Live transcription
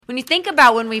when you think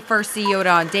about when we first see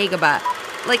Yoda on Dagobah,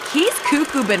 like, he's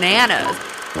cuckoo bananas.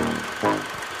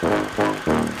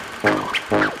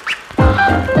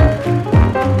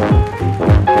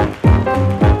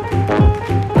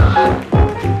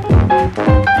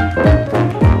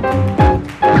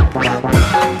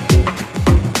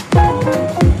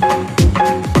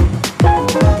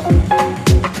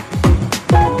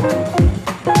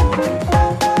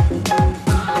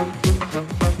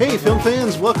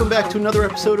 Welcome back to another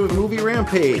episode of Movie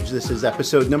Rampage. This is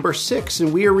episode number 6,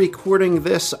 and we are recording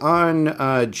this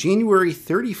on January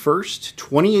 31st,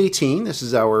 2018. This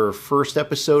is our first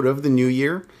episode of the new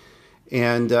year,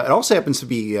 and it also happens to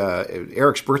be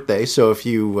Eric's birthday, so if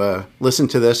you listen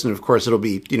to this, and of course it'll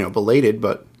be, belated,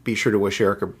 but be sure to wish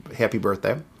Eric a happy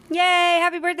birthday. Yay!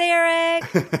 Happy birthday,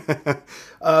 Eric!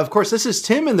 Of course, this is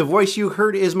Tim, and the voice you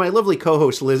heard is my lovely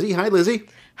co-host, Lizzie. Hi, Lizzie.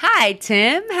 Hi,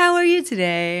 Tim. How are you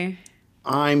today?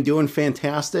 I'm doing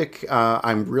fantastic.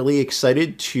 I'm really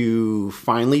excited to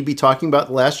finally be talking about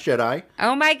The Last Jedi.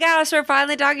 Oh my gosh, we're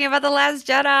finally talking about The Last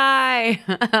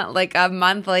Jedi! Like a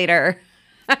month later.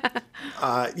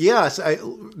 Yes,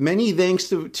 many thanks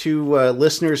to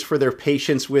listeners for their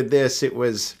patience with this. It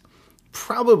was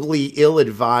probably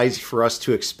ill-advised for us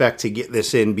to expect to get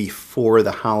this in before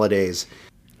the holidays.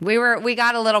 We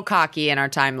got a little cocky in our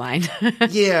timeline.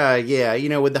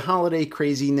 Yeah. With the holiday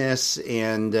craziness,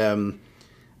 and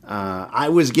I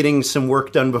was getting some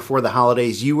work done before the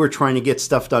holidays. You were trying to get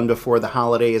stuff done before the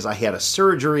holidays. I had a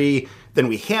surgery. Then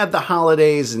we had the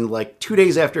holidays, and like 2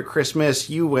 days after Christmas,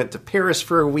 you went to Paris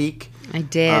for a week. I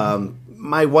did.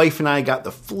 My wife and I got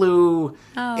the flu,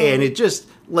 and it just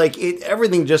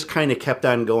everything just kind of kept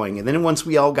on going. And then once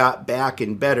we all got back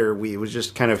and better, we was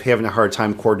just kind of having a hard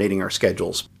time coordinating our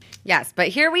schedules. Yes, but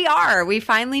here we are. We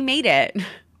finally made it.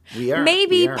 We are.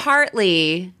 Maybe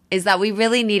partly is that we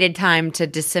really needed time to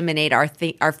disseminate our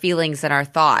feelings and our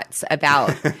thoughts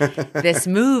about this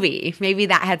movie. Maybe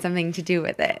that had something to do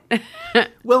with it.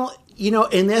 Well,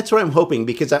 and that's what I'm hoping,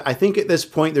 because I think at this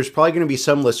point there's probably going to be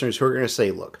some listeners who are going to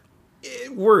say, look,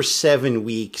 we're 7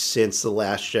 weeks since The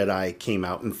Last Jedi came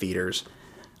out in theaters.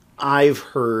 I've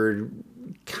heard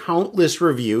countless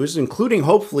reviews, including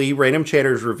hopefully Random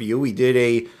Chatter's review. We did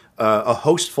a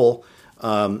hostful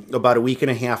about a week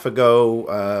and a half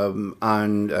ago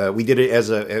we did it as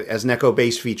an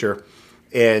Echo-based feature,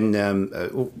 and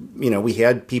we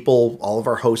had people, all of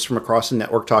our hosts from across the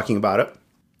network, talking about it.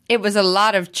 It was a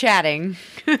lot of chatting.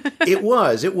 It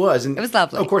was, and it was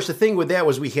lovely. Of course, the thing with that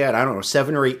was we had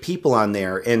 7 or 8 people on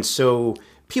there, and so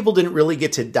people didn't really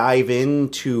get to dive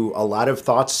into a lot of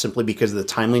thoughts simply because of the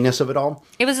timeliness of it all.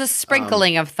 It was a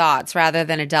sprinkling of thoughts rather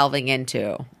than a delving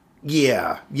into.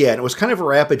 Yeah, and it was kind of a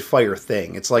rapid-fire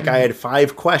thing. It's like I had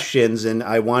 5 questions, and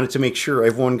I wanted to make sure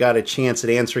everyone got a chance at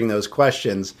answering those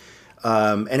questions.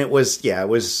 And it was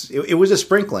a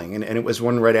sprinkling, and it was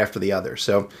one right after the other.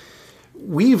 So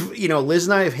we've, Liz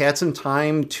and I have had some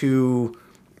time to...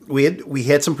 We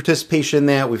had some participation in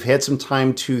that. We've had some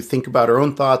time to think about our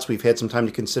own thoughts. We've had some time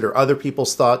to consider other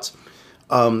people's thoughts.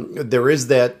 There is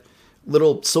that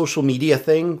little social media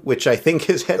thing, which I think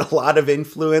has had a lot of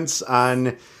influence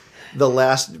on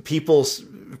people's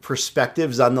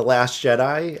perspectives on The Last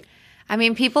Jedi. I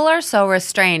mean, people are so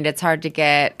restrained. It's hard to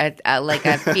get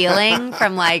a feeling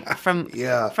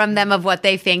from them of what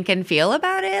they think and feel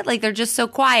about it. Like, they're just so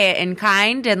quiet and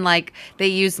kind, and like they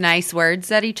use nice words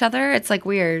at each other. It's like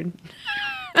weird.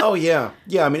 Oh yeah.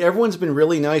 I mean, everyone's been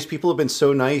really nice. People have been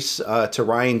so nice to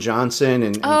Rian Johnson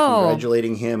and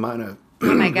congratulating him on a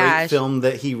great film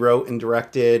that he wrote and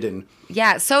directed. And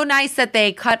yeah, so nice that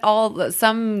they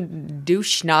some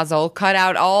douche nozzle cut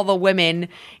out all the women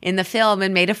in the film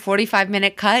and made a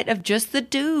 45-minute cut of just the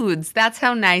dudes. That's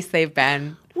how nice they've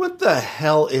been. What the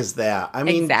hell is that? I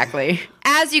mean, exactly.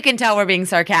 As you can tell, we're being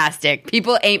sarcastic.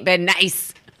 People ain't been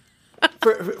nice.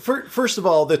 First of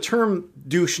all, the term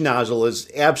douche nozzle is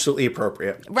absolutely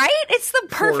appropriate. Right? It's the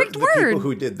perfect word. For the people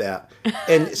who did that.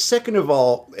 And second of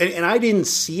all, and I didn't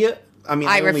see it. I mean,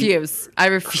 I refuse.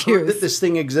 Heard that this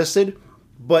thing existed.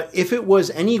 But if it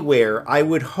was anywhere, I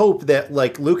would hope that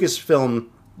like Lucasfilm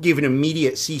gave an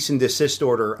immediate cease and desist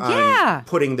order on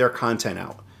putting their content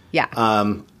out. Yeah.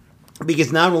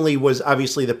 Because not only was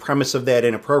obviously the premise of that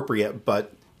inappropriate,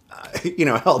 but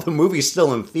hell, the movie's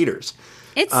still in theaters.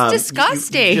 It's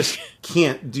disgusting. You just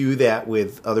can't do that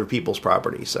with other people's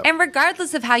property. So, and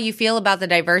regardless of how you feel about the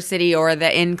diversity or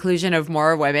the inclusion of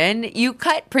more women, you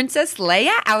cut Princess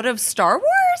Leia out of Star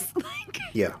Wars?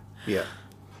 Yeah.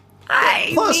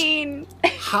 Plus,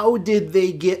 how did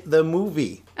they get the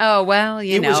movie? Oh, well,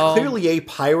 it was clearly a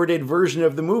pirated version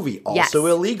of the movie, also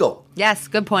illegal. Yes,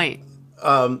 good point.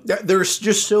 There's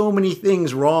just so many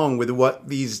things wrong with what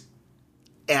these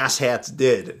asshats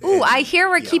did. Ooh, I hear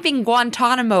we're keeping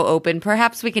Guantanamo open.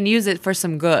 Perhaps we can use it for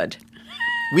some good.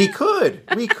 We could.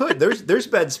 There's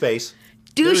bed space.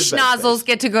 Douche nozzles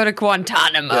get to go to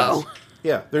Guantanamo. Yes.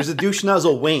 Yeah, there's a douche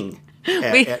nozzle wing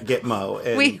at Gitmo.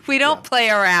 And, we don't play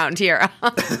around here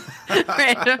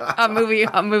on Movie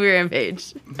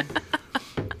Rampage.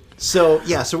 So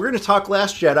we're going to talk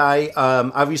Last Jedi.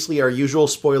 Obviously, our usual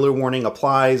spoiler warning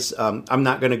applies. I'm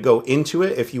not going to go into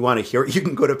it. If you want to hear it, you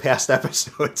can go to past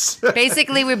episodes.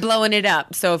 Basically, we're blowing it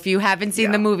up. So if you haven't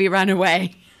seen the movie, run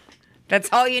away. That's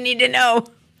all you need to know.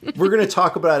 We're going to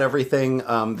talk about everything,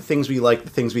 the things we liked,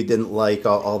 the things we didn't like,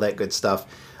 all that good stuff.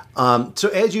 So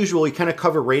as usual, we kind of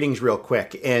cover ratings real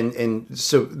quick. And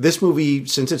so this movie,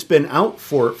 since it's been out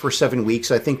for 7 weeks,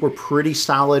 I think we're pretty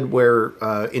solid where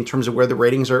in terms of where the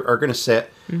ratings are going to sit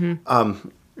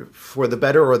for the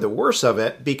better or the worse of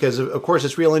it, because, of course,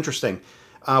 it's real interesting.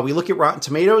 We look at Rotten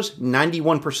Tomatoes,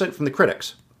 91% from the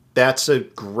critics. That's a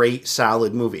great,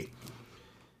 solid movie.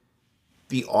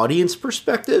 The audience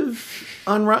perspective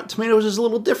on Rotten Tomatoes is a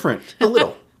little different. A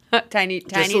little. tiny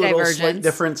Just a little divergence. Slight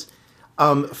difference.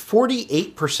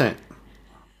 48%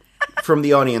 from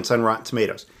the audience on Rotten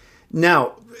Tomatoes.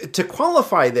 Now, to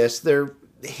qualify this, there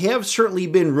have certainly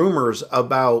been rumors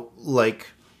about, like,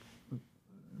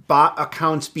 bot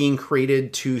accounts being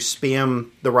created to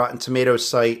spam the Rotten Tomatoes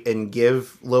site and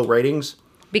give low ratings.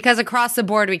 Because across the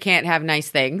board, we can't have nice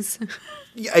things.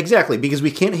 Yeah, exactly, because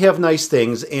we can't have nice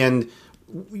things, and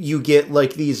you get,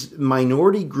 like, these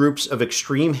minority groups of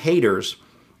extreme haters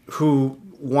who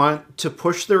want to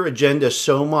push their agenda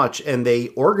so much, and they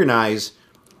organize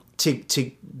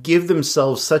to give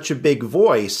themselves such a big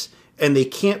voice, and they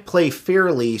can't play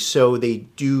fairly, so they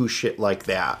do shit like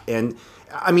that. And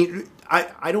I mean,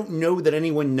 I don't know that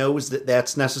anyone knows that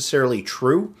that's necessarily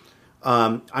true.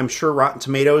 I'm sure Rotten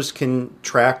Tomatoes can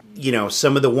track,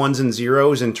 some of the ones and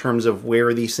zeros in terms of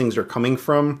where these things are coming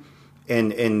from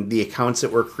and the accounts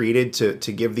that were created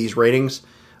to give these ratings.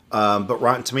 But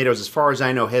Rotten Tomatoes, as far as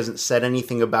I know, hasn't said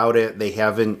anything about it. They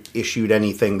haven't issued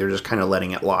anything. They're just kind of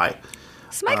letting it lie.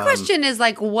 So my question is,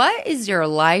 like, what is your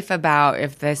life about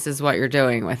if this is what you're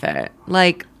doing with it?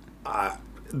 Like,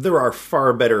 there are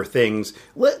far better things.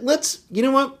 Let's, you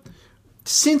know what?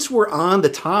 Since we're on the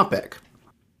topic,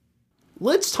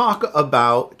 let's talk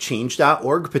about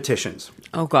Change.org petitions.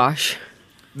 Oh, gosh.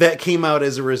 That came out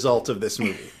as a result of this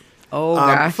movie. Oh,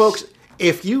 gosh. Folks,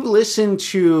 if you listen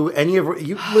to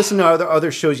listen to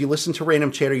other shows, you listen to Random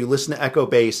Chatter, you listen to Echo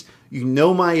Base, you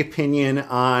know my opinion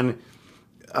on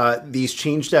these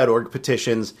Change.org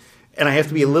petitions, and I have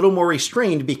to be a little more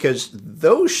restrained because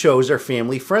those shows are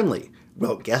family friendly.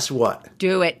 Well, guess what?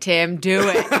 Do it, Tim. Do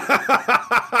it.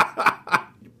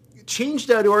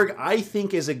 Change.org, I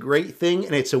think, is a great thing,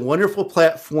 and it's a wonderful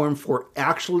platform for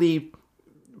actually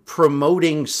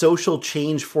promoting social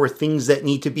change for things that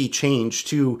need to be changed,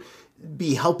 to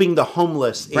be helping the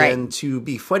homeless, right, and to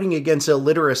be fighting against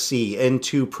illiteracy and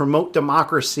to promote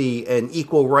democracy and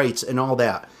equal rights and all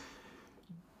that.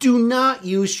 Do not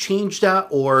use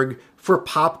Change.org for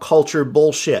pop culture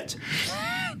bullshit.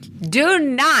 Do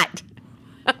not.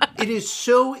 It is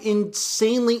so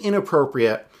insanely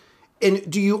inappropriate. And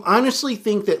do you honestly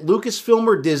think that Lucasfilm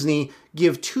or Disney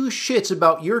give two shits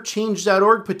about your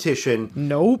Change.org petition?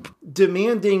 Nope.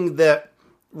 Demanding that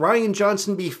Rian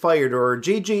Johnson be fired, or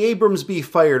J.J. Abrams be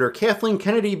fired, or Kathleen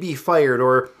Kennedy be fired,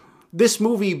 or this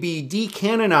movie be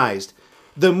decanonized.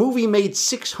 The movie made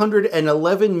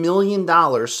 $611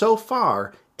 million so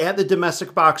far at the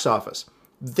domestic box office.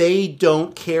 They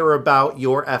don't care about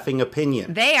your effing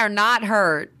opinion. They are not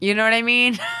hurt. You know what I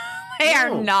mean? They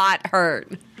are not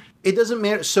hurt. It doesn't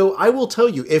matter. So I will tell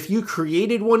you, if you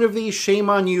created one of these, shame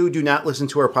on you. Do not listen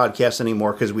to our podcast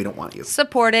anymore because we don't want you.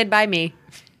 Supported by me.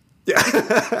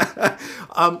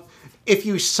 If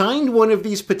you signed one of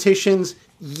these petitions,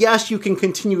 yes, you can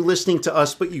continue listening to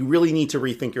us, but you really need to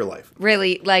rethink your life.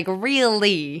 Really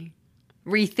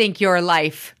rethink your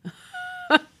life.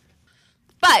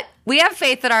 But we have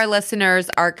faith that our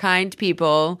listeners are kind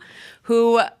people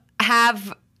who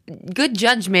have good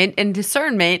judgment and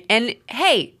discernment. And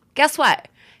hey, guess what?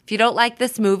 If you don't like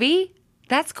this movie,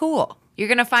 that's cool. You're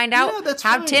going to find out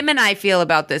how fine. Tim and I feel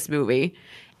about this movie.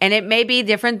 And it may be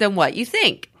different than what you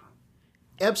think.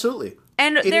 Absolutely.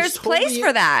 And there's place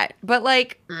for that. But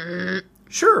like...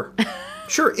 Sure.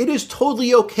 It is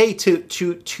totally okay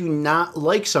to not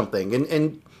like something.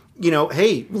 And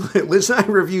hey, Liz and I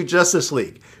reviewed Justice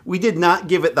League. We did not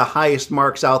give it the highest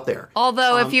marks out there.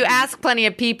 Although if you ask plenty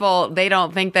of people, they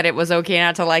don't think that it was okay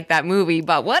not to like that movie.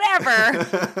 But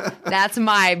whatever. That's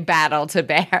my battle to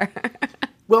bear.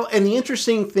 Well, and the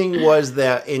interesting thing was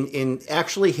that in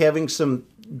actually having some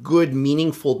good,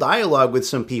 meaningful dialogue with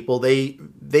some people, they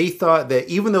thought that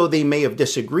even though they may have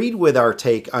disagreed with our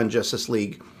take on Justice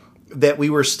League, that we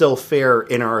were still fair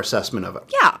in our assessment of it.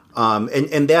 Yeah.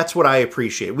 And that's what I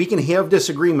appreciate. We can have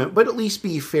disagreement, but at least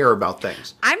be fair about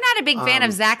things. I'm not a big fan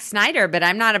of Zack Snyder, but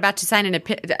I'm not about to sign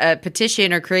a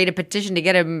petition or create a petition to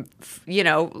get him,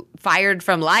 fired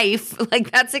from life.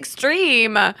 Like, that's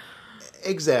extreme.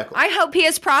 Exactly. I hope he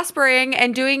is prospering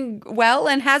and doing well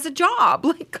and has a job.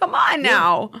 Like, come on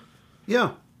now.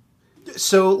 Yeah.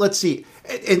 So let's see.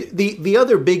 And the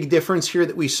other big difference here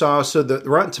that we saw, so the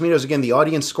Rotten Tomatoes, again, the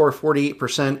audience score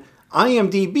 48%.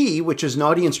 IMDb, which is an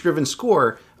audience-driven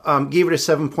score, gave it a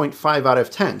 7.5 out of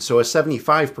 10, so a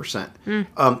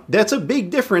 75%. That's a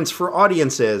big difference for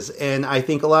audiences, and I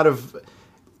think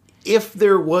if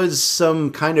there was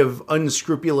some kind of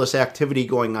unscrupulous activity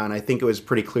going on, I think it was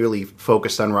pretty clearly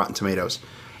focused on Rotten Tomatoes,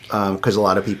 because a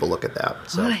lot of people look at that.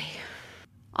 So.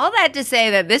 All that to say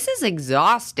that this is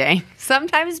exhausting.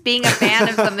 Sometimes being a fan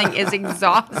of something is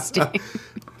exhausting.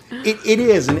 It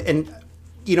is, and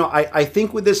I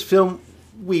think with this film,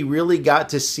 we really got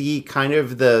to see kind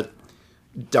of the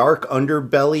dark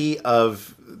underbelly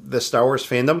of the Star Wars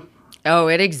fandom. Oh,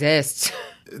 it exists.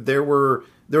 There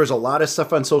was a lot of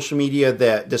stuff on social media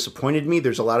that disappointed me.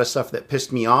 There's a lot of stuff that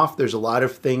pissed me off. There's a lot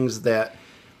of things that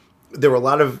there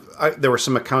were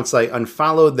some accounts that I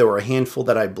unfollowed. There were a handful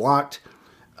that I blocked.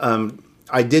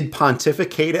 I did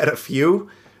pontificate at a few,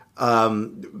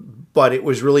 but it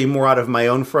was really more out of my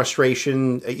own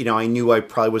frustration. I knew I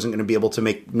probably wasn't going to be able to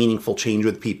make meaningful change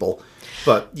with people.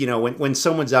 But, when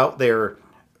someone's out there,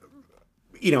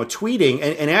 tweeting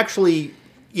and actually,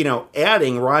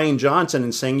 adding Rian Johnson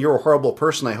and saying, "You're a horrible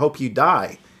person, I hope you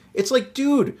die." It's like,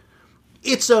 dude,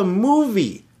 it's a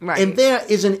movie. Right. And that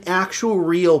is an actual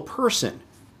real person.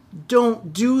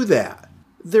 Don't do that.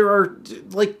 There's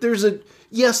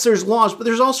laws, but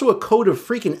there's also a code of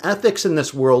freaking ethics in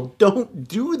this world. Don't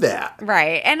do that.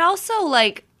 Right. And also,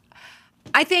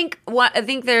 I think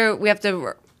we have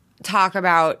to talk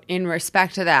about, in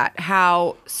respect to that,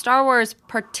 how Star Wars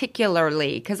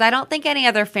particularly, because I don't think any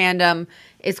other fandom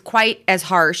is quite as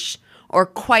harsh or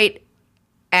quite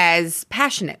as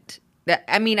passionate.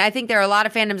 I think there are a lot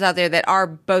of fandoms out there that are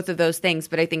both of those things,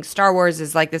 but I think Star Wars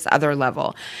is like this other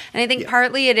level. And I think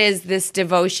partly it is this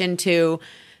devotion to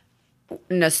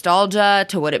nostalgia,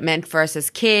 to what it meant for us as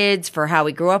kids, for how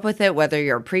we grew up with it, whether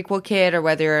you're a prequel kid or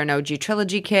whether you're an OG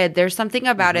trilogy kid. There's something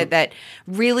about it that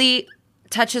really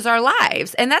touches our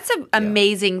lives. And that's an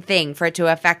amazing thing for it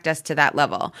to affect us to that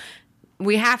level.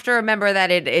 We have to remember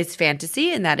that it is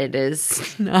fantasy and that it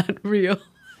is not real.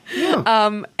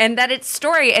 Yeah. And that it's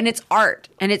story and it's art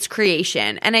and it's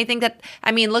creation. And I think that,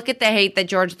 look at the hate that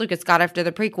George Lucas got after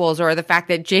the prequels, or the fact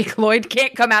that Jake Lloyd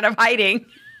can't come out of hiding.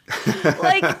 You know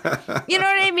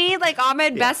what I mean? Like,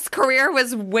 Ahmed Best's career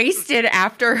was wasted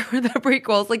after the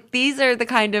prequels. Like, these are the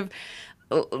kind of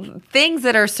things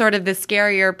that are sort of the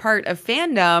scarier part of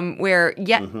fandom, where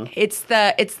it's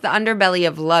the underbelly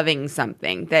of loving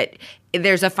something, that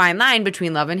there's a fine line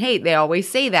between love and hate. They always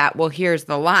say that. Well, here's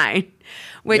the line,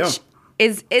 which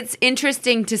it's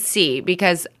interesting to see,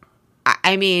 because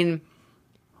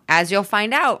as you'll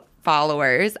find out,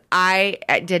 followers, I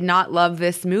did not love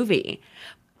this movie.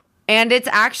 And it's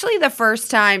actually the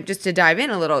first time, just to dive in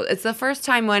a little, it's the first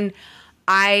time when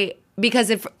because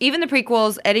if even the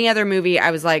prequels, any other movie,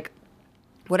 I was like,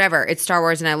 whatever, it's Star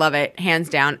Wars and I love it, hands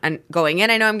down. And going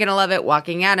in, I know I'm going to love it.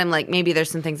 Walking out, I'm like, maybe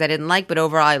there's some things I didn't like, but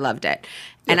overall I loved it.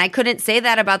 Yeah. And I couldn't say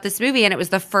that about this movie. And it was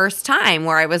the first time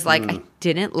where I was like, I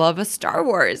didn't love a Star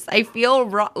Wars. I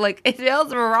feel like it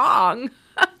feels wrong.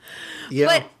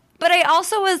 Yeah. But I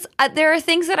also was, there are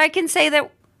things that I can say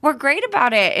that were great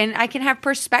about it, and I can have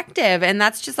perspective, and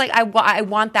that's just like, I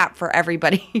want that for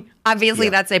everybody. Obviously,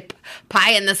 that's a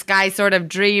pie in the sky sort of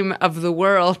dream of the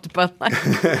world, but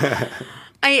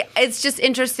it's just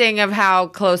interesting of how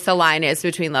close the line is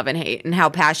between love and hate, and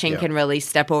how passion can really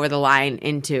step over the line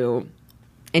into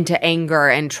anger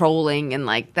and trolling, and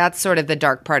that's sort of the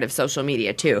dark part of social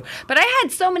media too. But I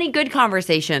had so many good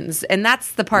conversations, and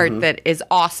that's the part that is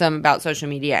awesome about social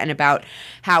media, and about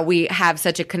how we have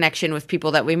such a connection with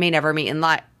people that we may never meet in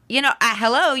life.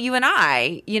 Hello, you and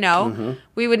I,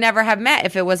 we would never have met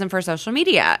if it wasn't for social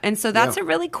media. And so that's a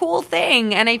really cool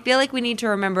thing. And I feel like we need to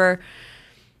remember,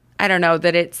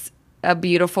 that it's a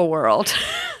beautiful world.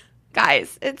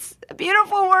 Guys, it's a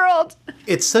beautiful world.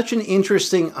 It's such an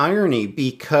interesting irony,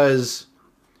 because,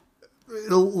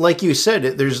 like you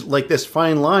said, there's like this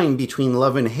fine line between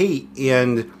love and hate.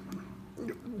 And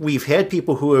we've had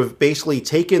people who have basically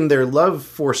taken their love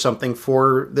for something,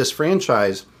 for this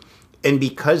franchise, And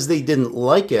because they didn't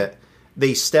like it,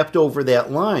 they stepped over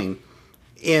that line.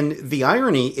 And the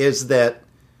irony is that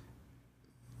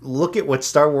look at what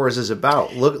Star Wars is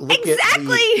about. Look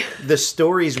exactly. at the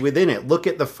stories within it. Look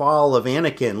at the fall of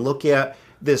Anakin. Look at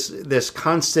this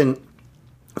constant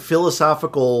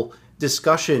philosophical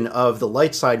discussion of the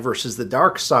light side versus the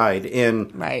dark side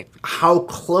and how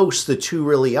close the two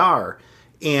really are.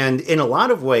 And in a lot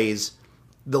of ways,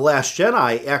 The Last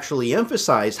Jedi actually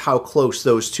emphasized how close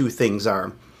those two things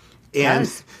are. And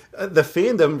the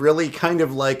fandom really kind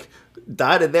of like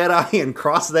dotted that I and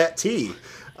crossed that T.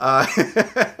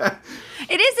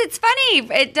 It is. It's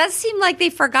funny. It does seem like they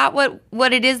forgot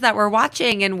what it is that we're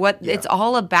watching and what it's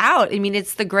all about. I mean,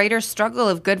 it's the greater struggle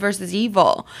of good versus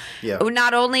evil. Yeah.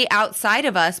 Not only outside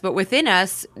of us, but within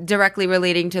us, directly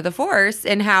relating to the Force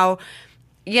and how,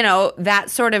 you know, that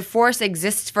sort of force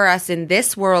exists for us in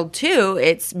this world too.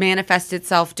 It's manifests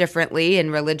itself differently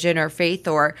in religion or faith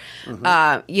or,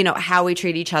 you know, how we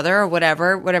treat each other or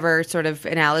whatever sort of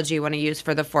analogy you want to use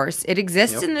for the Force. It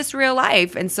exists in this real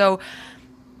life. And so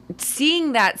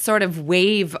seeing that sort of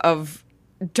wave of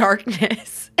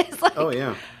darkness is like,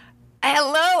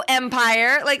 hello,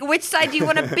 Empire. Like, which side do you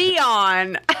want to be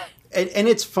on? And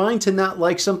it's fine to not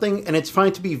like something, and it's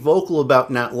fine to be vocal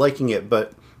about not liking it,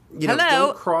 but you know,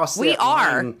 don't cross that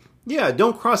line. Yeah,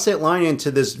 don't cross that line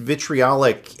into this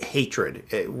vitriolic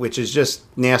hatred, which is just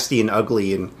nasty and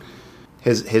ugly and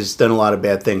has done a lot of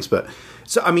bad things. But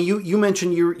so, I mean, you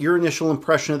mentioned your initial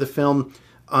impression of the film.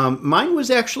 Mine was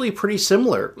actually pretty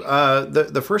similar.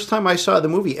 The first time I saw the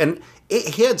movie, and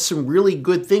it had some really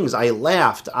good things. I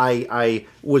laughed. I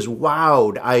was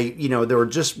wowed. There were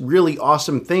just really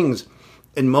awesome things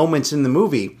and moments in the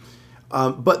movie.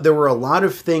 But there were a lot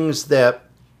of things that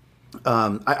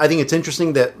I think it's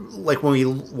interesting that, like, when we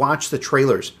watch the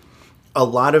trailers, a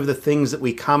lot of the things that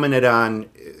we commented on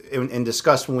and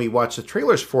discussed when we watched the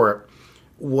trailers for it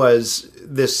was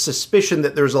this suspicion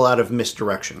that there's a lot of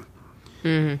misdirection.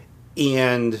 Mm-hmm.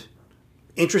 And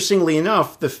interestingly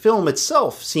enough, the film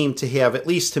itself seemed to have, at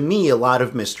least to me, a lot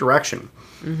of misdirection.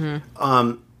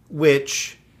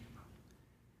 Which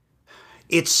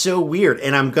it's so weird.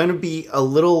 And I'm going to be a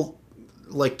little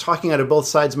like talking out of both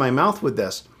sides of my mouth with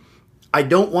this. I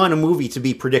don't want a movie to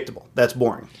be predictable. That's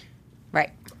boring.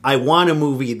 Right. I want a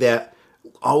movie that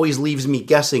always leaves me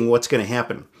guessing what's going to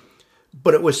happen.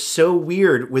 But it was so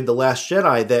weird with The Last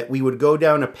Jedi that we would go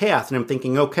down a path and I'm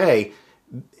thinking, okay,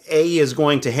 A is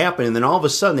going to happen. And then all of a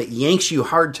sudden it yanks you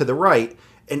hard to the right.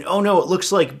 And oh no, it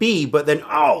looks like B, but then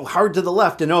hard to the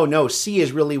left. And oh no, C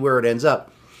is really where it ends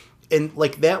up. And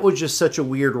like that was just such a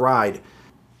weird ride,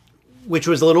 which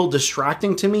was a little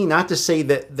distracting to me. Not to say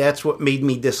that that's what made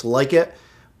me dislike it,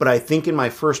 but I think in my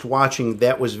first watching,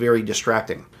 that was very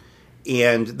distracting.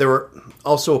 And there were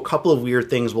also a couple of weird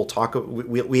things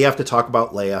we have to talk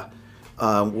about Leia.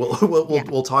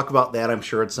 We'll talk about that, I'm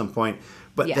sure, at some point.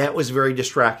 But that was very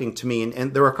distracting to me.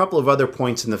 And there were a couple of other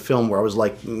points in the film where I was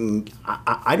like,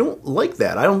 I don't like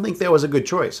that. I don't think that was a good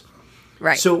choice.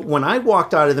 Right. So when I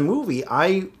walked out of the movie,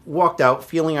 I walked out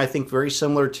feeling, I think, very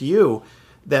similar to you,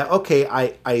 that, okay,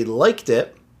 I liked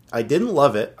it. I didn't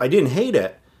love it. I didn't hate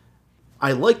it.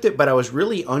 I liked it, but I was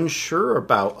really unsure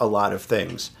about a lot of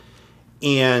things.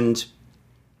 And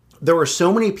there were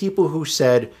so many people who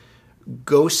said,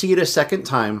 go see it a second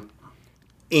time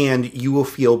and you will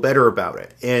feel better about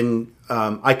it. And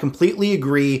I completely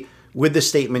agree with the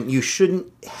statement, you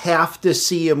shouldn't have to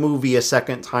see a movie a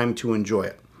second time to enjoy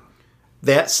it.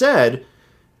 That said,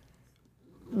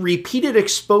 repeated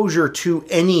exposure to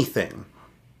anything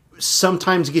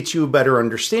sometimes gets you a better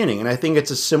understanding. And I think it's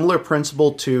a similar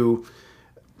principle to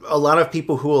a lot of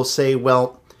people who will say,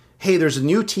 well, hey, there's a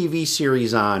new TV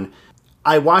series on.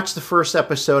 I watched the first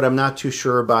episode. I'm not too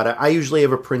sure about it. I usually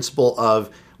have a principle of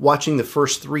watching the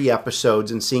first 3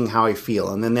 episodes and seeing how I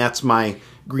feel. And then that's my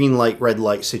green light, red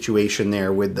light situation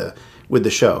there with the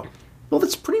show. Well,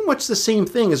 that's pretty much the same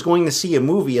thing as going to see a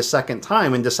movie a second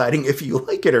time and deciding if you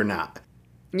like it or not.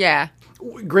 Yeah.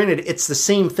 Granted, it's the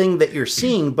same thing that you're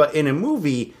seeing, but in a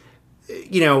movie,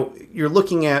 you're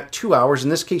looking at 2 hours, in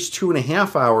this case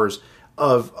 2.5 hours,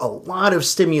 of a lot of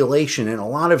stimulation and a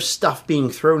lot of stuff being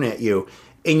thrown at you.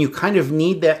 And you kind of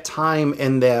need that time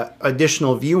and that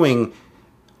additional viewing,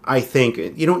 I think.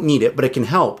 You don't need it, but it can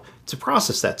help to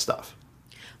process that stuff.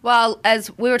 Well,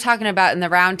 as we were talking about in the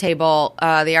roundtable,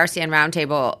 the RCN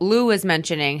roundtable, Lou was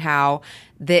mentioning how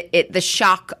the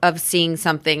shock of seeing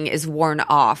something is worn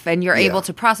off and you're able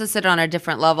to process it on a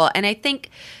different level. And I think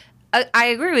I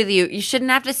agree with you. You shouldn't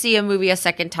have to see a movie a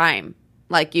second time.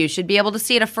 Like, you should be able to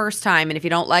see it a first time, and if you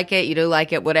don't like it, you do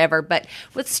like it, whatever. But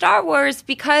with Star Wars,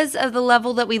 because of the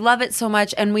level that we love it so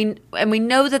much, and we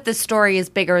know that the story is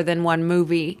bigger than one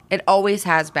movie, it always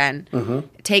has been. Mm-hmm.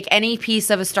 Take any piece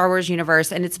of a Star Wars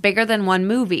universe, and it's bigger than one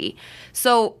movie.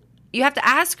 So you have to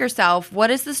ask yourself, what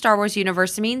does the Star Wars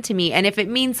universe mean to me? And if it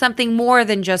means something more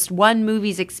than just one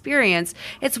movie's experience,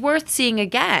 it's worth seeing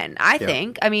again, I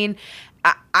think. I mean,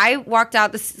 I walked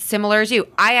out similar as you.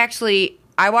 I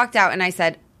walked out and I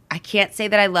said, I can't say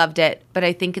that I loved it, but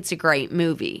I think it's a great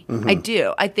movie. Mm-hmm. I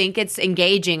do. I think it's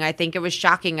engaging. I think it was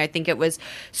shocking. I think it was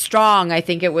strong. I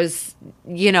think it was,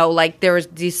 like there was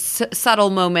these subtle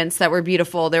moments that were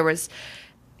beautiful. There was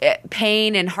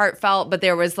pain and heartfelt, but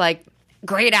there was like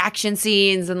great action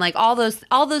scenes and like all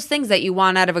those things that you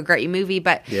want out of a great movie.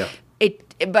 But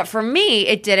But for me,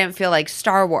 it didn't feel like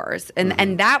Star Wars.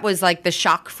 And that was like the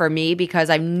shock for me, because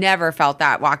I've never felt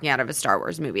that walking out of a Star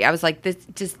Wars movie. I was like, this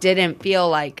just didn't feel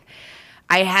like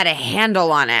I had a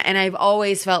handle on it. And I've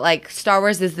always felt like Star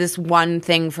Wars is this one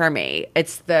thing for me.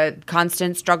 It's the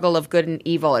constant struggle of good and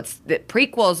evil. It's the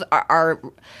prequels are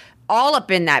all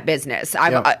up in that business.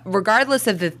 Regardless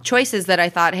of the choices that I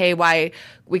thought, hey, why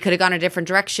we could have gone a different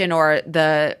direction, or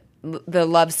the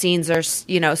love scenes are,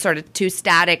 sort of too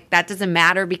static. That doesn't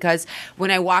matter, because when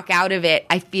I walk out of it,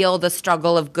 I feel the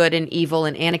struggle of good and evil,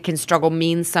 and Anakin's struggle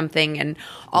means something, and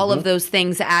all of those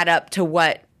things add up to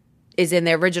what is in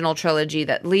the original trilogy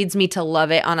that leads me to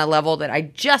love it on a level that I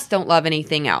just don't love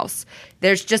anything else.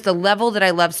 There's just a level that I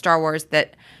love Star Wars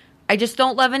that I just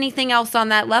don't love anything else on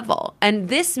that level. And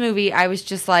this movie, I was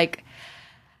just like,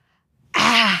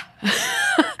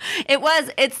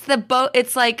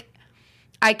 it's like,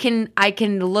 I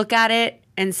can look at it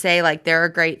and say, like, there are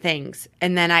great things.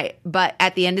 And then but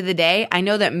at the end of the day, I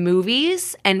know that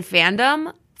movies and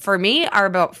fandom for me are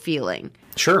about feeling.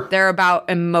 Sure. They're about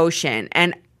emotion.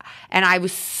 And I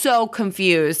was so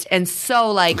confused and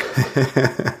so like,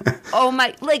 oh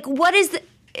my, like, what is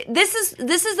this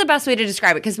is the best way to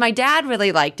describe it, because my dad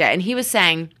really liked it, and he was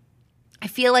saying, I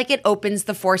feel like it opens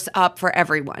the Force up for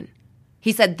everyone.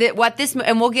 He said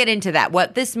and we'll get into that,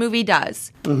 what this movie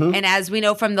does. Mm-hmm. And as we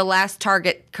know from the last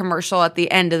Target commercial at the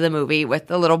end of the movie with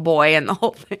the little boy and the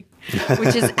whole thing,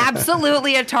 which is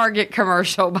absolutely a Target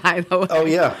commercial, by the way. Oh,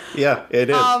 yeah. Yeah, it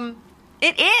is.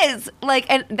 It is. Like,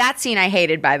 and that scene I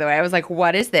hated, by the way. I was like,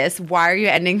 what is this? Why are you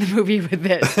ending the movie with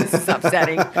this? This is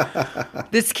upsetting.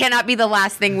 This cannot be the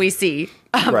last thing we see.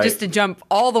 Right. Just to jump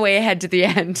all the way ahead to the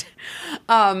end.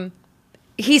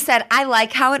 He said, I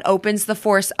like how it opens the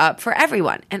Force up for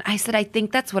everyone. And I said, I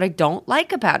think that's what I don't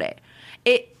like about it.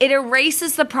 It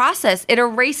erases the process. It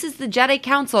erases the Jedi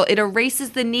Council. It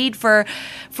erases the need for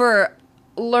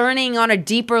learning on a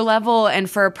deeper level, and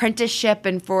for apprenticeship,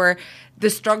 and for the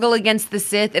struggle against the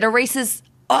Sith. It erases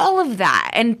all of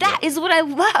that. And that is what I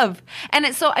love.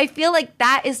 And so I feel like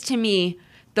that is, to me,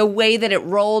 the way that it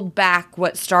rolled back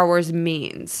what Star Wars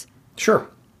means. Sure.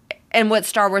 And what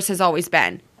Star Wars has always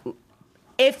been.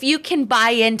 If you can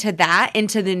buy into that,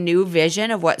 into the new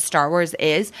vision of what Star Wars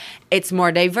is, it's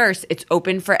more diverse. It's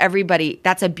open for everybody.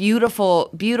 That's a beautiful,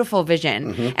 beautiful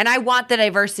vision. Mm-hmm. And I want the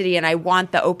diversity, and I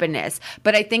want the openness.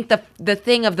 But I think the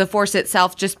thing of the Force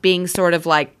itself just being sort of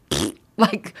like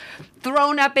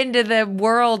thrown up into the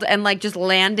world and like just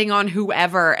landing on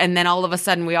whoever, and then all of a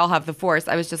sudden we all have the Force.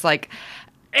 I was just like,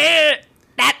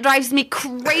 that drives me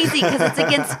crazy, because it's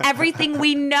against everything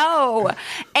we know.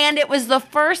 And it was the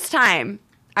first time,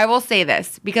 I will say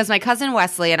this, because my cousin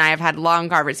Wesley and I have had long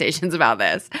conversations about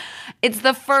this. It's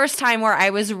the first time where I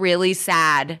was really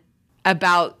sad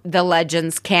about the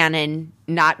Legends canon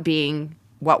not being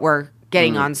what we're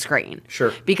getting on screen.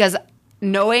 Sure. Because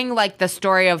knowing like the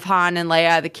story of Han and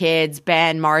Leia, the kids,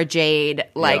 Ben, Mara Jade,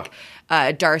 like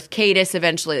Darth Caedus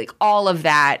eventually, like all of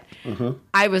that,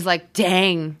 I was like,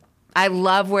 dang, I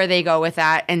love where they go with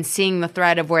that. And seeing the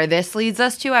thread of where this leads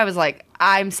us to, I was like,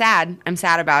 I'm sad. I'm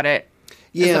sad about it.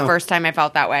 Yeah. It's the first time I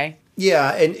felt that way.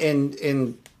 Yeah.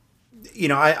 And you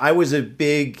know, I was a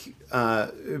big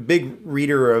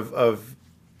reader of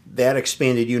that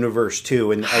expanded universe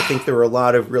too. And I think there were a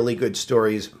lot of really good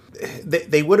stories.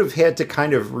 They would have had to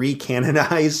kind of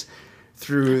recanonize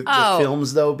through the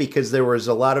films though, because there was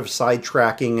a lot of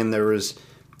sidetracking and there was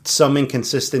some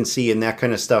inconsistency and that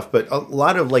kind of stuff. But a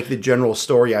lot of like the general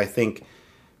story, I think,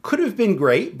 could have been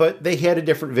great, but they had a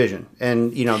different vision.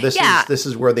 And, you know, this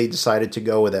is where they decided to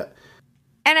go with it.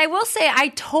 And I will say, I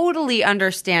totally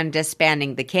understand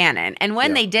disbanding the canon. And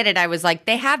when they did it, I was like,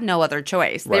 they have no other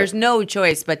choice. Right. There's no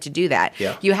choice but to do that.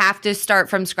 Yeah. You have to start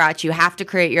from scratch. You have to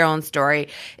create your own story.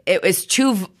 It's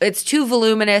too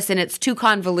voluminous and it's too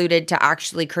convoluted to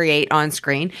actually create on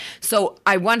screen. So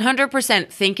I 100%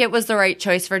 think it was the right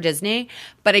choice for Disney.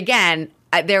 But again,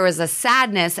 there was a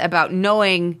sadness about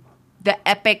knowing the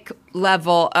epic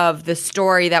level of the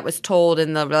story that was told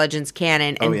in the Legends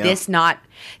canon, and this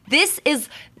is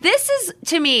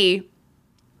to me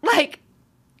like,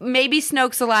 maybe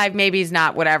Snoke's alive, maybe he's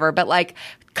not, whatever, but like,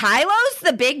 Kylo's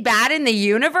the big bad in the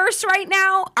universe right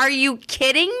now? Are you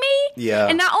kidding me? Yeah.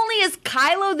 And not only is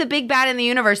Kylo the big bad in the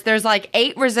universe, there's like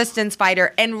 8 Resistance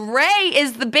fighter, and Rey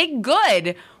is the big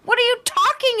good. What are you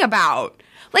talking about?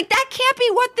 Like, that can't be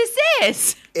what this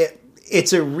is.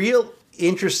 It's a real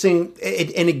interesting,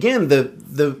 and again,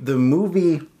 the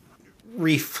movie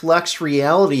reflects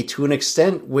reality to an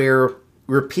extent where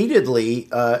repeatedly,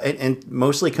 and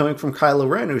mostly coming from Kylo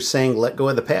Ren, who's saying, "Let go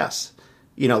of the past."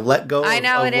 Let go of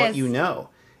what you know,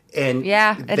 and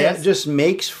that just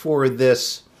makes for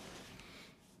this.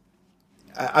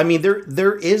 I mean,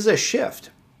 there is a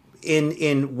shift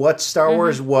in what Star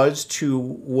Wars was to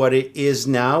what it is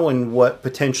now, and what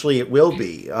potentially it will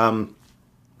be.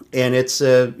 And it's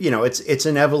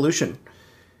an evolution,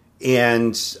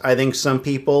 and I think some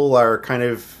people are kind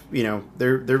of,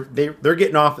 they're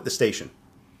getting off at the station.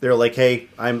 They're like, hey,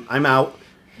 I'm out.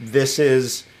 This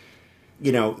is,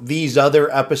 these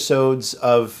other episodes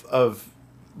of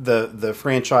the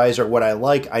franchise are what I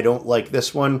like. I don't like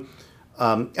this one,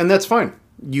 and that's fine.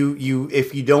 You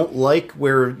if you don't like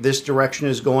where this direction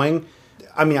is going,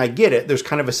 I mean, I get it. There's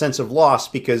kind of a sense of loss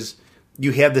because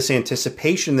you have this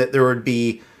anticipation that there would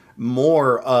be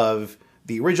more of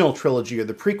the original trilogy or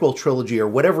the prequel trilogy or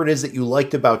whatever it is that you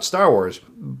liked about Star Wars.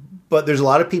 But there's a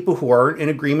lot of people who aren't in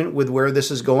agreement with where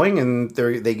this is going, and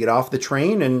they get off the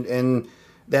train, and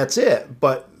that's it.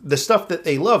 But the stuff that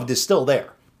they loved is still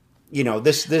there.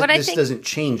 This doesn't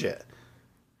change it.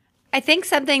 I think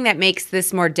something that makes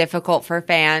this more difficult for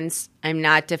fans, I'm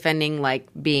not defending like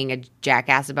being a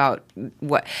jackass about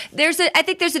what I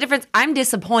think there's a difference. I'm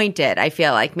disappointed. I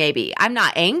feel like maybe I'm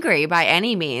not angry by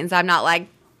any means. I'm not like,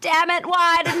 damn it,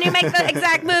 why didn't you make the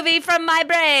exact movie from my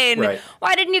brain? Right.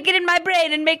 Why didn't you get in my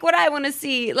brain and make what I want to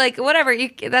see? Like, whatever.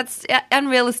 That's an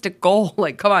unrealistic goal.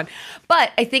 Like, come on.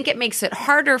 But I think it makes it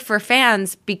harder for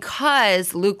fans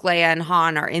because Luke, Leia, and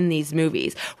Han are in these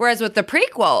movies. Whereas with the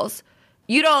prequels,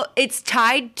 it's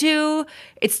tied to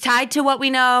what we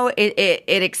know. It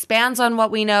expands on what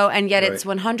we know, and yet it's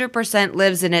 100%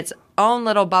 lives in its own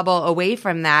little bubble away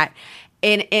from that,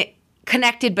 and it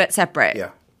connected but separate.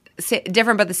 Yeah.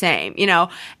 Different but the same,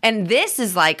 And this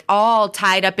is like all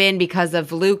tied up in because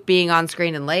of Luke being on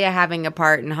screen and Leia having a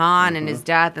part and Han and his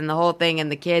death and the whole thing and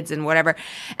the kids and whatever.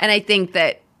 And I think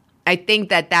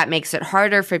that makes it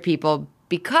harder for people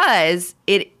because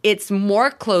it's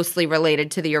more closely related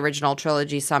to the original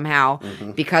trilogy somehow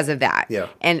because of that. Yeah.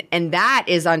 And that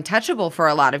is untouchable for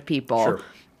a lot of people. Sure.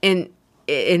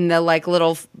 In the like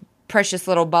little precious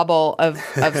little bubble of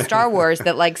Star Wars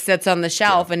that like sits on the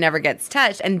shelf and never gets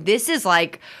touched. And this is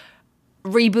like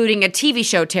rebooting a TV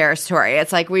show territory.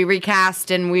 It's like we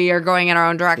recast and we are going in our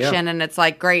own direction, and it's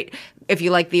like great if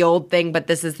you like the old thing, but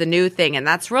this is the new thing, and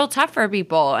that's real tough for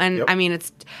people. And I mean,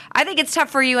 I think it's tough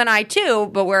for you and I too,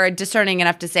 but we're discerning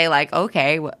enough to say like,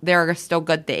 okay, there are still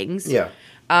good things. Yeah.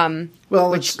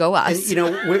 Which go us.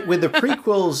 And, with the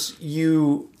prequels,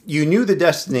 you knew the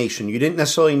destination. You didn't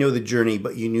necessarily know the journey,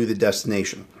 but you knew the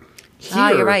destination. Here,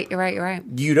 you're right.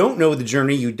 You don't know the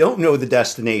journey. You don't know the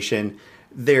destination.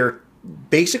 They're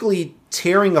basically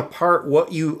tearing apart a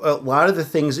lot of the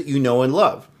things that you know and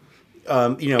love.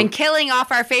 And killing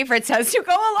off our favorites as you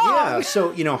go along. Yeah.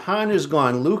 So Han is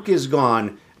gone. Luke is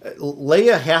gone.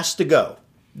 Leia has to go.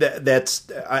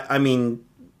 I mean,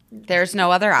 there's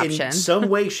no other option. In some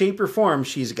way, shape, or form,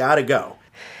 she's got to go.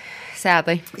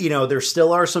 Sadly. There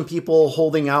still are some people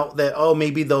holding out that,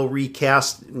 maybe they'll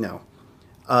recast. No.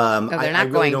 No, they're not I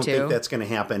really going don't to. think that's going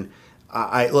to happen.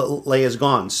 Leia's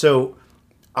gone. So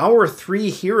our 3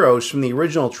 heroes from the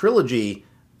original trilogy,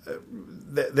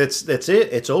 that's it.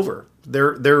 It's over.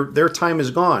 Their time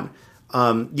is gone.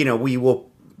 We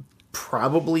will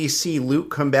probably see Luke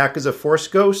come back as a Force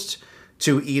ghost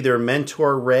to either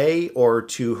mentor Rey or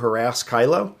to harass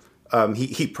Kylo.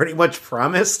 He pretty much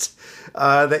promised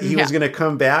that he was going to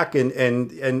come back and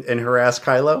harass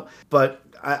Kylo. But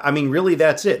I mean, really,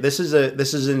 that's it. This is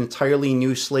an entirely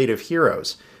new slate of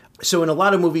heroes. So in a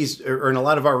lot of movies or in a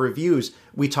lot of our reviews,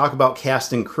 we talk about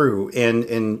cast and crew,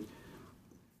 and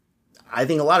I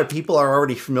think a lot of people are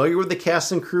already familiar with the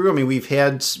cast and crew. I mean, we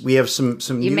have some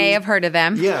you may have heard of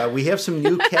them. Yeah, we have some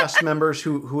new cast members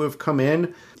who have come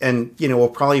in, and we'll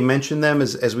probably mention them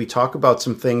as we talk about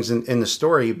some things in the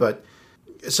story. But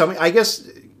so I mean, I guess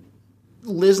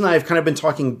Liz and I have kind of been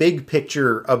talking big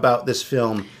picture about this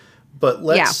film, but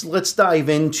let's dive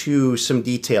into some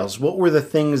details. What were the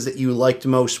things that you liked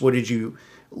most? What did you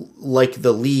like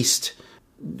the least?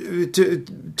 To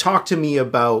talk to me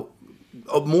about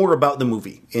more about the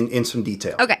movie in some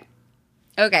detail.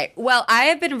 Okay. Well, I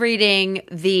have been reading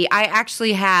I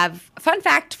actually have, fun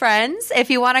fact, friends, if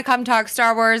you want to come talk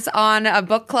Star Wars on a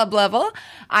book club level,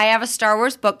 I have a Star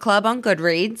Wars book club on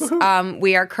Goodreads.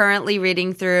 We are currently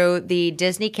reading through the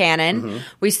Disney canon. Mm-hmm.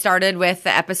 We started with the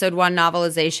episode 1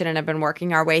 novelization and have been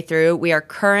working our way through. We are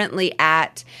currently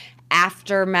at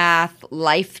Aftermath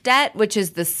Life Debt, which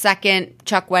is the second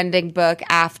Chuck Wendig book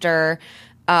after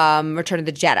Return of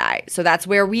the Jedi. So that's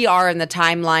where we are in the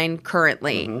timeline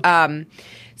currently. Mm-hmm.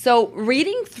 So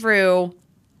reading through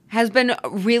has been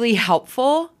really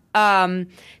helpful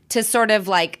to sort of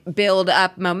like build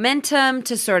up momentum,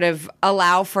 to sort of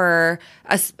allow for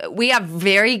us. We have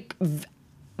very,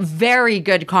 very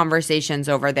good conversations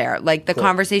over there. Like the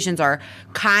conversations are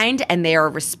kind and they are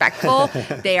respectful.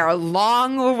 They are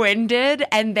long-winded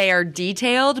and they are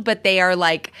detailed, but they are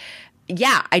like,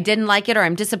 yeah, I didn't like it or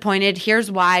I'm disappointed. Here's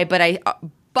why,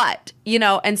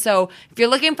 and so if you're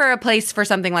looking for a place for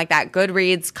something like that,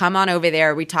 Goodreads, come on over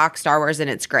there. We talk Star Wars and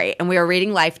it's great. And we are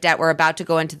reading Life Debt. We're about to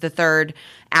go into the third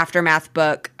Aftermath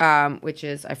book, which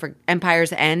is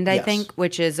Empire's End, I think,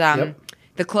 which is the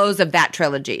close of that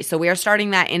trilogy. So we are starting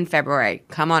that in February.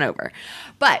 Come on over.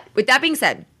 But with that being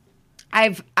said,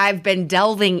 I've been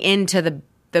delving into the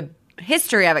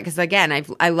history of it because, again,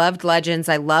 I loved Legends.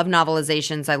 I love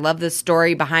novelizations. I love the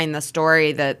story behind the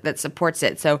story that supports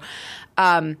it. So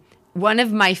one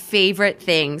of my favorite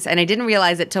things, and I didn't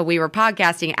realize it till we were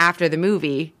podcasting after the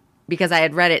movie because I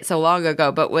had read it so long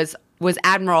ago, but was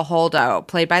Admiral Holdo,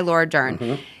 played by Laura Dern.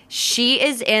 Mm-hmm. She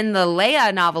is in the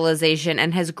Leia novelization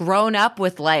and has grown up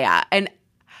with Leia. And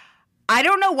I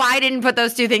don't know why I didn't put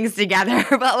those two things together,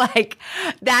 but like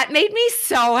that made me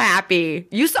so happy.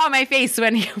 You saw my face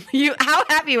when how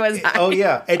happy was I? Oh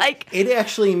yeah. It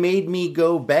actually made me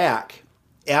go back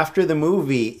after the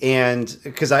movie, and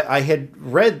because I had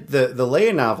read the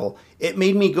Leia novel, it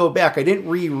made me go back. I didn't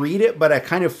reread it, but I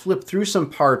kind of flipped through some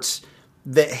parts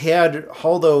that had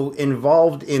Holdo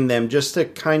involved in them just to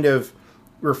kind of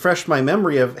refresh my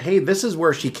memory of, hey, this is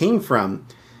where she came from.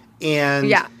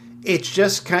 And it's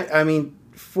just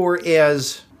for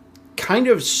as kind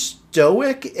of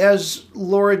stoic as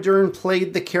Laura Dern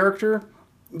played the character,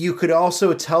 you could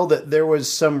also tell that there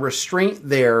was some restraint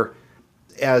there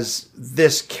as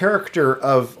this character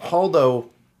of Holdo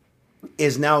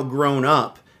is now grown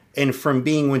up. And from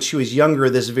being when she was younger,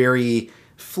 this very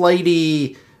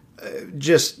flighty,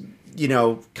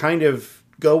 kind of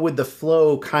go with the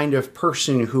flow kind of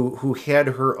person who had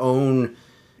her own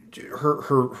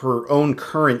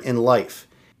current in life.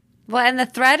 Well, and the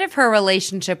thread of her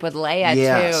relationship with Leia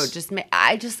too,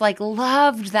 I just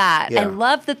loved that. Yeah. I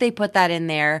love that they put that in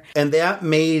there, and that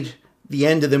made the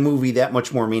end of the movie that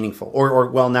much more meaningful.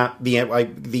 Or not the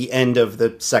end, the end of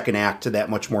the second act that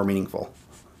much more meaningful.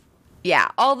 Yeah,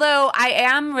 although I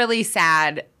am really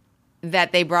sad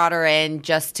that they brought her in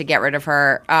just to get rid of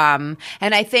her. And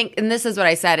I think, and this is what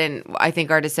I said in, I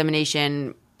think, our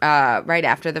dissemination right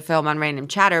after the film on Random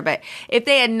Chatter, but if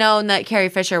they had known that Carrie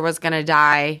Fisher was going to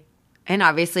die, and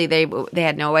obviously they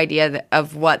had no idea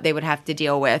of what they would have to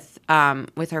deal with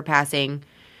her passing,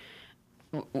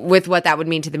 with what that would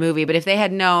mean to the movie, but if they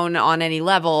had known on any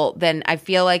level, then I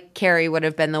feel like Carrie would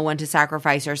have been the one to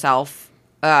sacrifice herself.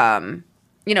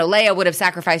 Leia would have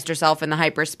sacrificed herself in the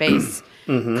hyperspace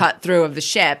cut through of the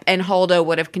ship, and Holdo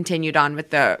would have continued on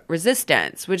with the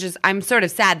resistance, which is, I'm sort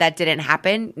of sad that didn't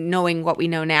happen, knowing what we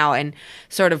know now and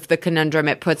sort of the conundrum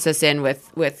it puts us in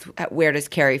with where does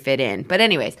Carrie fit in. But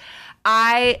anyways,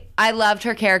 I loved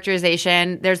her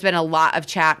characterization. There's been a lot of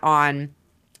chat on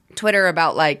Twitter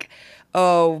about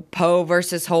Poe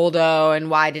versus Holdo, and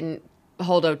why didn't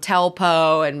Holdo tell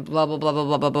Poe, and blah, blah, blah, blah,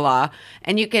 blah, blah, blah.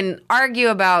 And you can argue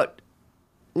about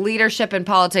leadership and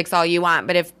politics all you want,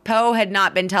 but if Poe had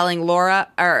not been telling Laura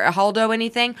or Holdo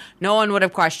anything, no one would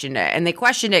have questioned it. And they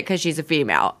questioned it because she's a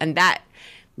female, and that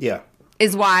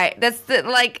is why. That's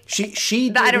she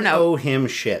didn't I don't know. Owe him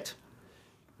shit.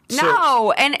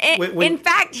 No, and in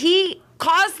fact, he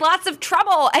caused lots of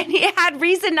trouble, and he had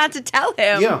reason not to tell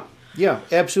him. Yeah,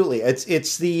 absolutely.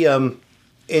 It's the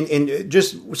and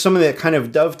just something that kind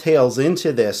of dovetails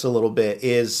into this a little bit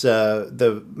is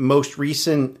the most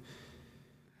recent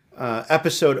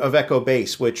episode of Echo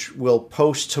Base, which we'll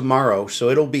post tomorrow, so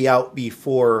it'll be out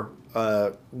before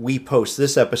we post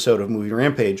this episode of Movie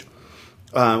Rampage.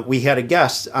 We had a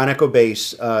guest on Echo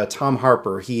Base, Tom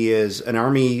Harper. He is an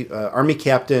Army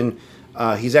captain.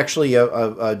 He's actually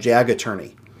a JAG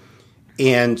attorney.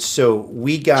 And so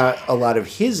we got a lot of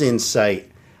his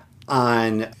insight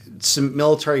on some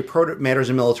matters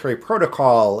of military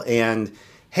protocol and,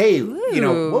 hey,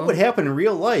 what would happen in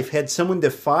real life had someone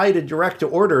defied a direct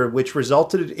order which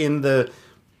resulted in the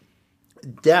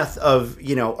death of,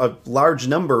 a large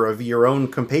number of your own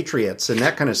compatriots and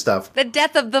that kind of stuff. The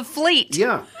death of the fleet.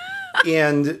 Yeah.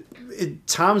 And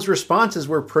Tom's responses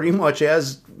were pretty much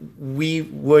as we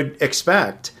would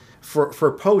expect.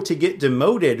 For Poe to get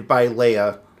demoted by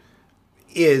Leia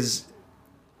is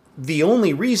the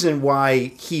only reason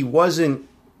why he wasn't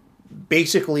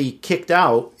basically kicked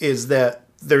out is that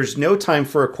there's no time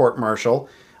for a court-martial,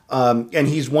 and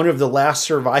he's one of the last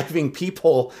surviving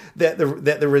people that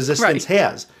the Resistance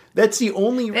has. That's the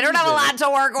only reason. They don't have a lot to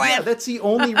work with. Yeah, that's the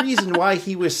only reason why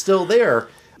he was still there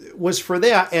was for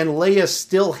that, and Leia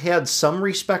still had some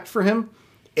respect for him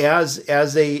as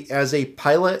a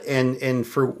pilot and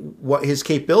for what his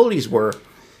capabilities were.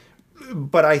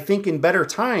 But I think in better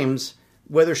times,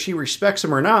 whether she respects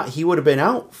him or not, he would have been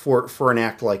out for an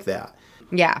act like that.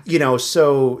 Yeah.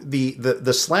 So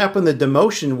the slap and the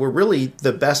demotion were really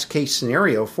the best case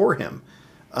scenario for him,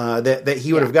 that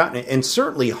he would have gotten it. And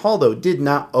certainly Holdo did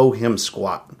not owe him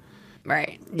squat.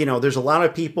 Right. There's a lot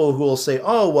of people who will say,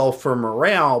 oh, well, for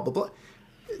morale, blah, blah.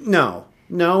 No.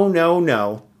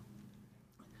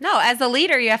 No, as a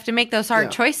leader, you have to make those hard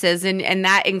choices, and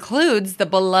that includes the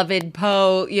beloved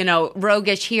Poe,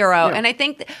 roguish hero. Yeah. And I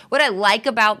think what I like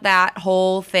about that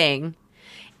whole thing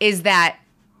is that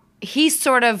he's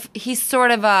sort of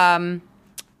our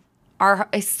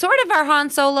Han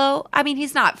Solo. I mean,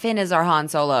 he's not. Finn is our Han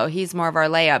Solo. He's more of our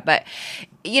Leia, but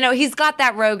he's got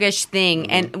that roguish thing,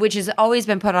 and which has always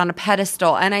been put on a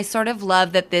pedestal. And I sort of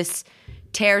love that this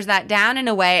tears that down in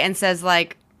a way and says,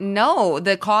 like, no,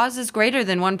 the cause is greater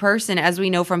than one person, as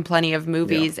we know from plenty of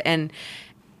movies. Yeah. And,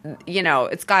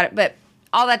 it's got it. But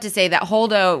all that to say that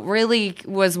Holdo really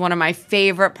was one of my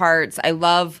favorite parts. I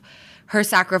love her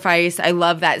sacrifice. I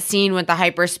love that scene with the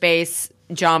hyperspace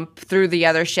jump through the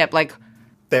other ship. Like,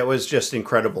 that was just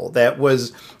incredible. That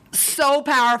was so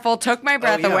powerful. Took my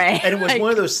breath away. And it was one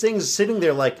of those things sitting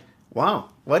there like, wow,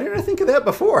 why didn't I think of that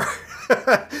before?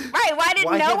 Right. Why did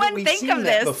no one think of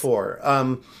this before?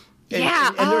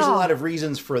 And there's a lot of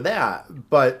reasons for that,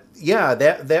 but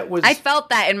that was. I felt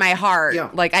that in my heart. Yeah.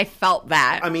 Like I felt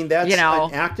that. I mean, that's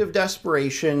an act of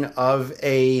desperation of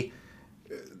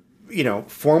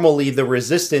formally the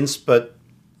Resistance, but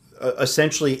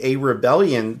essentially a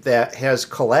rebellion that has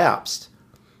collapsed.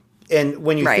 And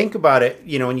when you think about it,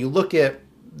 when you look at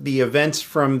the events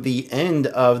from the end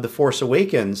of The Force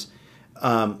Awakens,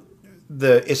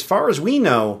 as far as we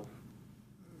know,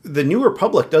 the New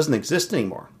Republic doesn't exist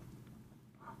anymore.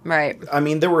 Right. I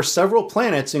mean, there were several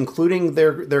planets, including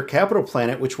their capital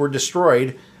planet, which were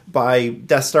destroyed by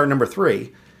Death Star number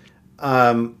 3.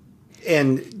 And,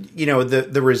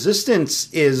 the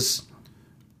Resistance is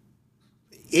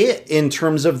it in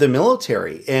terms of the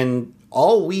military. And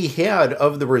all we had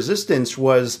of the Resistance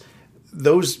was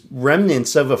those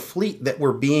remnants of a fleet that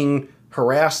were being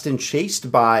harassed and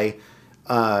chased by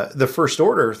the First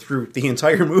Order through the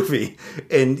entire movie.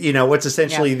 And, what's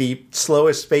essentially the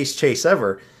slowest space chase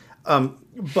ever.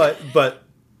 But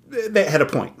that had a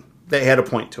point. They had a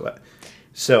point to it.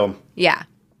 So yeah.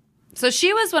 So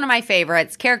she was one of my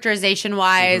favorites, characterization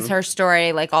wise, her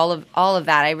story, like all of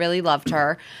that. I really loved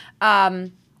her.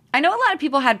 I know a lot of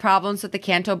people had problems with the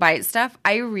Canto Bight stuff.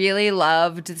 I really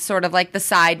loved sort of like the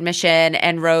side mission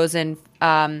and Rose and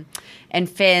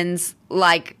Finn's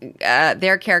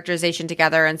their characterization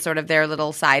together and sort of their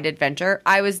little side adventure.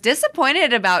 I was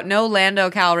disappointed about no Lando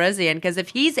Calrissian because if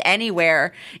he's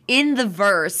anywhere in the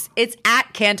verse, it's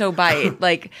at Canto Bight,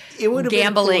 like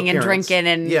gambling and drinking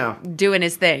and doing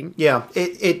his thing. Yeah,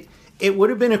 it would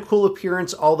have been a cool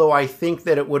appearance, although I think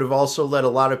that it would have also led a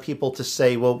lot of people to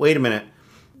say, well, wait a minute.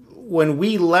 When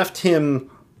we left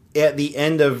him at the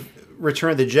end of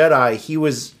Return of the Jedi, he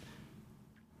was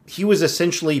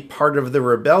essentially part of the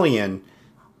rebellion.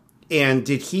 And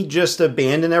did he just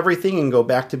abandon everything and go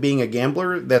back to being a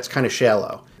gambler? That's kind of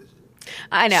shallow.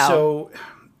 I know. So,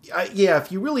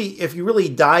 if you really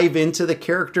dive into the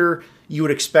character, you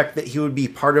would expect that he would be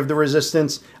part of the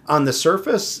Resistance. On the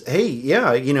surface, hey,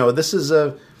 this is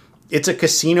it's a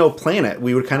casino planet.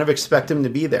 We would kind of expect him to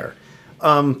be there.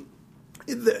 I don't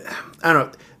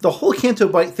know. The whole Canto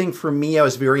Bight thing for me, I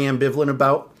was very ambivalent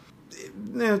about.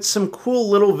 some cool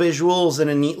little visuals and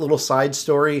a neat little side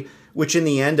story, which in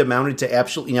the end amounted to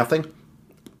absolutely nothing.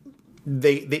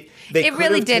 They it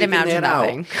really did amount to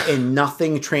nothing, and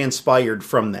nothing transpired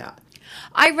from that.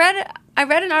 I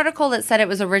read an article that said it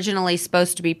was originally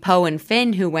supposed to be Poe and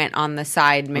Finn who went on the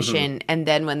side mission, and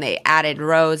then when they added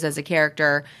Rose as a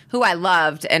character, who I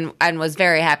loved and was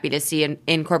very happy to see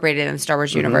incorporated in the Star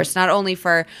Wars universe, not only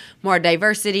for more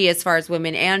diversity as far as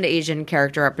women and Asian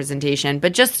character representation,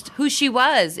 but just who she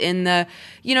was in the,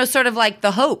 sort of like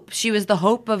the hope. She was the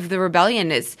hope of the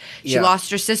rebellion. She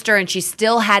lost her sister, and she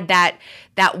still had that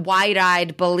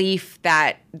wide-eyed belief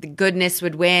that the goodness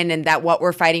would win and that what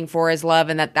we're fighting for is love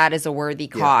and that is a worthy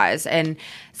cause. And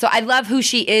so I love who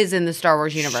she is in the Star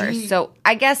Wars universe. So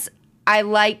I guess I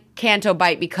like Canto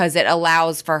Bight because it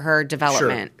allows for her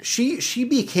development. Sure. She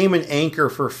became an anchor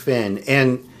for Finn.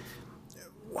 And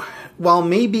while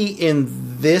maybe in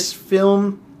this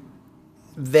film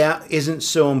that isn't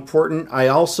so important, I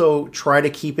also try to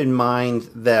keep in mind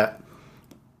that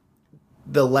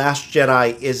The Last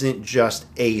Jedi isn't just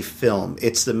a film.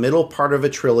 It's the middle part of a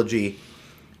trilogy.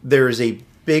 There is a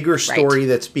bigger story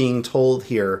that's being told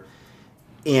here.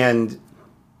 And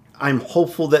I'm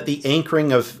hopeful that the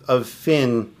anchoring of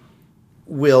Finn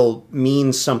will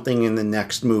mean something in the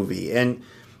next movie. And,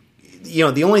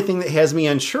 the only thing that has me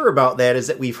unsure about that is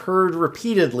that we've heard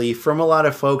repeatedly from a lot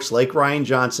of folks like Rian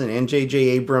Johnson and J.J.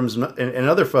 Abrams and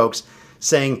other folks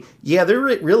saying, there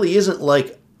really isn't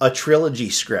like a trilogy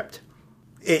script.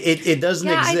 It doesn't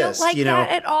exist. I don't like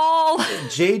that at all.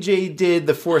 JJ did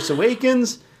The Force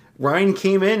Awakens. Ryan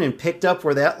came in and picked up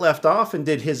where that left off and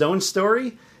did his own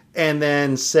story, and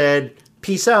then said,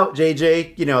 "Peace out,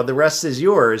 JJ. The rest is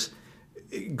yours.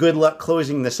 Good luck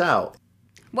closing this out."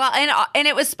 Well, and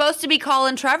it was supposed to be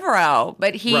Colin Trevorrow,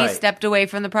 but he stepped away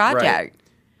from the project. Right.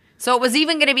 So it was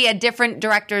even going to be a different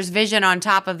director's vision on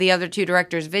top of the other two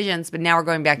directors' visions, but now we're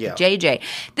going back to JJ.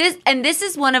 This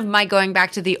is one of my going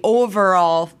back to the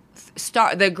overall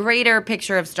the greater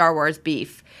picture of Star Wars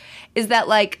beef, is that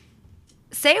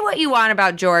say what you want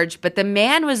about George, but the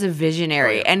man was a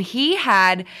visionary, and he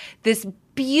had this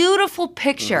beautiful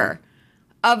picture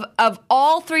of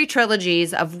all three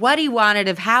trilogies, of what he wanted,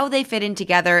 of how they fit in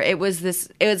together. It was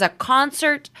a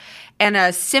concert and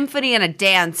a symphony and a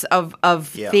dance of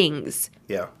things.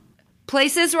 Yeah.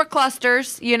 Places were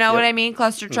clusters, what I mean?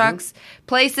 Cluster trucks.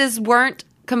 Places weren't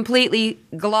completely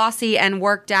glossy and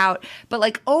worked out.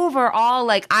 But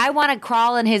overall, I want to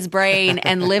crawl in his brain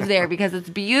and live there because it's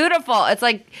beautiful. It's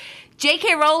like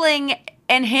J.K. Rowling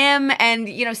and him and,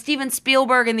 Steven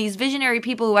Spielberg and these visionary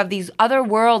people who have these other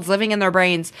worlds living in their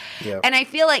brains. Yep. And I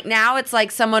feel like now it's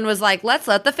like someone was like, let's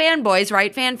let the fanboys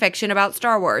write fan fiction about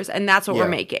Star Wars. And that's what we're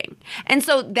making. And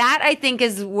so that, I think,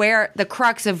 is where the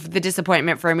crux of the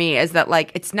disappointment for me is that,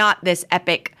 it's not this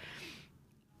epic,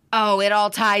 it all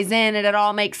ties in and it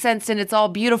all makes sense and it's all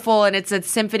beautiful and it's a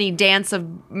symphony dance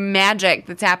of magic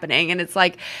that's happening. And it's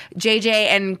like JJ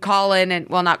and Colin, and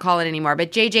well, not Colin anymore,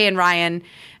 but JJ and Ryan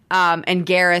and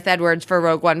Gareth Edwards for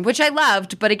Rogue One, which I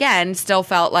loved, but again, still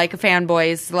felt like a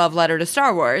fanboy's love letter to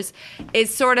Star Wars,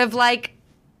 is sort of like,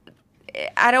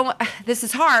 this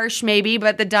is harsh maybe,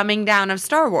 but the dumbing down of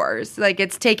Star Wars.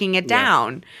 It's taking it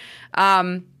down.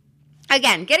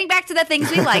 Again, getting back to the things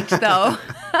we liked though.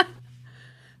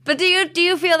 But do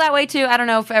you feel that way too? I don't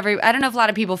know if a lot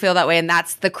of people feel that way, and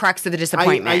that's the crux of the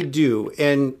disappointment. I do.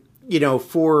 And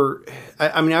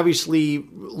obviously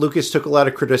Lucas took a lot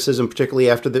of criticism, particularly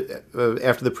after the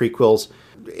prequels,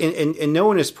 and no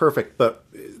one is perfect, but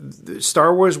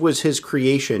Star Wars was his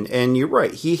creation, and you're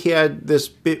right, he had this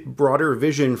bit broader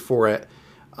vision for it,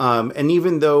 and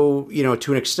even though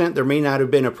to an extent there may not have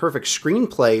been a perfect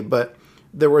screenplay, but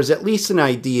there was at least an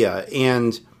idea,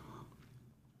 and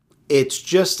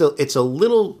it's a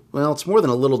little, well, it's more than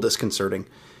a little disconcerting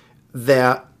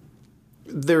that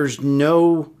there's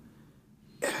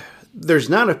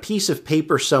not a piece of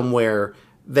paper somewhere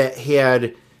that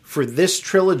had, for this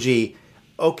trilogy,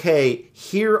 okay,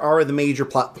 here are the major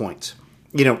plot points.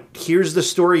 Here's the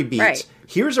story beats. Right.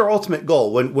 Here's our ultimate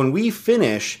goal. When we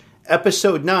finish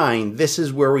episode 9, this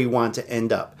is where we want to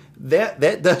end up.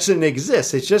 That doesn't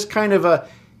exist. It's just kind of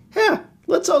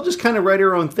let's all just kind of write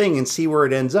our own thing and see where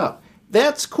it ends up.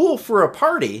 That's cool for a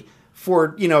party,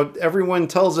 for, everyone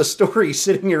tells a story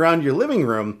sitting around your living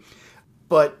room.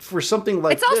 But for something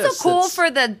like this... It's also cool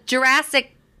for the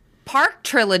Jurassic Park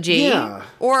trilogy. Yeah.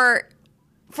 Or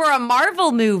for a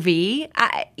Marvel movie,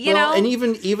 And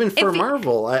even for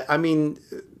Marvel,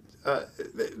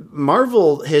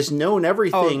 Marvel has known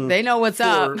everything. Oh, they know what's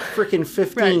up. For freaking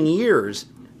 15 years.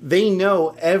 They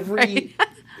know every...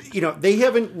 Right. They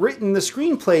haven't written the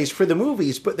screenplays for the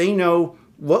movies, but they know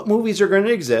what movies are going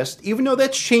to exist, even though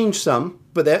that's changed some,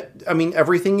 but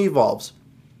everything evolves.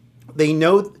 They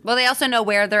know. Well, they also know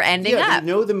where they're ending up. They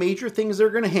know the major things that are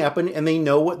going to happen, and they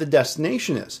know what the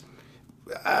destination is.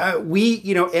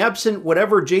 Absent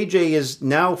whatever JJ is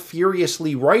now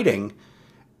furiously writing,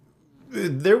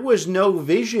 there was no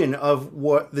vision of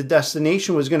what the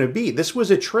destination was going to be. This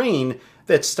was a train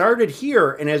that started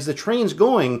here, and as the train's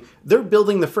going, they're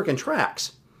building the frickin'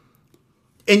 tracks.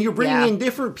 And you're bringing in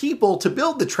different people to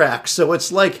build the tracks, so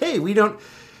it's like, hey,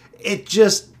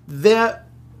 that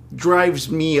drives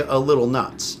me a little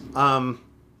nuts.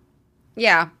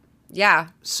 Yeah.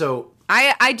 So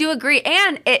I do agree.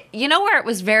 And where it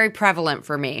was very prevalent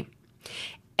for me,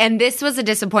 and this was a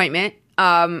disappointment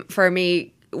for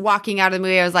me walking out of the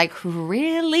movie. I was like,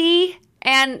 really?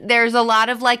 And there's a lot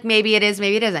of like, maybe it is,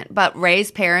 maybe it isn't. But Rey's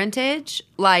parentage,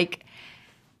 like,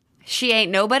 she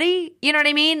ain't nobody. You know what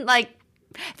I mean? Like,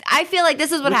 I feel like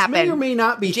this is what happened. May or may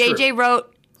not be JJ true.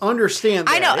 wrote. Understand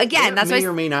that. I know. Again, that's may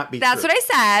or may not be. That's true. what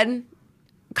I said.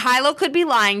 Kylo could be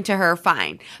lying to her,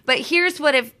 fine. But here's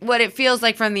what it feels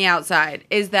like from the outside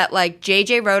is that like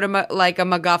JJ wrote a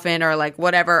MacGuffin or like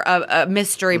whatever a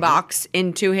mystery box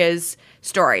into his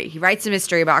story. He writes a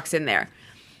mystery box in there.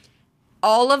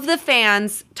 All of the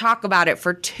fans talk about it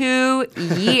for 2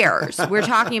 years. We're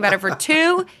talking about it for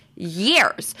 2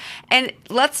 years. And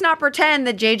let's not pretend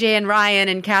that JJ and Ryan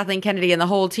and Kathleen Kennedy and the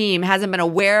whole team hasn't been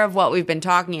aware of what we've been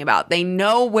talking about. They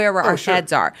know where our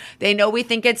heads are. They know we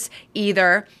think it's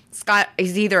either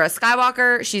he's either a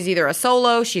Skywalker, she's either a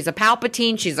Solo, she's a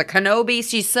Palpatine, she's a Kenobi,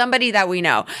 she's somebody that we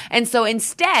know. And so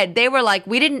instead, they were like,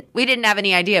 we didn't have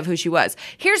any idea of who she was.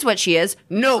 Here's what she is: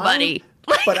 nobody.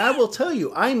 But I will tell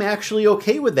you, I'm actually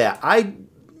okay with that.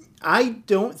 I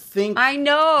don't think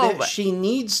that she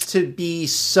needs to be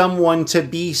someone to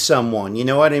be someone. You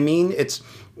know what I mean? It's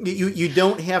you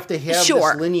don't have to have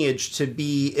this lineage to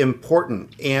be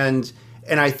important. And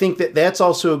I think that that's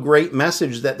also a great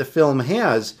message that the film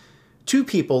has to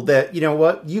people that, you know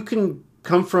what, you can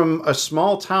come from a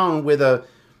small town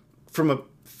from a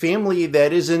family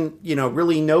that isn't,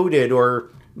 really noted,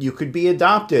 or you could be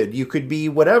adopted, you could be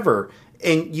whatever.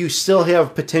 And you still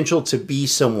have potential to be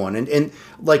someone. And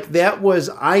like that was,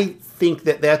 I think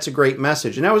that that's a great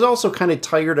message. And I was also kind of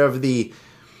tired of it's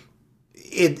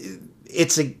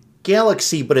a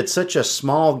galaxy, but it's such a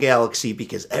small galaxy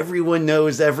because everyone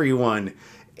knows everyone.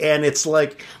 And it's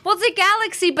like... Well, it's a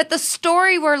galaxy, but the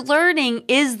story we're learning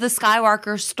is the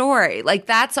Skywalker story. Like,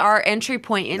 that's our entry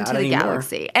point into the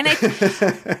galaxy. And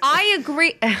I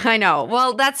agree. I know.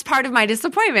 Well, that's part of my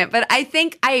disappointment. But I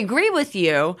think I agree with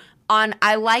you on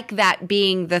I like that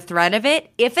being the thread of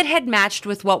it. If it had matched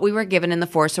with what we were given in The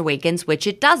Force Awakens, which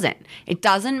it doesn't. It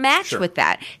doesn't match with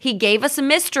that. He gave us a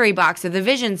mystery box of the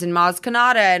visions in Maz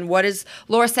Kanata and what is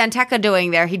Lor San Tekka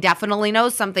doing there. He definitely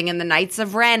knows something in the Knights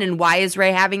of Ren, and why is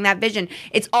Rey having that vision.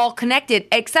 It's all connected,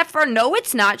 except for no,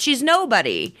 it's not. She's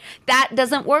nobody. That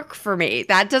doesn't work for me.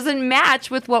 That doesn't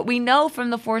match with what we know from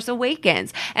The Force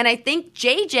Awakens. And I think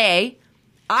JJ,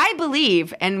 I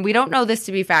believe, and we don't know this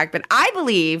to be fact, but I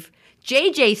believe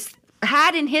JJ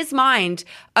had in his mind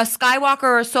a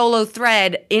Skywalker or Solo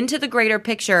thread into the greater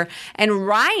picture, and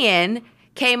Ryan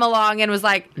came along and was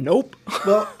like, nope.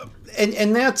 Well,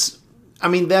 and that's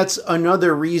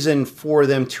another reason for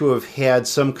them to have had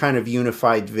some kind of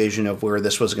unified vision of where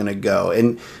this was going to go.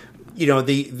 And,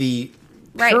 the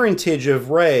parentage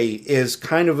of Rey is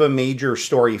kind of a major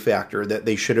story factor that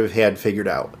they should have had figured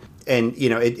out. And,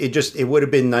 it would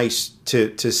have been nice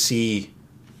to see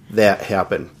that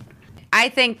happen. I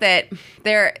think that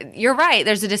you're right.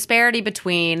 There's a disparity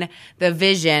between the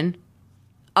vision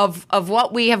of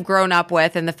what we have grown up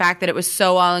with and the fact that it was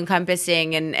so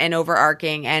all-encompassing and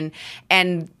overarching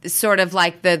and sort of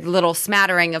like the little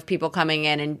smattering of people coming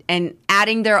in and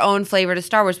adding their own flavor to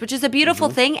Star Wars, which is a beautiful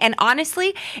thing. And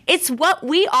honestly, it's what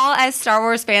we all as Star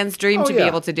Wars fans dream to be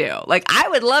able to do. Like, I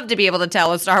would love to be able to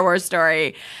tell a Star Wars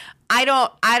story. I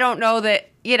don't know that,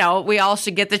 we all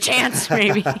should get the chance,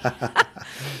 maybe.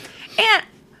 And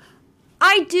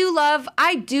I do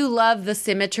love the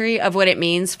symmetry of what it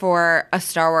means for a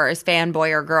Star Wars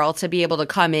fanboy or girl to be able to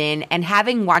come in and,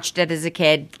 having watched it as a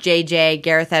kid, JJ,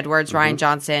 Gareth Edwards, Rian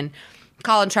Johnson,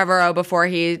 Colin Trevorrow before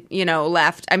he,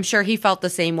 left. I'm sure he felt the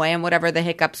same way, and whatever the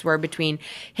hiccups were between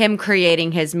him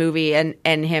creating his movie and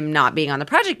him not being on the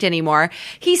project anymore,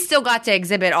 he still got to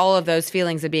exhibit all of those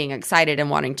feelings of being excited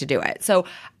and wanting to do it. So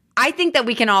I think that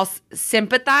we can all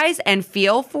sympathize and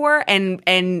feel for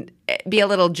and be a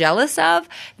little jealous of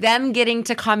them getting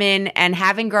to come in and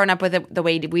having grown up with it the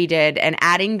way we did and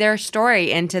adding their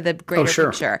story into the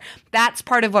greater picture. That's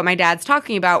part of what my dad's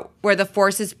talking about, where the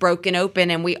Force is broken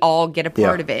open and we all get a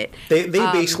part of it. They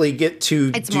basically get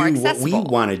to do what we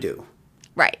want to do.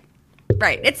 Right.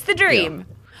 It's the dream.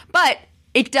 Yeah. But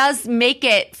it does make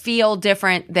it feel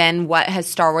different than what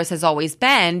Star Wars has always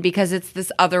been, because it's this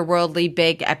otherworldly,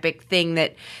 big, epic thing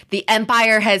that the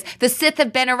the Sith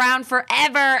have been around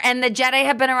forever, and the Jedi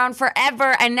have been around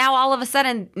forever, and now all of a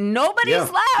sudden nobody's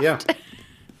left. Yeah,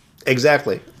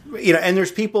 exactly. And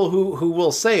there's people who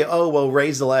will say, "Oh, well,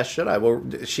 Rey's the last Jedi."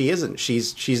 Well, she isn't.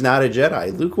 She's not a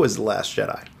Jedi. Luke was the last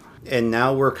Jedi, and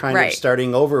now we're kind of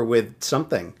starting over with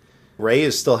something. Rey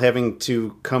is still having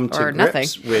to come to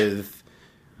grips with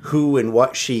who and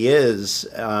what she is.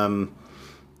 And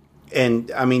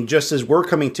I mean, just as we're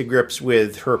coming to grips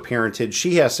with her parentage,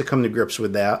 she has to come to grips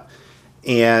with that.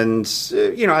 And,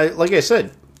 like I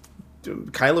said,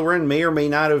 Kylo Ren may or may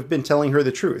not have been telling her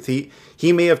the truth.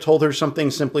 He may have told her something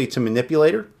simply to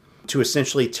manipulate her, to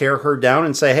essentially tear her down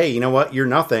and say, hey, you know what? You're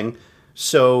nothing.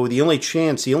 So the only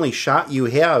shot you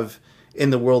have in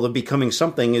the world of becoming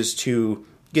something is to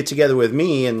get together with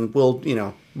me, and we'll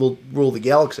rule the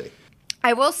galaxy.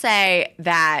 I will say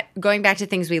that, going back to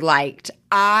things we liked,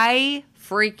 I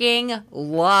freaking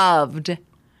loved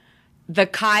the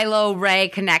Kylo Rey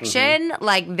connection. Mm-hmm.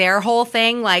 Like, their whole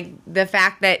thing, like the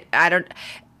fact that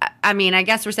I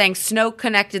guess we're saying Snoke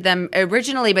connected them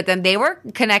originally, but then they were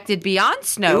connected beyond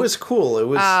Snoke. It was cool. It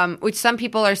was, which some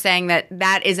people are saying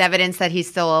that is evidence that he's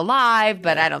still alive,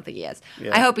 but I don't think he is.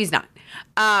 Yeah. I hope he's not.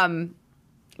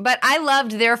 But I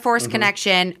loved their Force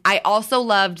connection. I also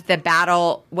loved the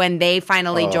battle when they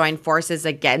finally joined forces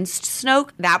against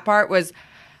Snoke. That part was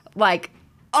like,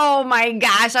 oh my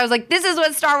gosh. I was like, this is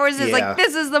what Star Wars is. Like,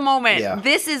 this is the moment. Yeah.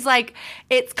 This is like,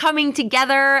 it's coming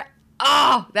together.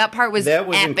 Oh, that part was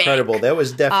epic. Incredible. That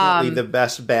was definitely the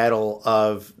best battle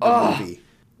of the movie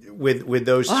with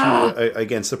those two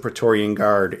against the Praetorian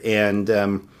Guard. And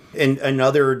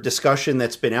another discussion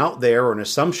that's been out there, or an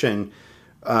assumption,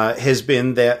 has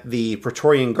been that the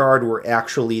Praetorian Guard were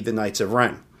actually the Knights of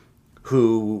Ren,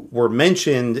 who were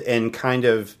mentioned and kind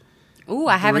of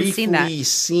I haven't briefly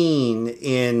seen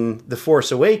in The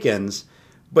Force Awakens,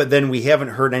 but then we haven't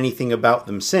heard anything about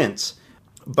them since.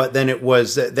 But then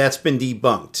that's been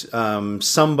debunked.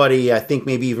 Somebody, I think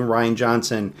maybe even Rian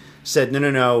Johnson, said,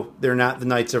 no, they're not the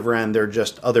Knights of Ren, they're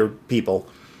just other people.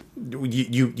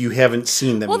 You haven't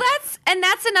seen them. Well,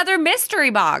 that's another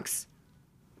mystery box.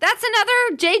 That's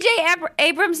another J.J.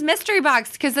 Abrams mystery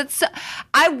box, because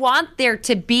I want there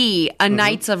to be a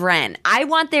Knights of Ren. I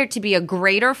want there to be a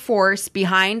greater force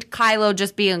behind Kylo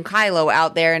just being Kylo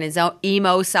out there in his own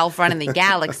emo self running the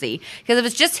galaxy. Because if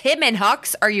it's just him and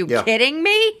Hux, are you kidding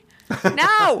me?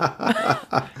 No.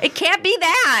 It can't be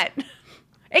that.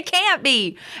 It can't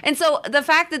be. And so the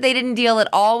fact that they didn't deal at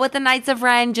all with the Knights of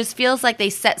Ren just feels like they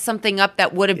set something up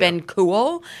that would have been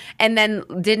cool and then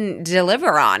didn't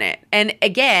deliver on it. And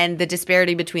again, the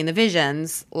disparity between the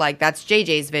visions, like that's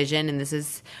JJ's vision and this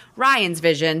is Ryan's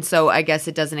vision. So I guess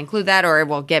it doesn't include that, or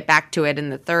we'll get back to it in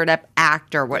the third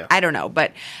act or what. I don't know.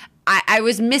 But I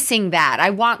was missing that. I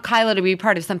want Kylo to be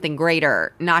part of something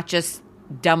greater, not just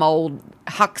dumb old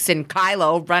Hux and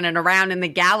Kylo running around in the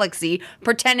galaxy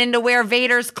pretending to wear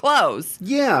Vader's clothes.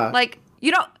 Yeah. Like,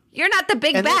 you're not the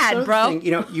big bad, bro. Thing,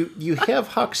 you have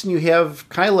Hux and you have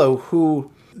Kylo,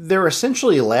 who they're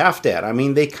essentially laughed at. I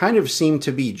mean, they kind of seem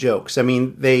to be jokes. I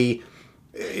mean,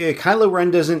 Kylo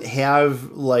Ren doesn't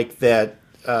have like that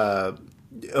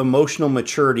emotional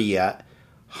maturity yet.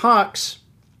 Hux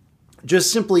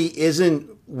just simply isn't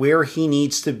where he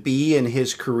needs to be in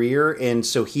his career, and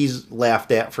so he's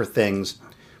laughed at for things.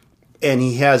 And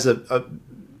he has a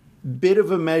bit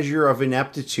of a measure of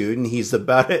ineptitude, and he's the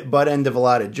butt end of a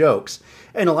lot of jokes.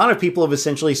 And a lot of people have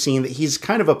essentially seen that he's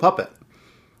kind of a puppet.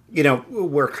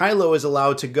 Where Kylo is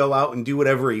allowed to go out and do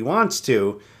whatever he wants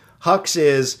to,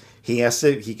 Hux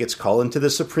he gets called into the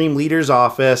Supreme Leader's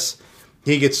office,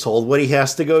 he gets told what he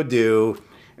has to go do,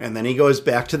 and then he goes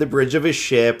back to the bridge of his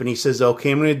ship, and he says,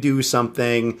 okay, I'm going to do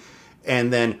something.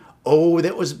 And then, oh,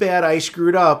 that was bad, I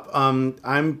screwed up.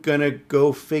 I'm going to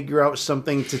go figure out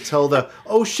something to tell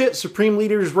oh shit, Supreme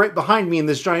Leader's right behind me in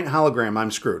this giant hologram, I'm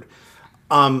screwed.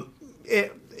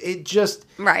 It just...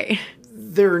 Right.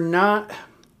 They're not...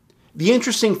 The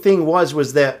interesting thing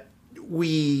was that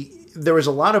there was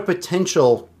a lot of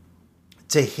potential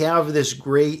to have this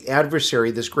great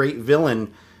adversary, this great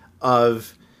villain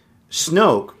of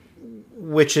Snoke,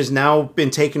 which has now been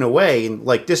taken away and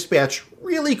like dispatched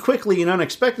really quickly and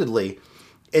unexpectedly.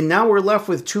 And now we're left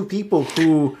with two people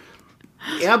who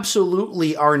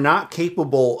absolutely are not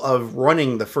capable of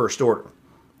running the First Order.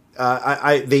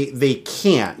 They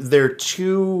can't. They're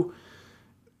too.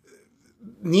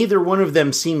 Neither one of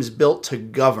them seems built to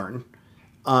govern.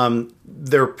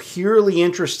 They're purely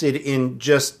interested in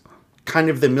just kind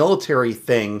of the military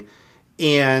thing,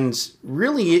 and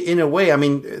really, in a way, I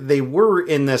mean, they were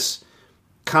in this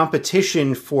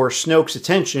competition for Snoke's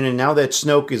attention, and now that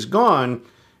Snoke is gone,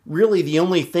 really the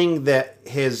only thing that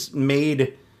has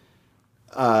made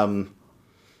Hux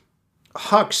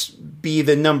be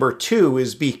the number 2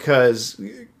 is because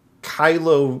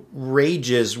Kylo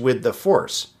rages with the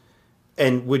Force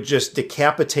and would just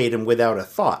decapitate him without a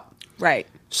thought. Right.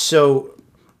 So,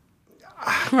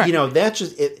 that's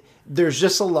just it. There's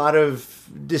just a lot of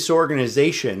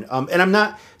disorganization. And I'm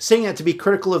not saying that to be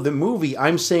critical of the movie.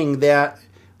 I'm saying that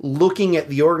looking at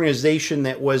the organization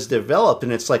that was developed,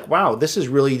 and it's like, wow, this is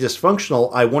really dysfunctional.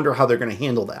 I wonder how they're going to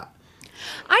handle that.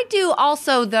 I do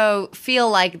also, though, feel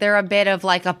like they're a bit of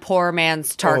like a poor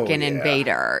man's Tarkin and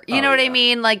Vader. You know what I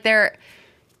mean? Like they're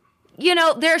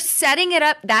setting it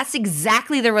up. That's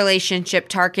exactly the relationship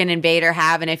Tarkin and Vader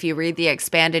have. And if you read the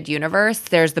expanded universe,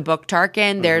 there's the book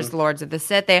Tarkin, there's Lords of the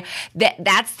Sith.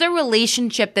 That's the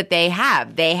relationship that they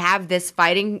have. They have this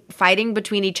fighting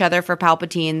between each other for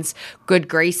Palpatine's good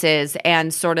graces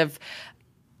and sort of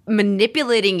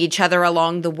manipulating each other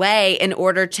along the way in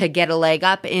order to get a leg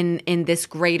up in this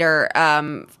greater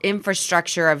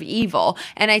infrastructure of evil.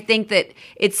 And I think that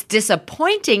it's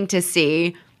disappointing to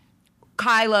see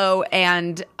Kylo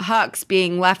and Hux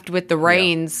being left with the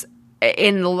reins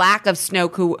in the lack of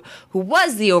Snoke, who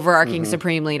was the overarching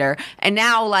supreme leader. And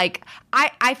now, like,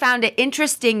 I found it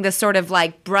interesting, the sort of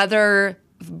like brother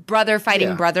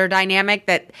fighting brother dynamic,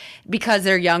 that because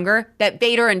they're younger, that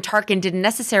Vader and Tarkin didn't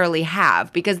necessarily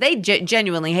have, because they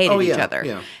genuinely hated each other.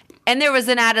 Yeah. And there was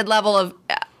an added level of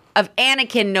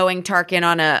Anakin knowing Tarkin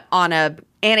on a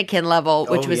Anakin level,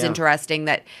 which was interesting,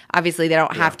 that obviously they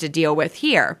don't have to deal with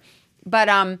here. But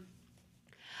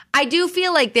I do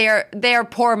feel like they're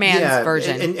poor man's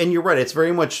version. And you're right. It's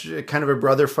very much kind of a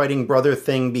brother fighting brother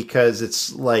thing, because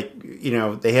it's like,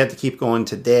 they had to keep going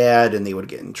to Dad and they would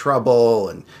get in trouble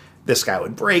and this guy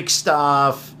would break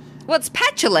stuff. Well, it's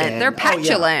petulant. They're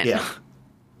petulant. Yeah.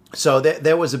 So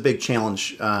that was a big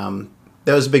challenge. And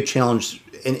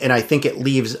I think it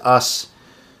leaves us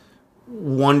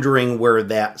wondering where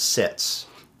that sits.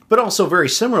 But also very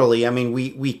similarly, I mean,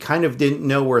 we kind of didn't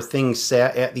know where things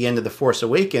sat at the end of The Force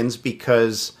Awakens,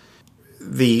 because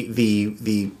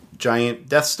the giant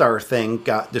Death Star thing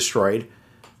got destroyed,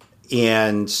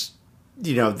 and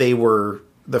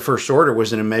the First Order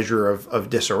was in a measure of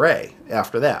disarray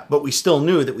after that. But we still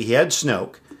knew that we had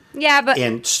Snoke. Yeah,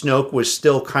 and Snoke was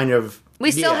still kind of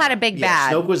we still had a big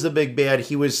bad. Snoke was the big bad.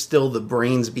 He was still the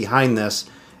brains behind this,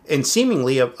 and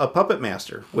seemingly a puppet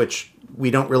master, which we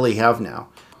don't really have now.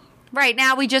 Right,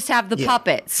 now we just have the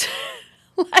puppets.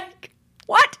 Like,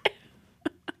 what?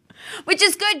 Which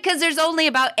is good, because there's only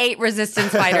about 8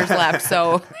 Resistance fighters left,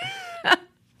 so...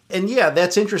 And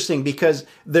that's interesting, because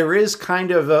there is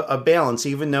kind of a balance,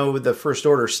 even though the First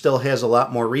Order still has a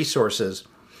lot more resources.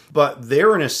 But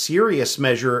they're in a serious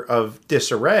measure of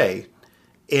disarray.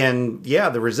 And,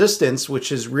 the Resistance, which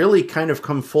has really kind of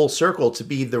come full circle to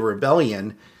be the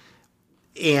rebellion.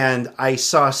 And I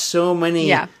saw so many...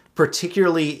 Yeah.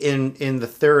 Particularly in the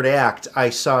third act, I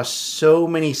saw so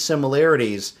many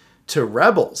similarities to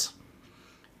Rebels,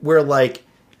 where like,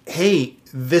 hey,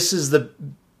 this is the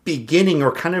beginning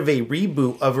or kind of a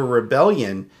reboot of a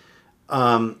rebellion.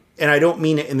 And I don't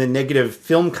mean it in the negative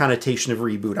film connotation of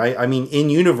reboot. I mean, in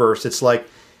universe, it's like,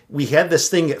 we had this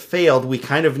thing that failed. We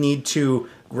kind of need to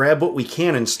grab what we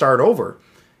can and start over.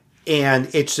 And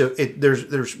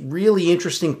there's really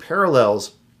interesting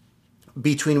parallels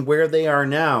between where they are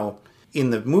now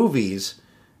in the movies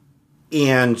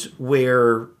and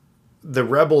where the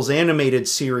Rebels animated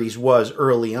series was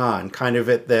early on, kind of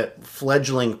at that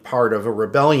fledgling part of a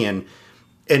rebellion,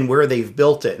 and where they've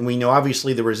built it. And we know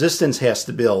obviously the Resistance has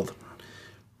to build.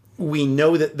 We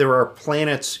know that there are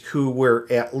planets who were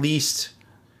at least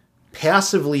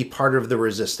passively part of the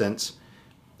Resistance,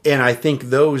 and I think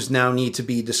those now need to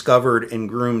be discovered and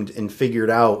groomed and figured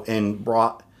out and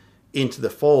brought into the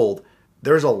fold.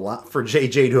 There's a lot for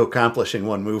JJ to accomplish in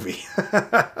one movie.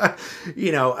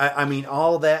 I mean,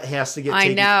 all that has to get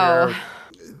taken care of.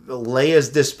 Leia's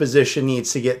disposition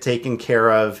needs to get taken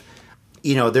care of.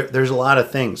 There's a lot of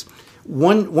things.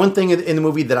 One thing in the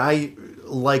movie that I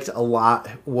liked a lot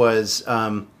was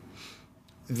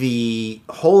the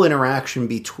whole interaction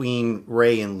between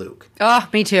Rey and Luke. Oh,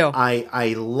 me too.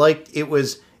 I liked it.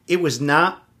 Was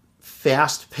not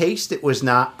fast-paced. It was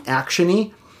not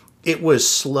actiony. It was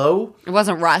slow. It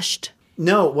wasn't rushed.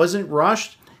 No, it wasn't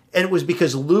rushed. And it was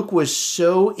because Luke was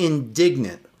so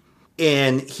indignant.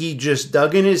 And he just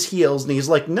dug in his heels and he's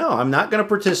like, no, I'm not going to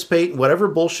participate in whatever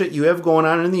bullshit you have going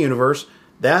on in the universe.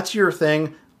 That's your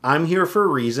thing. I'm here for a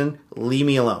reason. Leave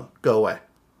me alone. Go away.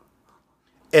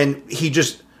 And he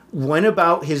just went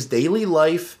about his daily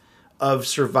life of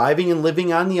surviving and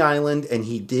living on the island, and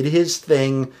he did his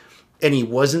thing, and he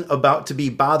wasn't about to be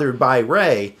bothered by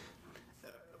Rey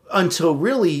until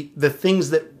really the things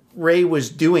that Rey was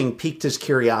doing piqued his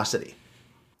curiosity.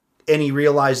 And he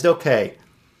realized, okay,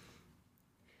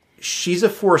 she's a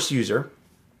Force user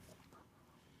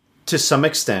to some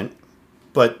extent,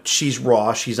 but she's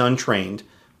raw, she's untrained,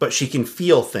 but she can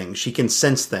feel things, she can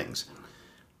sense things.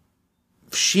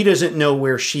 She doesn't know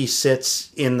where she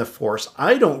sits in the Force.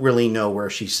 I don't really know where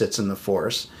she sits in the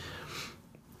Force.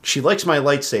 She likes my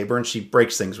lightsaber and she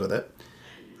breaks things with it.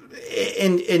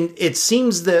 And it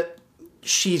seems that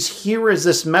she's here as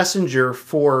this messenger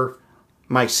for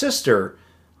my sister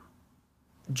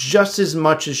just as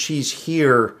much as she's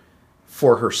here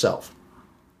for herself.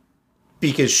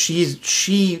 Because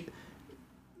she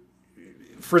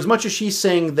for as much as she's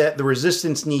saying that the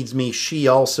Resistance needs me, she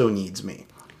also needs me.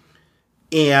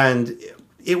 And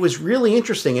it was really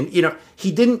interesting. And, you know,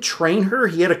 he didn't train her.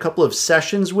 He had a couple of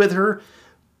sessions with her.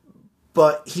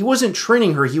 But he wasn't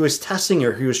training her. He was testing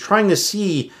her. He was trying to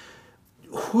see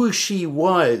who she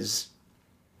was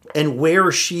and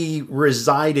where she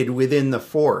resided within the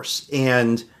Force.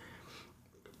 And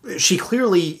she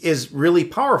clearly is really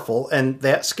powerful. And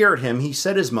that scared him. He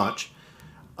said as much.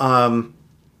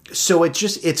 So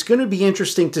it's going to be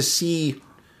interesting to see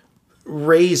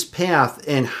Rey's path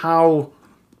and how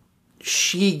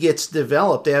she gets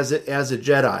developed as a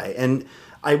Jedi. And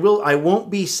I won't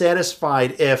be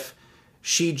satisfied if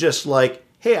she just like,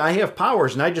 hey, I have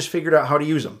powers and I just figured out how to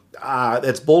use them.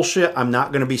 That's bullshit. I'm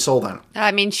not going to be sold on it.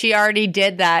 I mean, she already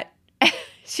did that.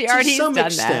 She already done that.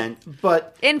 To some extent,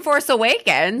 but in Force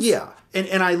Awakens. Yeah.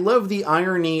 And I love the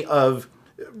irony of,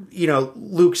 you know,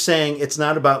 Luke saying it's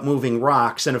not about moving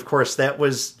rocks. And of course, that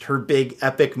was her big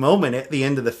epic moment at the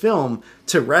end of the film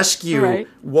to rescue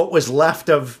what was left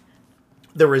of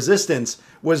the Resistance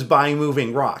was by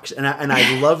moving rocks. And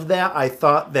I love that. I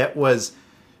thought that was,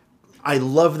 I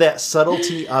love that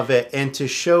subtlety of it. And to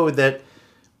show that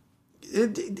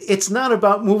it's not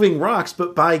about moving rocks,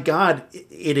 but by God,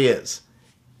 it is.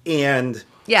 And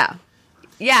yeah,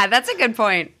 that's a good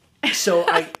point. So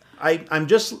I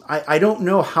don't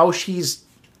know how she's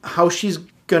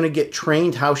going to get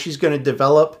trained, how she's going to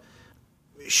develop.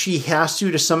 She has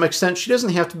to some extent. She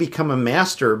doesn't have to become a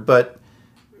master, but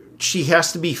she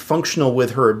has to be functional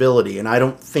with her ability. And I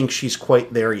don't think she's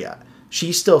quite there yet.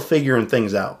 She's still figuring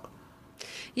things out.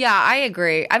 Yeah, I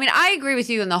agree. I mean, I agree with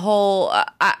you in the whole.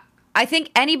 I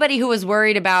think anybody who was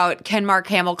worried about can Mark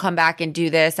Hamill come back and do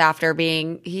this after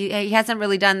being he hasn't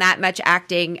really done that much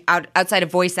acting outside of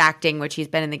voice acting, which he's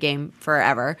been in the game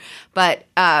forever. But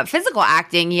physical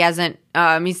acting, he hasn't.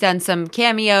 He's done some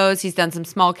cameos. He's done some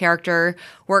small character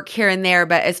work here and there.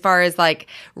 But as far as like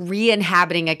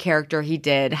re-inhabiting a character he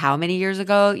did how many years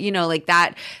ago, you know, like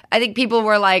that, I think people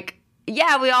were like,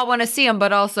 yeah, we all want to see him,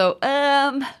 but also,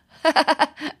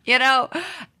 you know,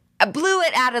 blew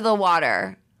it out of the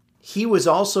water. He was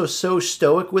also so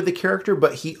stoic with the character,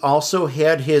 but he also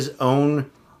had his own.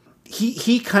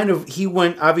 He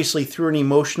went obviously through an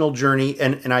emotional journey,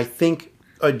 and I think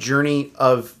a journey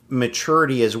of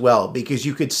maturity as well, because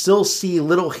you could still see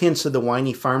little hints of the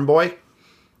whiny farm boy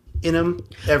in him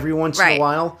every once in a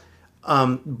while.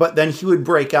 But then he would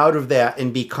break out of that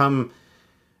and become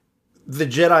the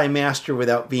Jedi Master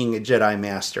without being a Jedi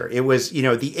Master. It was, you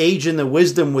know, the age and the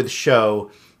wisdom would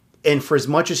show. And for as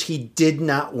much as he did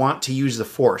not want to use the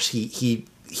Force, he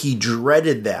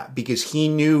dreaded that because he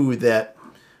knew that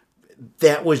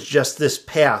was just this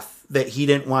path that he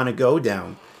didn't want to go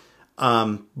down.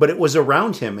 But it was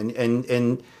around him,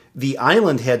 and the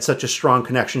island had such a strong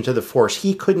connection to the Force,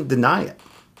 he couldn't deny it.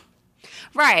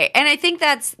 Right. And I think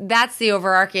that's the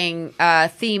overarching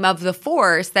theme of the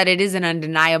Force, that it is an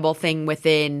undeniable thing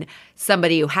within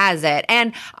somebody who has it.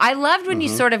 And I loved when you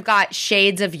sort of got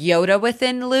shades of Yoda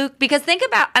within Luke, because think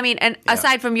about, I mean, and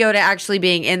aside from Yoda actually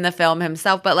being in the film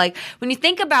himself, but like when you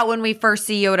think about when we first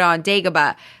see Yoda on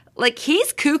Dagobah, like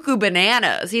he's cuckoo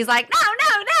bananas. He's like, no,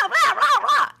 blah, blah,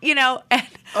 blah, you know? And,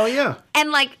 oh, yeah.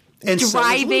 And like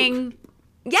driving...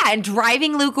 Yeah, and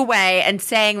driving Luke away and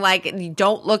saying, like,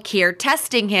 don't look here,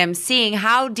 testing him, seeing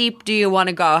how deep do you want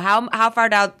to go? How far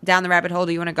down the rabbit hole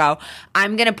do you want to go?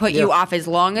 I'm going to put you off as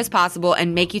long as possible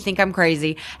and make you think I'm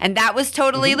crazy. And that was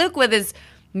totally Luke with his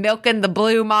milking the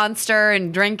blue monster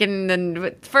and drinking.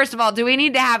 And first of all, do we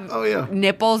need to have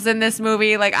nipples in this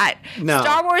movie? Like, No.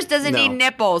 Star Wars doesn't need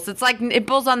nipples. It's like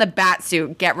nipples on the bat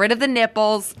suit. Get rid of the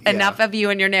nipples. Yeah. Enough of you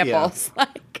and your nipples. Yeah.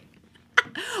 Like,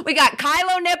 we got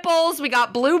Kylo nipples. We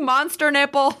got blue monster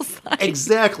nipples. Like,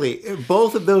 exactly.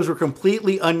 Both of those were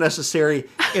completely unnecessary.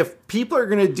 If people are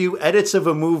going to do edits of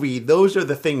a movie, those are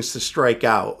the things to strike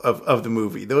out of the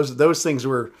movie. Those things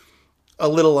were a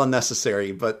little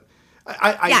unnecessary, but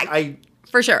I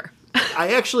for sure.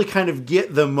 I actually kind of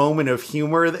get the moment of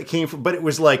humor that came from, but it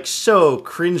was like so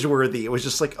cringeworthy. It was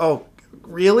just like, oh,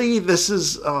 really? This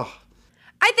is, oh.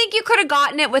 I think you could have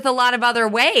gotten it with a lot of other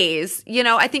ways. You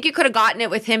know, I think you could have gotten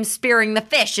it with him spearing the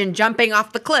fish and jumping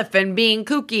off the cliff and being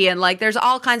kooky. And like, there's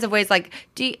all kinds of ways. Like,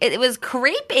 it was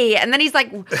creepy. And then he's like,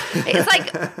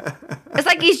 it's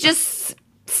like he's just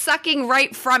sucking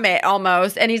right from it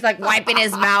almost. And he's like wiping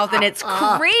his mouth and it's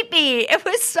creepy. It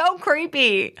was so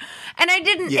creepy. And it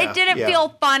didn't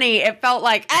feel funny. It felt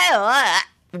like,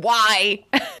 why?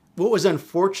 What was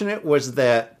unfortunate was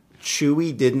that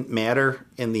Chewie didn't matter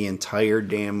in the entire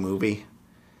damn movie.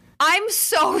 I'm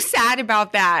so sad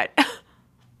about that.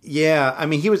 Yeah, I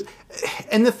mean, he was...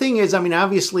 And the thing is, I mean,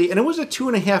 obviously... And it was a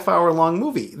 2.5 hour long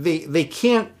movie. They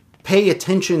can't pay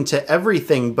attention to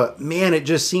everything, but man, it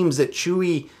just seems that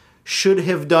Chewie should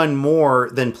have done more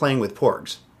than playing with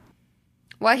porgs.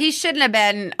 Well, he shouldn't have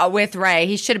been with Rey.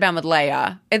 He should have been with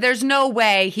Leia. There's no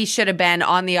way he should have been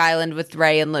on the island with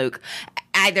Rey and Luke.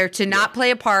 Either to not play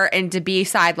a part and to be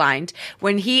sidelined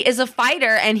when he is a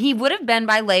fighter, and he would have been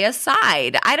by Leia's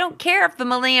side. I don't care if the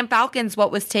Millennium Falcon's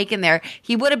what was taken there.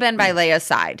 He would have been by Leia's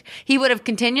side. He would have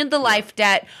continued the life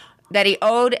debt that he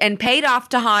owed and paid off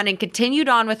to Han and continued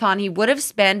on with Han. He would have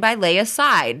been by Leia's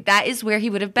side. That is where he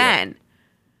would have been. Yeah.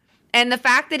 And the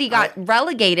fact that he got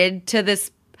relegated to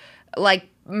this, like,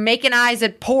 making eyes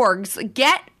at porgs.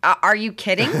 Are you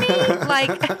kidding me?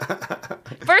 Like,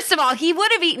 first of all, he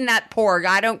would have eaten that porg.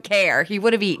 I don't care. He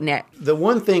would have eaten it. The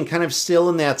one thing kind of still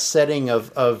in that setting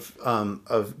of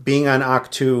being on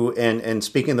Ahch-To and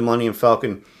speaking of the Millennium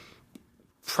Falcon,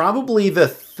 probably the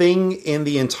thing in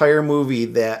the entire movie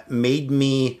that made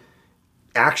me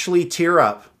actually tear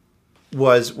up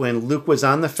was when Luke was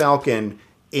on the Falcon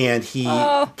and he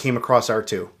came across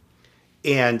R2.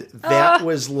 And that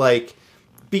was like...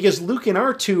 Because Luke and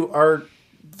R2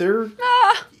 they're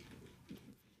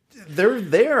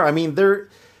there. I mean, they're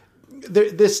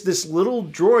this little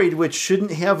droid which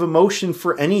shouldn't have emotion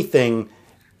for anything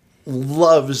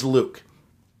loves Luke.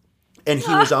 And he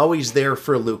was always there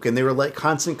for Luke, and they were like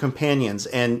constant companions.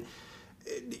 And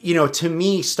you know, to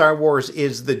me, Star Wars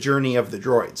is the journey of the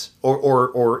droids,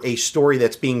 or a story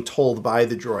that's being told by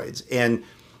the droids. And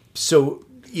so,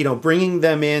 you know, bringing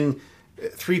them in,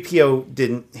 3PO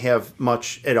didn't have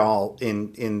much at all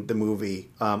in the movie.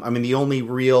 I mean, the only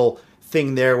real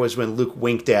thing there was when Luke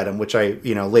winked at him, which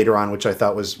later on, which I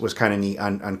thought was kind of neat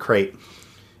on Crate.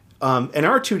 And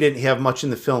R2 didn't have much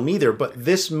in the film either, but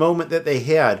this moment that they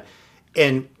had,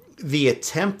 and the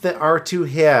attempt that R2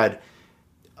 had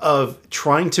of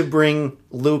trying to bring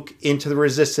Luke into the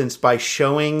Resistance by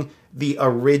showing the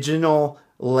original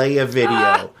Leia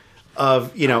video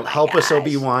of, you know, help us,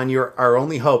 Obi-Wan, you're our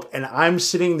only hope. And I'm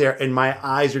sitting there and my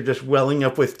eyes are just welling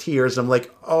up with tears. I'm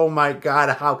like, oh my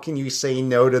God, how can you say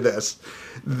no to this?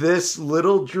 This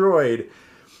little droid,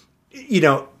 you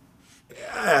know,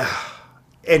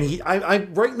 and I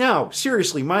right now,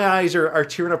 seriously, my eyes are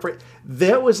tearing up. Right,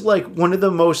 that was like one of the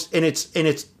most, and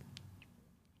it's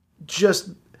just,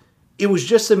 it was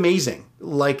just amazing.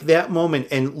 Like that moment,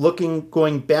 and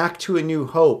going back to A New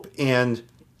Hope, and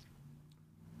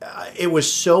it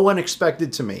was so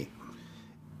unexpected to me.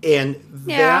 And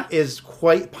that is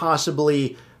quite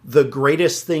possibly the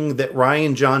greatest thing that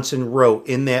Rian Johnson wrote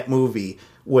in that movie,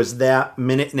 was that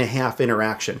 1.5-minute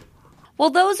interaction. Well,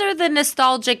 those are the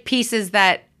nostalgic pieces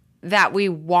that we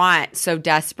want so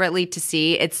desperately to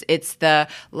see. It's the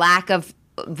lack of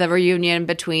the reunion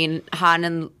between Han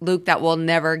and Luke that we'll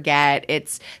never get.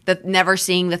 It's the never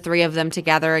seeing the three of them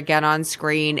together again on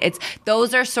screen.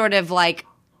 Those are sort of like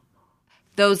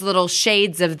those little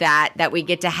shades of that we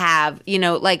get to have, you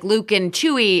know, like Luke and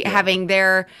Chewie having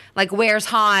their, like, where's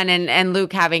Han, and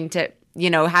Luke having to, you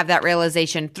know, have that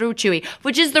realization through Chewie,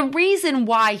 which is the reason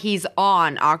why he's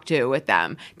on Ahch-To with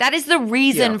them. That is the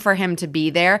reason for him to be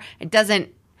there. It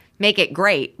doesn't make it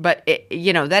great, but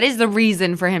you know, that is the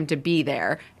reason for him to be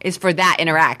there, is for that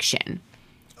interaction.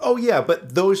 Oh yeah,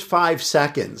 but those 5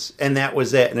 seconds, and that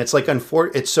was it. And it's like,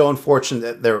 it's so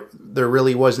unfortunate that there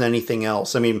really wasn't anything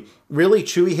else. I mean, really,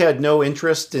 Chewie had no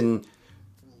interest in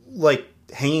like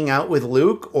hanging out with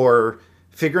Luke or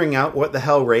figuring out what the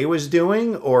hell Rey was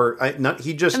doing, or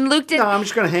he just and Luke didn't, no, I'm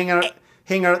just going to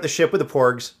hang out at the ship with the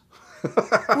porgs.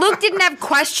 Luke didn't have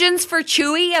questions for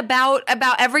Chewie about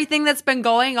everything that's been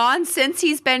going on since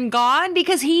he's been gone,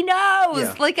 because he knows.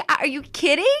 Yeah. Like, are you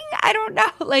kidding? I don't know.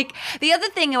 Like, the other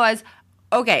thing was,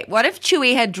 okay, what if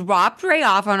Chewie had dropped Rey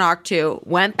off on R2,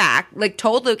 went back, like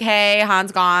told Luke, hey,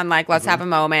 Han's gone, like, let's have a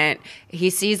moment.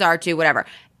 He sees R2, whatever.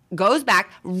 Goes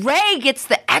back. Rey gets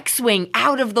the X-Wing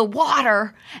out of the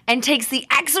water and takes the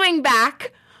X-Wing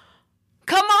back.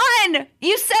 Come on!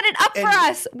 You set it up for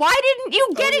us. Why didn't you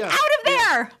get it out of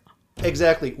there?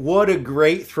 Exactly. What a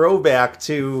great throwback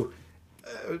to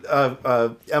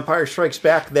Empire Strikes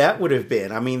Back that would have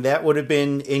been. I mean, that would have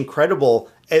been incredible.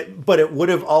 But it would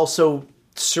have also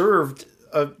served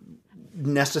a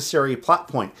necessary plot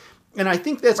point. And I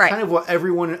think that's kind of what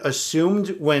everyone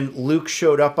assumed when Luke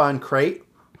showed up on Crait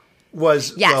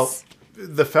was, well,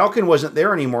 the Falcon wasn't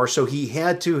there anymore, so he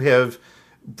had to have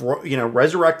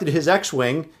resurrected his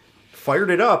X-Wing, fired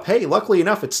it up. Hey, luckily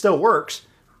enough, it still works,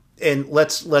 and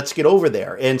let's get over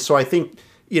there. And so I think,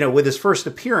 with his first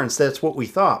appearance, that's what we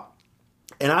thought.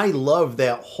 And I love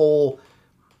that whole.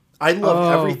 I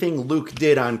loved everything Luke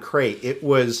did on Crait. It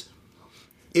was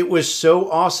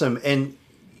so awesome. And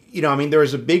there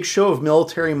was a big show of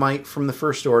military might from the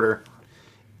First Order,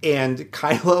 and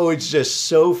Kylo is just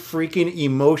so freaking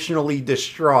emotionally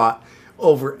distraught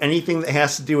over anything that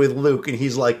has to do with Luke, and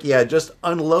he's like, yeah, just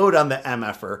unload on the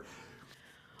MFer.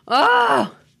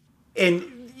 Oh!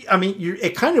 And, I mean,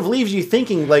 it kind of leaves you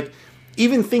thinking, like,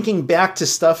 even thinking back to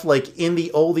stuff like in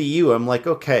the old EU, I'm like,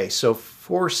 okay, so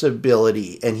Force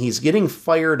ability, and he's getting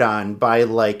fired on by,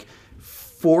 like,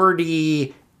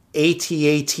 40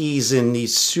 AT-ATs and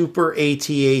these super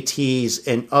AT-ATs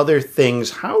and other things.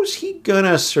 How's he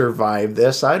gonna survive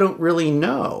this? I don't really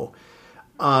know.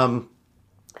 And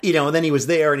then he was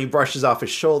there and he brushes off his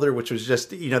shoulder, which was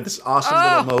just, this awesome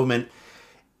little moment.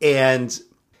 And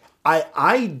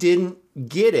I didn't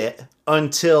get it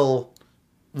until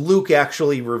Luke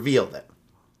actually revealed it.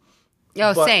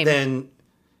 Oh, but same. Then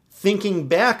thinking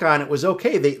back on it was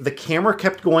okay. The camera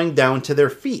kept going down to their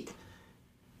feet.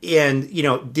 And,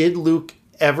 did Luke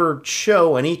ever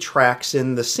show any tracks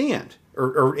in the sand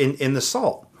or in the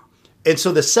salt? And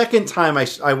so the second time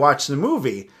I watched the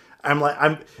movie, I'm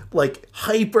like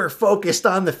hyper focused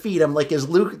on the feet. I'm like, is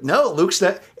Luke? No, Luke's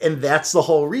not. And that's the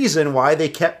whole reason why they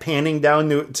kept panning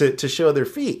down to show their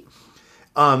feet.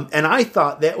 And I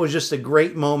thought that was just a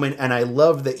great moment. And I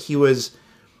loved that he was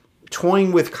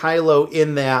toying with Kylo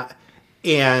in that.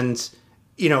 And,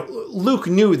 Luke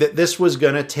knew that this was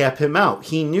going to tap him out.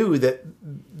 He knew that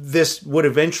this would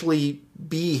eventually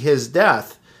be his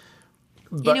death.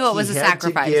 But he knew it was a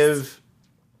sacrifice.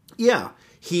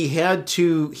 He had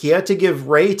to give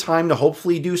Rey time to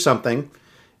hopefully do something,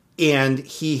 and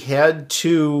he had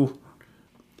to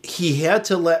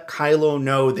let Kylo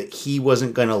know that he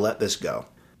wasn't going to let this go.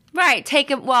 Right,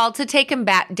 to take him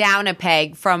back down a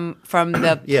peg from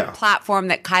the platform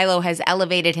that Kylo has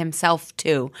elevated himself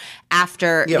to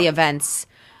after the events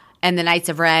and the Knights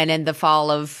of Ren and the fall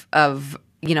of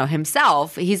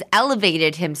himself. He's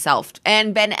elevated himself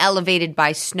and been elevated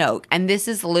by Snoke. And this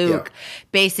is Luke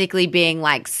basically being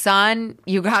like, son,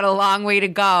 you got a long way to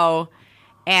go.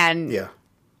 And,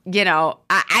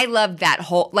 I loved that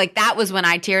whole, like, that was when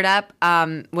I teared up,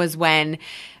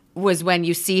 was when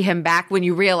you see him back, when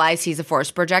you realize he's a Force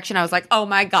projection. I was like, oh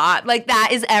my God, like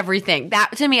that is everything.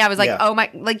 That to me, I was like, oh my,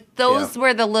 like those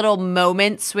were the little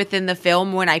moments within the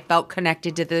film when I felt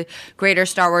connected to the greater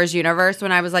Star Wars universe,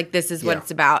 when I was like, this is what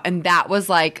it's about. And that was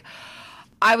like,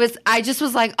 I just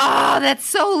was like, oh, that's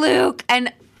so Luke.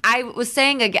 And I was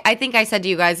saying, I think I said to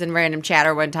you guys in random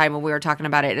chatter one time when we were talking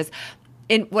about it, is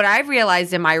what I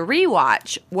realized in my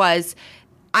rewatch was,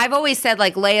 I've always said,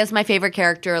 like, Leia's my favorite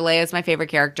character,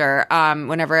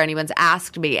 whenever anyone's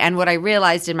asked me. And what I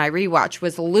realized in my rewatch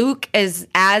was Luke is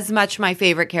as much my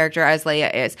favorite character as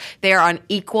Leia is. They are on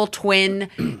equal twin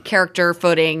character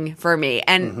footing for me.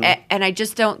 And and I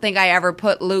just don't think I ever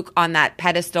put Luke on that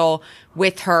pedestal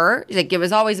with her. Like, it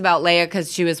was always about Leia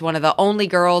because she was one of the only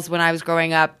girls when I was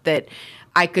growing up that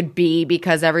I could be,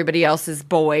 because everybody else is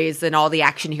boys and all the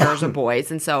action heroes are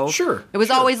boys. And so it was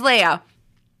always Leia.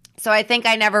 So I think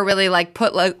I never really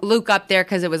put Luke up there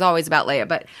because it was always about Leia.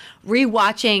 But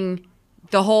rewatching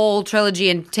the whole trilogy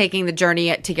and taking the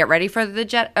journey to get ready for the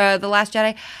Last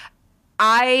Jedi,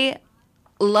 I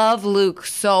love Luke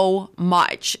so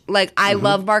much. Like, I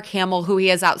love Mark Hamill, who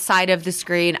he is outside of the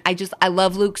screen. I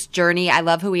love Luke's journey. I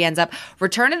love who he ends up.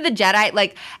 Return of the Jedi,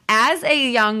 like, as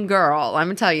a young girl, I'm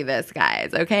going to tell you this,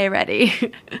 guys. Okay,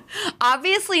 ready?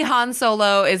 Obviously, Han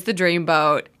Solo is the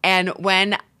dreamboat. And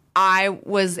when I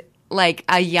was like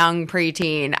a young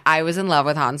preteen. I was in love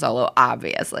with Han Solo,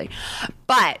 obviously.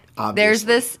 But there's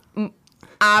this...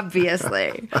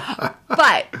 Obviously.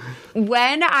 But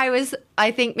when I was,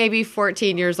 I think maybe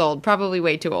 14 years old, probably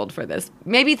way too old for this,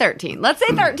 maybe 13. Let's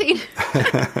say 13.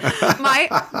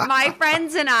 my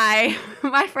friends and I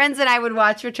would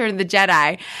watch Return of the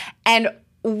Jedi, and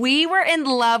we were in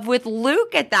love with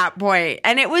Luke at that point.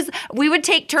 And we would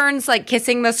take turns like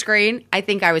kissing the screen. I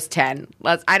think I was 10.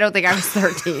 I don't think I was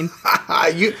 13.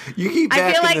 You keep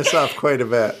backing this up quite a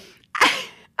bit.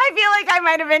 I feel like I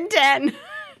might have been 10.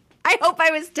 I hope I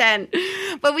was 10.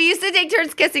 But we used to take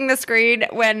turns kissing the screen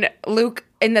when Luke,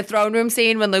 in the throne room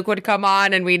scene, when Luke would come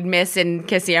on and we'd miss and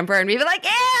kiss the Emperor and we'd be like,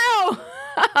 ew!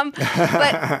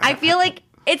 But I feel like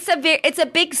it's a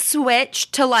big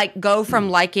switch to like go from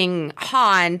liking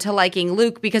Han to liking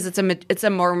Luke because it's a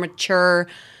more mature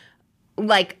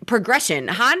like progression.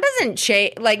 Han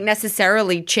doesn't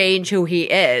necessarily change who he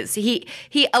is. He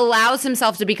allows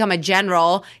himself to become a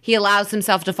general. He allows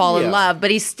himself to fall in love,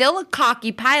 but he's still a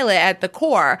cocky pilot at the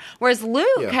core. Whereas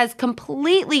Luke has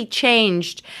completely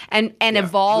changed and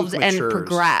evolved and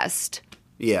progressed.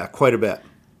 Yeah, quite a bit.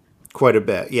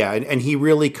 Yeah, and he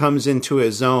really comes into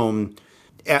his own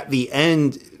at the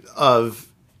end of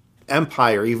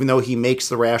Empire, even though he makes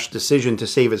the rash decision to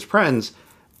save his friends,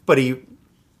 but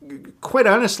quite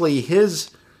honestly,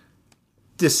 his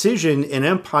decision in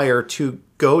Empire to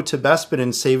go to Bespin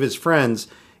and save his friends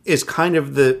is kind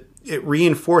of it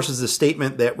reinforces the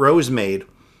statement that Rose made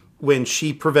when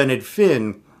she prevented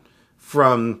Finn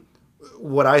from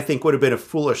what I think would have been a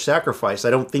foolish sacrifice.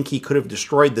 I don't think he could have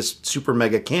destroyed this super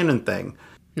mega cannon thing.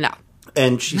 No.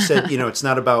 And she said, it's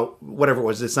not about whatever it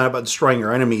was. It's not about destroying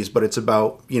your enemies, but it's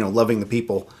about, loving the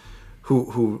people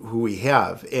who we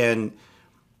have. And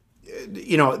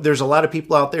there's a lot of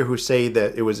people out there who say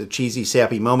that it was a cheesy,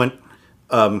 sappy moment.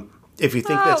 If you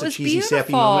think that's a cheesy,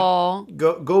 sappy moment,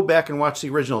 go back and watch the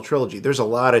original trilogy. There's a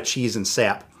lot of cheese and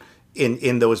sap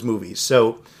in those movies.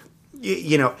 So,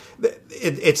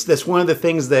 it's this one of the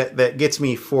things that gets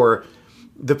me for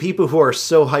the people who are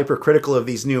so hypercritical of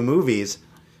these new movies.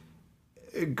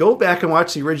 Go back and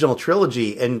watch the original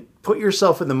trilogy and put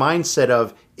yourself in the mindset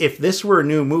of, if this were a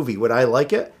new movie, would I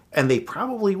like it? And they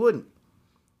probably wouldn't.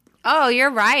 Oh, you're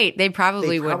right. They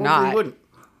probably would not. Wouldn't.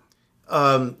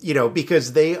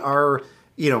 Because they are,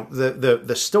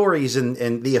 the stories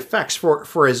and the effects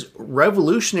for as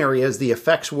revolutionary as the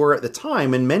effects were at the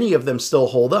time, and many of them still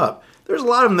hold up. There's a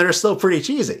lot of them that are still pretty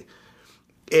cheesy.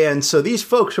 And so these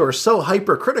folks who are so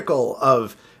hypercritical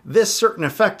of this certain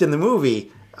effect in the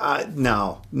movie,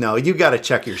 no, you got to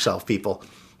check yourself, people.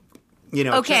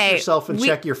 Check yourself and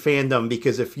check your fandom,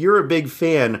 because if you're a big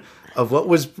fan of what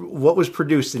was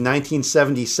produced in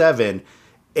 1977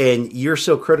 and you're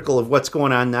so critical of what's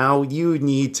going on now, you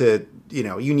need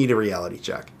a reality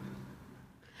check.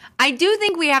 I do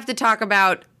think we have to talk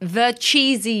about the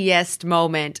cheesiest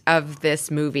moment of this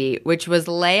movie, which was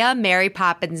Leia Mary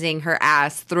Poppinsing her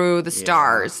ass through the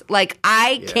stars. Like,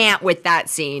 I can't with that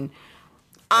scene.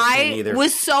 I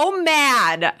was so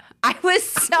mad. I was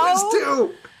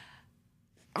so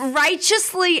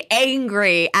righteously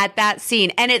angry at that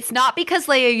scene. And it's not because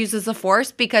Leia uses the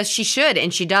Force, because she should,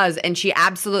 and she does, and she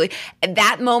absolutely,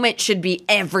 that moment should be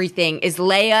everything, is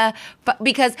Leia,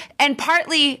 because, and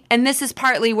this is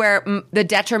partly where the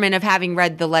detriment of having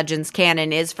read the Legends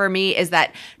canon is for me, is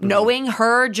that knowing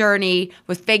her journey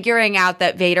with figuring out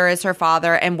that Vader is her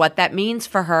father and what that means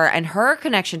for her and her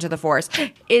connection to the Force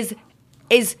is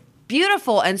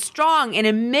beautiful and strong and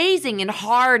amazing and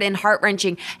hard and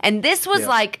heart-wrenching. And this was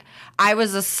like, I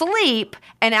was asleep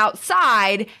and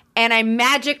outside, and I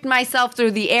magicked myself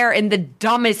through the air in the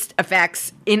dumbest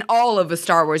effects in all of the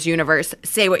Star Wars universe.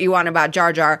 Say what you want about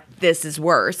Jar Jar, this is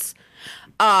worse.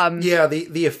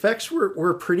 The effects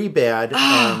were pretty bad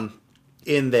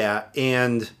in that.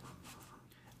 And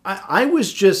I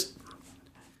was just,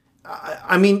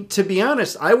 to be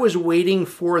honest, I was waiting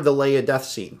for the Leia death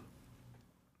scene.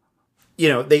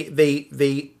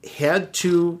 They had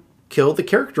to kill the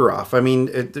character off.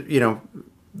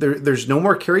 There's no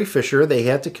more Carrie Fisher. They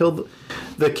had to kill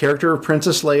the character of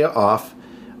Princess Leia off.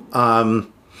 I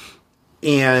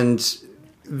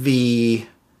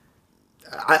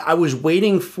was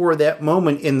waiting for that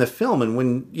moment in the film. And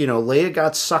when, Leia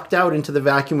got sucked out into the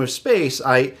vacuum of space,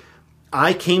 I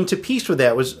came to peace with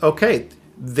that. It was, okay,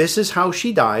 this is how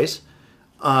she dies.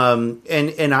 And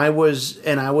I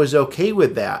was okay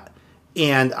with that.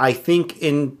 And I think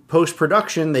in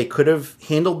post-production, they could have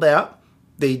handled that.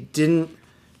 They didn't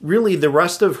really. The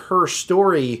rest of her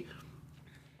story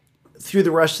through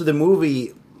the rest of the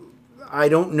movie, I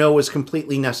don't know, is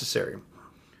completely necessary.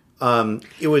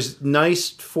 It was nice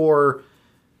for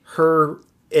her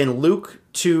and Luke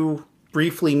to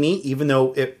briefly meet, even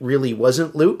though it really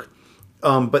wasn't Luke.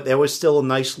 But that was still a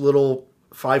nice little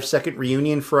 5-second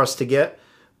reunion for us to get.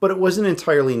 But it wasn't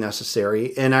entirely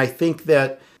necessary. And I think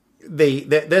that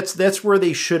that's where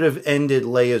they should have ended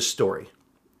Leia's story.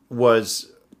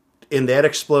 Was in that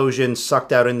explosion,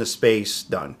 sucked out into space,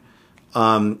 done.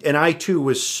 And I, too,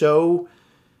 was so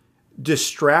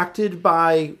distracted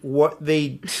by what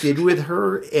they did with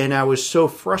her, and I was so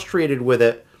frustrated with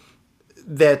it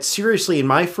that, seriously, in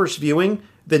my first viewing,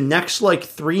 the next,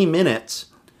 3 minutes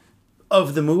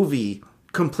of the movie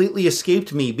completely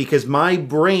escaped me because my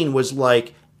brain was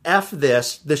like, F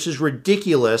this is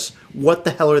ridiculous, what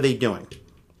the hell are they doing?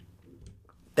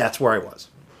 That's where I was.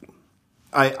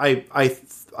 I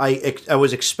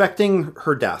was expecting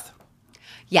her death.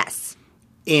 Yes.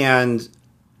 And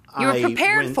you were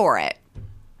prepared for it.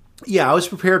 Yeah, I was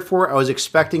prepared for it. I was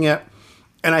expecting it.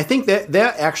 And I think that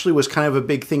actually was kind of a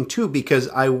big thing, too, because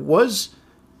I was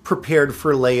prepared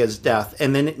for Leia's death,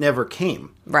 and then it never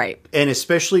came. Right. And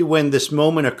especially when this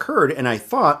moment occurred, and I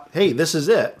thought, hey, this is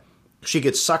it. She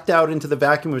gets sucked out into the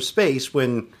vacuum of space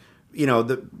when,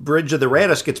 the bridge of the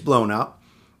Raddus gets blown up.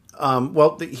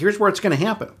 Here's where it's going to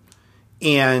happen.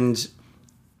 And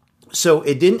so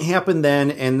it didn't happen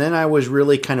then, and then I was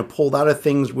really kind of pulled out of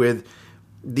things with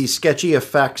these sketchy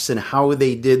effects and how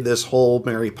they did this whole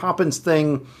Mary Poppins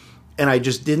thing, and I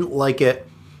just didn't like it.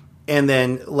 And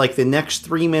then, the next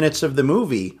 3 minutes of the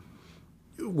movie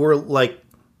were,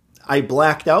 I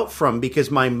blacked out from because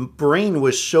my brain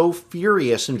was so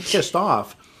furious and pissed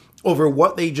off over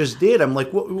what they just did. I'm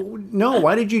like, no,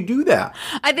 why did you do that?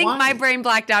 I think my brain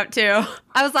blacked out, too.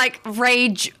 I was like,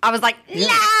 rage. I was like,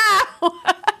 no!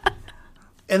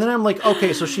 And then I'm like,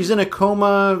 okay, so she's in a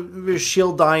coma.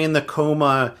 She'll die in the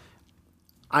coma.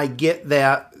 I get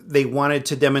that they wanted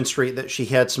to demonstrate that she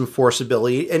had some force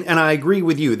ability. And I agree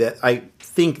with you that I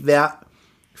think that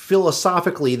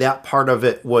philosophically that part of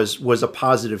it was a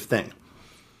positive thing.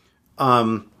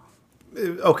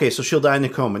 Okay, so she'll die in the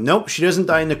coma. Nope, she doesn't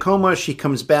die in the coma. She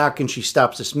comes back and she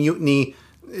stops this mutiny.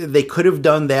 They could have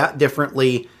done that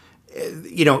differently.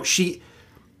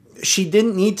 She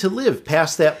didn't need to live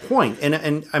past that point.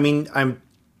 And I mean, I'm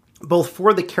both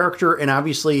for the character and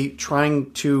obviously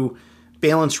trying to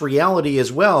balance reality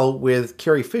as well with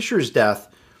Carrie Fisher's death.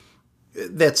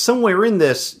 That somewhere in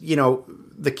this,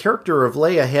 the character of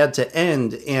Leia had to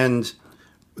end, and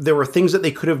there were things that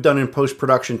they could have done in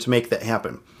post-production to make that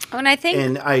happen. And I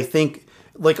think,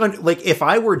 if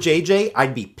I were JJ,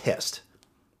 I'd be pissed.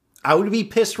 I would be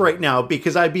pissed right now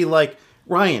because I'd be like,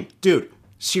 Ryan, dude,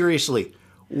 seriously,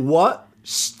 what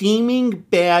steaming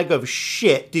bag of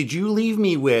shit did you leave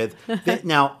me with that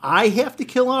now I have to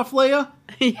kill off Leia?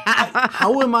 Yeah.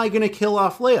 How am I going to kill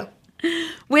off Leia?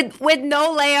 With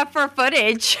no Leia for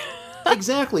footage.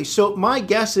 Exactly. So my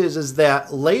guess is that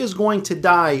Leia's going to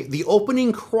die. The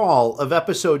opening crawl of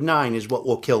episode 9 is what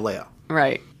will kill Leia.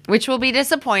 Right. Which will be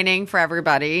disappointing for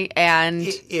everybody. And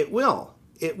it will.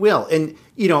 It will. And,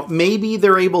 maybe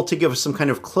they're able to give us some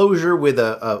kind of closure with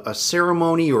a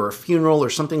ceremony or a funeral or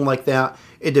something like that.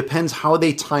 It depends how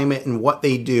they time it and what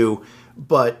they do.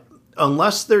 But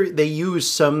unless they use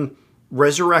some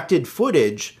resurrected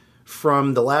footage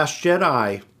from The Last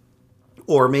Jedi,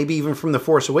 or maybe even from The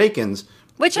Force Awakens.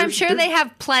 Which I'm sure they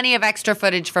have plenty of extra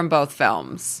footage from both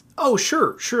films. Oh,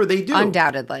 sure they do.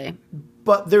 Undoubtedly.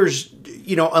 But there's,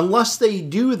 unless they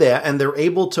do that and they're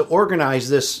able to organize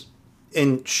this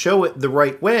and show it the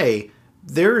right way,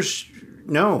 there's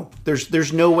no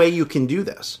way you can do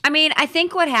this. I mean, I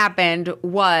think what happened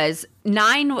was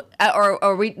 9,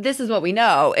 this is what we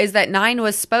know, is that 9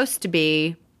 was supposed to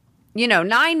be,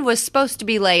 9 was supposed to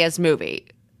be Leia's movie.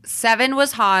 7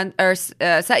 was 7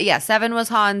 was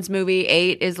Han's movie,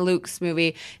 8 is Luke's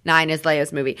movie, 9 is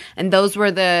Leia's movie. And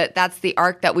that's the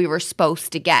arc that we were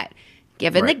supposed to get.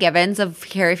 Given the givens of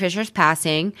Carrie Fisher's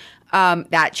passing,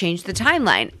 that changed the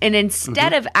timeline. And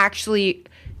instead of actually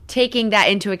taking that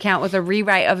into account with a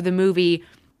rewrite of the movie,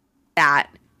 that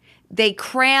they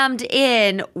crammed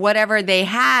in whatever they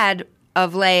had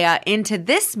of Leia into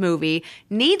this movie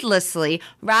needlessly,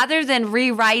 rather than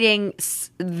rewriting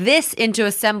this into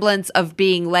a semblance of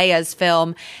being Leia's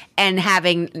film and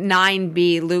having 9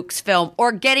 be Luke's film,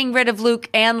 or getting rid of Luke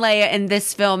and Leia in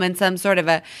this film in some sort of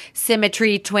a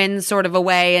symmetry twin sort of a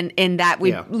way, and in that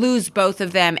we lose both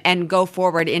of them and go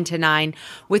forward into 9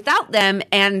 without them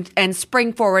and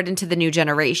spring forward into the new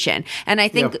generation. And I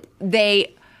think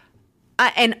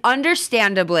and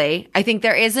understandably, I think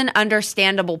there is an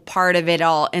understandable part of it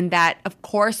all in that, of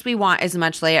course, we want as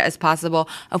much Leia as possible.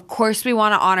 Of course, we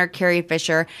want to honor Carrie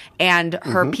Fisher and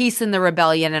her piece in the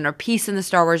rebellion and her piece in the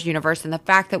Star Wars universe, and the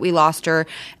fact that we lost her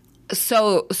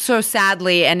so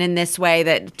sadly and in this way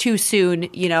that too soon,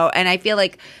 and I feel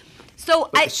like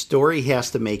the story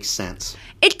has to make sense.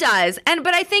 It does.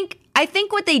 But I think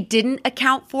what they didn't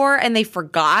account for and they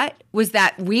forgot was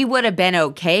that we would have been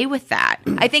okay with that.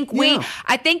 I think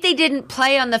they didn't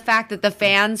play on the fact that the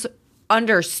fans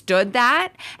understood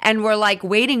that and were like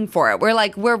waiting for it. We're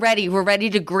like, we're ready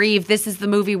to grieve. This is the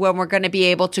movie when we're going to be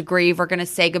able to grieve. We're going to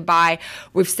say goodbye.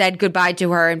 We've said goodbye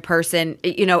to her in person,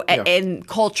 and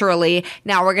culturally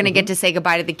now we're going to get to say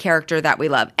goodbye to the character that we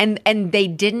love. And they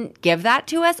didn't give that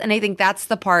to us. And I think that's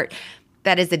the part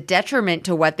that is a detriment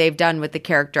to what they've done with the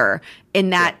character,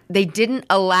 in that they didn't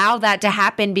allow that to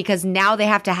happen, because now they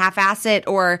have to half-ass it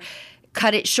or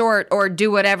cut it short or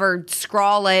do whatever,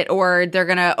 scrawl it, or they're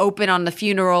going to open on the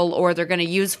funeral, or they're going to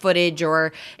use footage,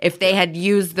 or if they had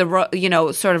used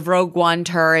the, sort of Rogue One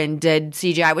her and did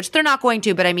CGI, which they're not going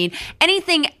to, but I mean,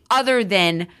 anything other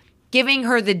than giving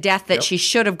her the death that she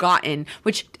should have gotten,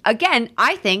 which, again,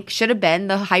 I think should have been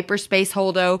the hyperspace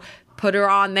holdo, put her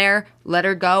on there, let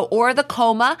her go, or the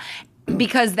coma,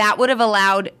 because that would have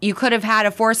allowed, you could have had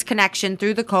a force connection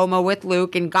through the coma with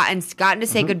Luke and gotten to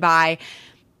say goodbye.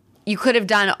 You could have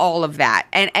done all of that.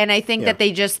 And I think that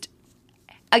they just,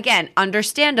 again,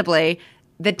 understandably,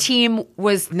 the team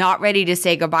was not ready to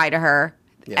say goodbye to her.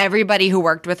 Yeah. Everybody who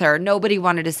worked with her, nobody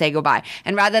wanted to say goodbye.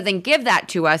 And rather than give that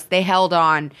to us, they held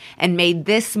on and made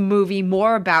this movie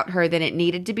more about her than it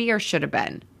needed to be or should have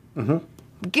been.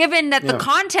 Given that the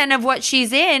content of what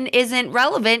she's in isn't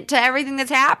relevant to everything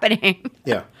that's happening.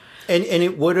 Yeah. And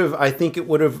it would have, I think it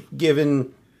would have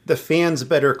given the fans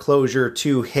better closure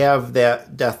to have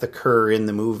that death occur in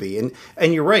the movie.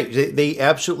 And you're right. They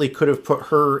absolutely could have put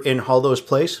her in Holdo's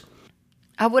place.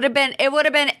 It would have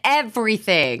been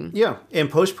everything. Yeah. In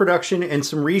post-production and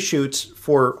some reshoots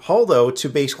for Holdo to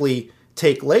basically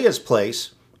take Leia's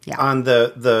place on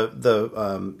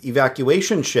the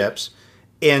evacuation ships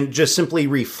and just simply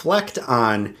reflect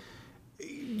on,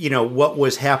 what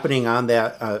was happening on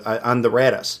that, on the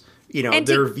Raddus,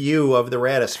 their view of the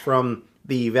Raddus from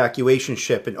the evacuation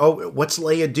ship, and what's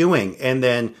Leia doing? And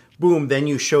then boom, then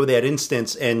you show that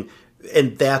instance, and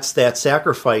that's that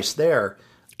sacrifice there.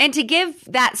 And to give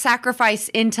that sacrifice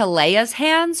into Leia's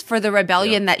hands for the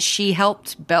rebellion that she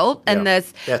helped build, and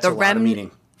that's a lot of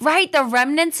meaning. Right, the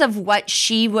remnants of what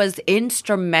she was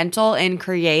instrumental in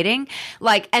creating,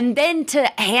 and then to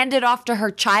hand it off to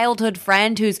her childhood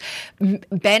friend who's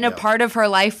been a part of her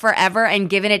life forever,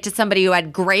 and given it to somebody who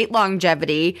had great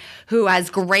longevity, who has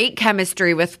great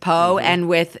chemistry with Poe and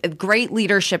with great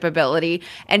leadership ability.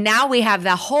 And now we have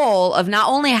the whole of not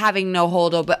only having no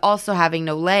Holdo, but also having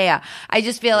no Leia. I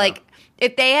just feel like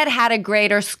if they had a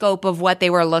greater scope of what they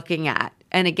were looking at,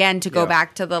 and again, to go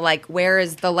back to the, where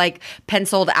is the,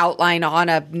 penciled outline on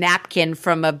a napkin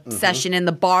from a session in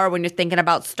the bar when you're thinking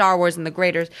about Star Wars and the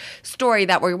greater story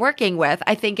that we're working with.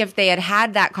 I think if they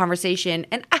had that conversation,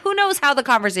 and who knows how the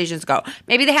conversations go.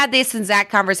 Maybe they had this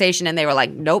exact conversation and they were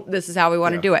like, nope, this is how we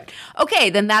want to do it. Okay,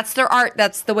 then that's their art.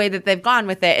 That's the way that they've gone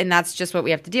with it, and that's just what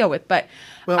we have to deal with. But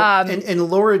and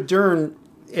Laura Dern,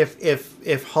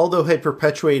 if Holdo had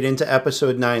perpetuated into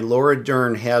Episode 9, Laura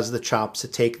Dern has the chops to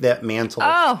take that mantle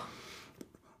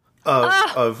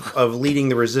of leading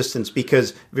the Resistance,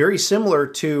 because very similar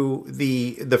to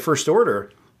the First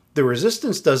Order, the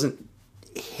Resistance doesn't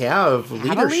have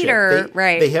leadership. A leader,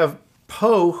 right? They have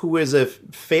Poe, who is a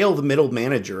failed middle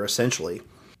manager, essentially,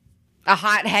 a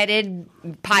hot-headed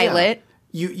pilot.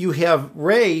 Yeah. You have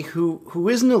Rey, who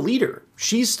isn't a leader.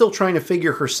 She's still trying to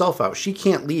figure herself out. She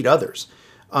can't lead others.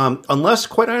 Unless,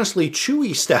 quite honestly,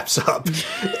 Chewie steps up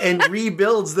and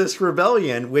rebuilds this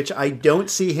rebellion, which I don't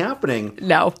see happening.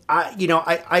 No.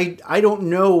 I don't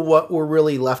know what we're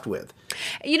really left with.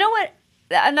 You know what?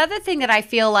 Another thing that I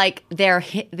feel like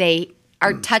they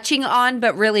are touching on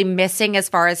but really missing as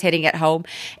far as hitting it home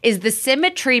is the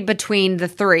symmetry between the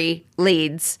three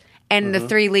leads and the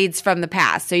three leads from the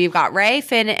past. So you've got Rey,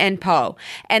 Finn, and Poe.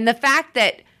 And the fact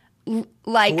that, who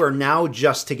are now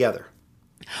just together.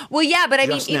 Well, yeah, but I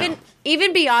mean,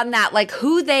 even beyond that,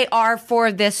 who they are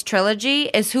for this trilogy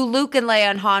is who Luke and Leia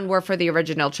and Han were for the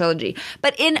original trilogy.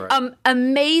 But in an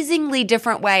amazingly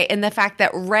different way, in the fact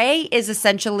that Rey is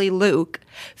essentially Luke,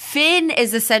 Finn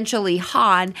is essentially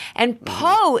Han, and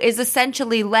Poe is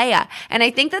essentially Leia. And I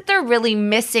think that they're really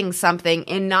missing something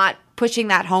in not pushing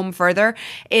that home further,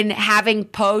 in having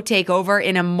Poe take over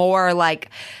in a more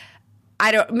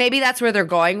maybe that's where they're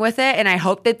going with it, and I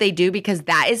hope that they do, because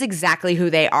that is exactly who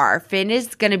they are. Finn is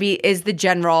the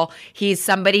general. He's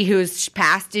somebody whose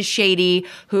past is shady,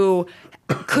 who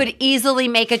could easily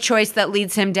make a choice that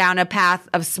leads him down a path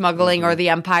of smuggling or the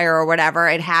Empire or whatever.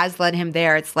 It has led him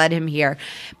there. It's led him here.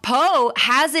 Poe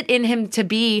has it in him to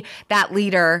be that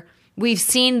leader. We've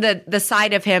seen the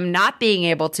side of him not being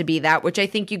able to be that, which I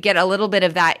think you get a little bit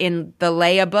of that in the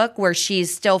Leia book, where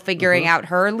she's still figuring out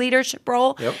her leadership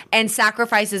role, and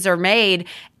sacrifices are made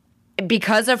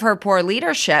because of her poor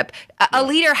leadership. A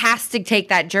leader has to take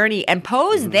that journey, and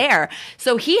Poe's there.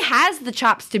 So he has the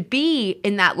chops to be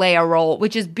in that Leia role,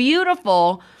 which is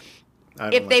beautiful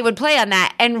if they would play on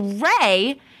that. And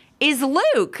Rey is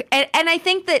Luke. And I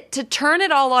think that to turn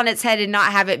it all on its head and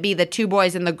not have it be the two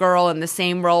boys and the girl in the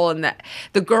same role, and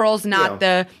the girl's not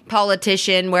the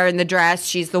politician wearing the dress,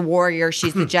 she's the warrior,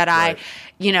 she's the Jedi. Right.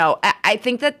 You know, I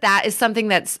think that is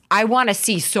something I want to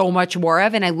see so much more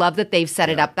of, and I love that they've set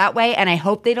it up that way, and I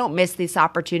hope they don't miss this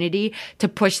opportunity to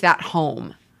push that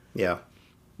home. Yeah.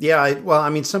 Yeah, well, I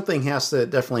mean, something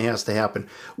definitely has to happen.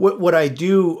 What I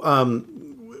do,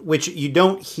 which you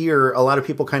don't hear, a lot of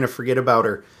people kind of forget about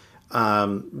her,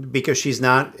 because she's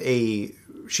not a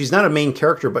main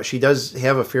character, but she does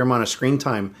have a fair amount of screen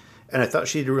time, and I thought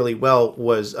she did really well,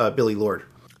 was Billie Lourd.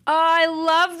 Oh, I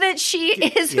love that she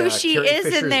is who she Carrie is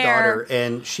Fisher's in there. Daughter,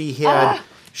 and she had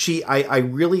I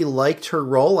really liked her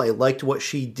role. I liked what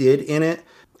she did in it,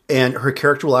 and her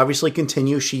character will obviously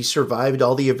continue. She survived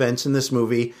all the events in this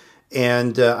movie,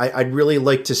 and I'd really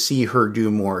like to see her do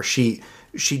more. She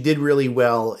did really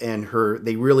well, and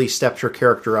they really stepped her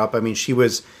character up. I mean, she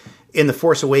was in The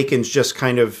Force Awakens just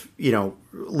kind of,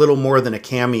 little more than a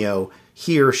cameo.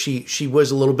 Here, she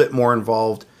was a little bit more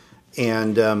involved.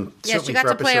 And she got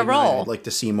to play a role. I'd like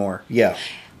to see more. Yeah.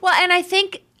 Well, and I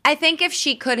think if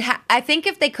she could,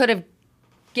 if they could have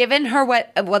given her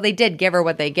they did give her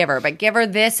what they give her, but give her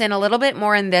this and a little bit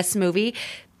more in this movie,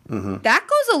 that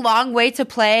goes a long way to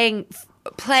playing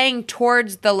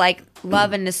towards the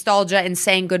love and nostalgia and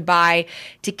saying goodbye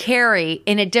to Carrie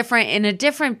in a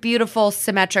different beautiful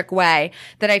symmetric way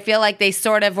that I feel like they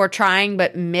sort of were trying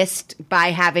but missed by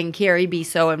having Carrie be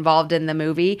so involved in the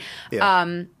movie.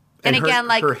 Yeah. And again,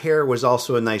 her hair was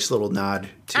also a nice little nod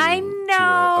to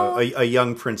a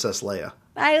young Princess Leia.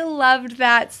 I loved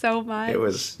that so much. It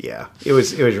was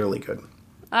really good.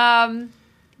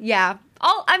 Yeah.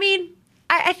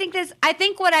 I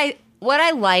think what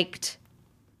I liked,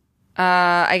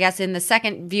 I guess in the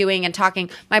second viewing and talking,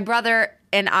 my brother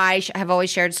and I have always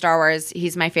shared Star Wars.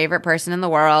 He's my favorite person in the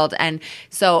world. And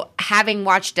so having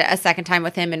watched it a second time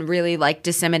with him and really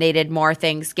disseminated more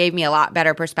things gave me a lot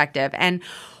better perspective. And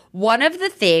one of the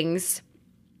things,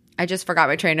 I just forgot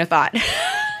my train of thought.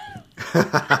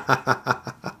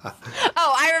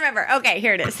 I remember. Okay,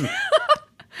 here it is.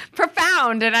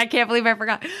 Profound, and I can't believe I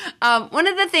forgot. One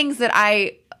of the things that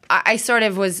I sort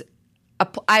of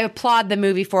I applaud the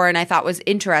movie for, and I thought was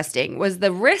interesting, was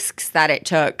the risks that it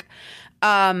took.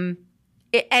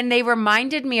 And they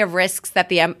reminded me of risks that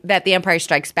the Empire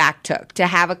Strikes Back took, to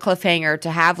have a cliffhanger, to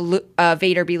have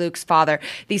Vader be Luke's father,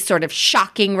 these sort of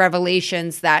shocking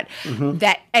revelations that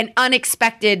an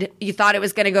unexpected, you thought it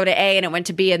was going to go to A and it went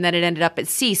to B and then it ended up at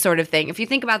C sort of thing. If you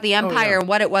think about the Empire and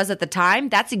what it was at the time,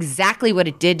 that's exactly what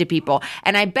it did to people.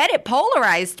 And I bet it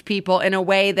polarized people in a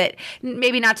way that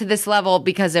maybe not to this level,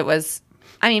 because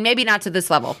maybe not to this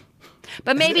level.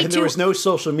 But maybe there was no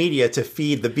social media to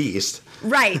feed the beast.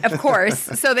 Right, of course.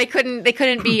 So they couldn't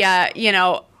be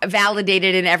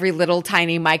validated in every little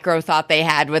tiny micro thought they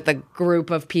had with a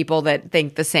group of people that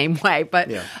think the same way. But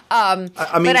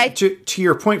to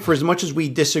your point, for as much as we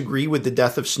disagree with the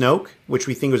death of Snoke, which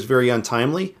we think was very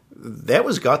untimely, that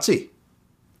was gutsy.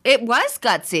 It was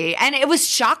gutsy, and it was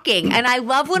shocking. And I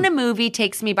love when a movie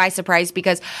takes me by surprise,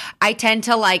 because I tend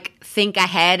to think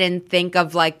ahead and think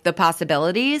of the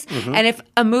possibilities. And if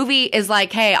a movie is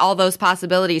hey, all those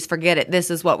possibilities, forget it,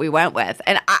 this is what we went with.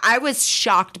 And I was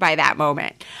shocked by that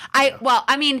moment. When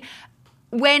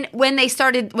the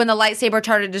lightsaber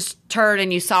started to turn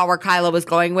and you saw where Kylo was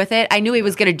going with it, I knew he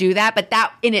was going to do that. But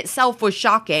that in itself was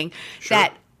shocking. Sure.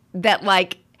 That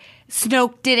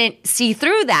Snoke didn't see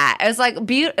through that. It was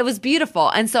it was beautiful.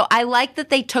 And so I like that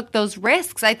they took those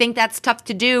risks. I think that's tough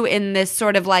to do in this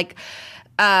sort of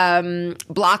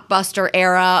blockbuster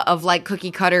era of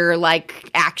cookie cutter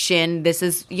action. This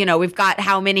is, we've got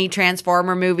how many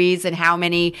Transformer movies and how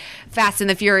many Fast and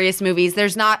the Furious movies.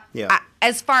 There's not,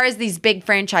 as far as these big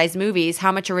franchise movies,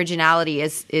 how much originality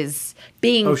is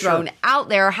being thrown out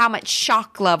there, how much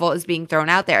shock level is being thrown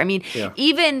out there. I mean,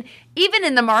 even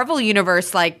in the Marvel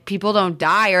universe, like, people don't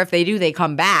die, or if they do, they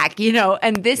come back,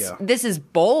 and this is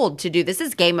bold to do. This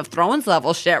is Game of Thrones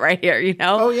level shit right here,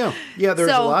 Oh, yeah. Yeah,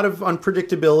 there's a lot of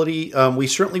unpredictability. We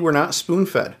certainly were not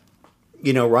spoon-fed.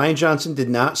 Rian Johnson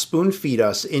did not spoon-feed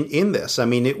us in this. I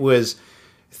mean,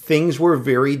 things were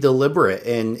very deliberate,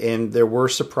 and there were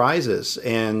surprises.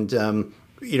 And,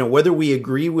 whether we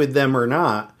agree with them or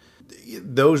not,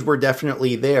 those were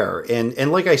definitely there.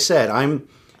 And like I said, I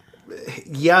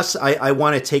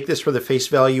want to take this for the face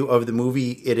value of the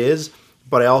movie it is,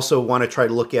 but I also want to try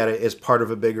to look at it as part of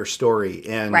a bigger story.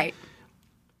 And,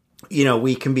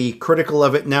 we can be critical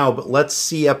of it now, but let's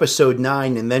see episode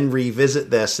 9 and then revisit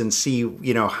this and see,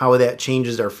 how that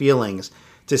changes our feelings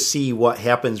to see what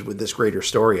happens with this greater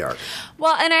story arc.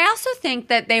 Well, and I also think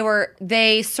that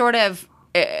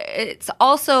it's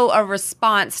also a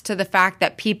response to the fact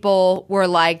that people were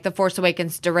like, The Force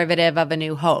Awakens derivative of A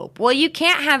New Hope. Well, you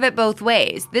can't have it both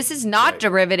ways. This is not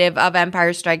derivative of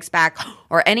Empire Strikes Back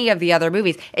or any of the other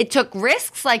movies. It took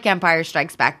risks like Empire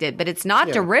Strikes Back did, but it's not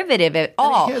derivative at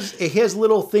all. It has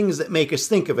little things that make us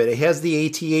think of it. It has the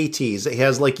AT-ATs. It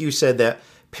has, like you said, that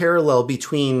parallel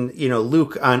between,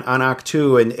 Luke on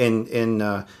Ahch-To and touches, and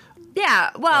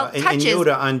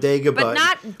Yoda on Dagobah, but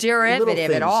not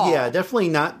derivative at all. Yeah, definitely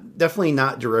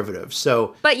not derivative.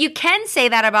 So, but you can say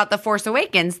that about The Force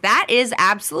Awakens. That is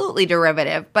absolutely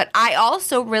derivative. But I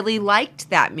also really liked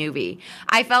that movie.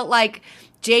 I felt like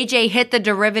JJ hit the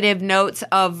derivative notes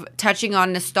of touching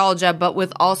on nostalgia, but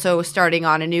with also starting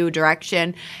on a new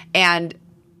direction. And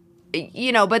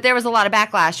but there was a lot of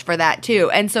backlash for that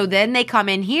too. And so then they come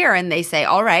in here and they say,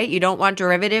 all right, you don't want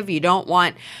derivative, you don't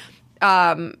want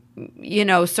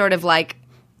sort of like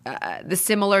the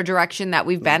similar direction that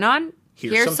we've been on.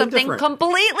 Here's something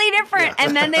completely different. Yeah.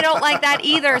 And then they don't like that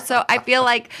either. So I feel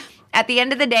like at the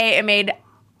end of the day, it made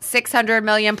 $600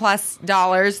 million plus.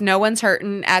 No one's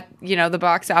hurting at, the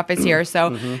box office here.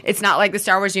 So it's not like the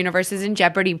Star Wars universe is in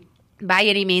jeopardy by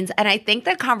any means. And I think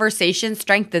the conversation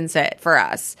strengthens it for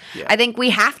us. Yeah. I think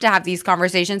we have to have these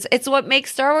conversations. It's what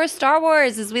makes Star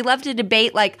Wars, is we love to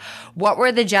debate, like, what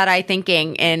were the Jedi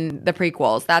thinking in the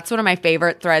prequels? That's one of my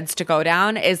favorite threads to go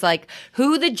down, is like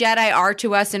who the Jedi are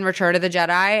to us in Return of the Jedi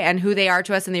and who they are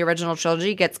to us in the original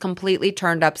trilogy gets completely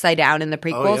turned upside down in the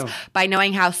prequels by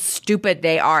knowing how stupid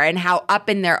they are and how up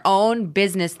in their own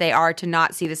business they are to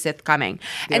not see the Sith coming.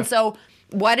 Yeah. And so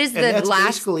what is the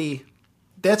last...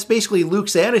 That's basically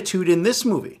Luke's attitude in this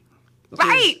movie.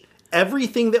 Right.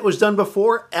 Everything that was done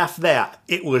before, F that.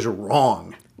 It was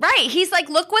wrong. Right. He's like,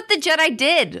 look what the Jedi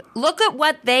did. Look at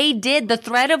what they did. The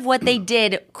threat of what they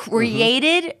did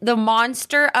created the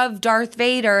monster of Darth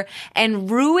Vader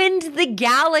and ruined the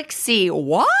galaxy.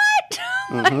 What?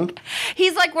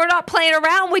 He's like, we're not playing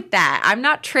around with that. I'm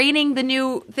not training the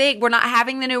new thing. We're not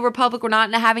having the new Republic. We're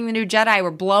not having the new Jedi.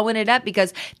 We're blowing it up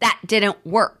because that didn't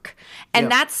work.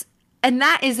 And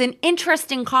that is an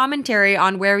interesting commentary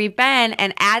on where we've been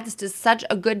and adds to such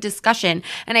a good discussion.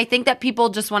 And I think that people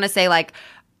just want to say, like,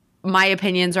 my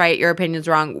opinion's right, your opinion's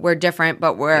wrong. We're different,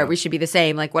 but we should be the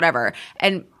same, like, whatever.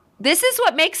 And this is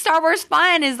what makes Star Wars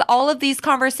fun, is all of these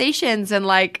conversations. And,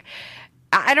 like,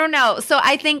 I don't know. So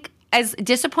I think, as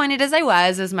disappointed as I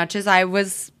was, as much as I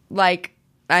was like,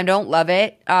 I don't love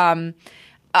it,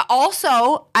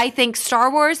 also, I think Star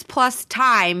Wars plus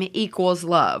time equals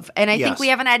love. And I think we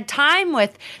haven't had time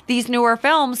with these newer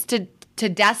films to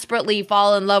desperately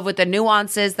fall in love with the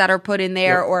nuances that are put in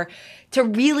there or to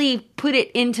really put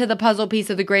it into the puzzle piece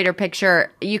of the greater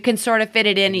picture. You can sort of fit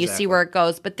it in and you see where it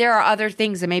goes. But there are other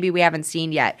things that maybe we haven't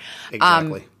seen yet.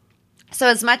 Exactly. So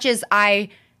as much as I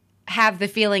have the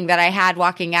feeling that I had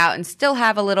walking out and still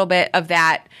have a little bit of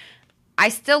that, I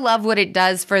still love what it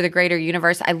does for the greater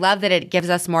universe. I love that it gives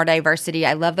us more diversity.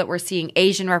 I love that we're seeing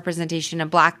Asian representation and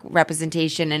Black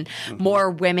representation and more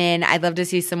women. I'd love to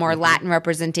see some more Latin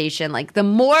representation. Like, the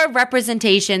more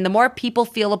representation, the more people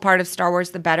feel a part of Star Wars,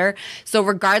 the better. So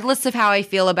regardless of how I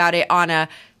feel about it on a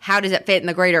how does it fit in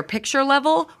the greater picture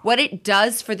level, what it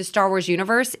does for the Star Wars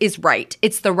universe is right.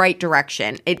 It's the right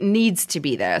direction. It needs to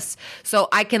be this. So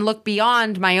I can look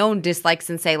beyond my own dislikes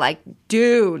and say, like,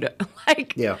 dude,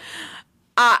 like... Yeah.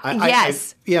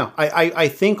 Yes. I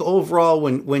think overall,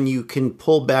 when you can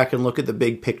pull back and look at the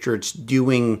big picture, it's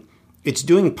doing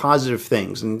positive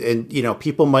things, and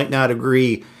people might not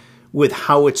agree with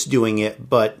how it's doing it,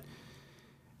 but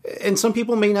and some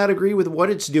people may not agree with what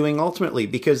it's doing ultimately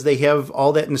because they have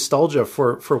all that nostalgia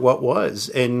for what was.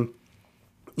 And,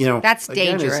 that's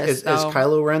again, dangerous. As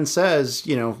Kylo Ren says,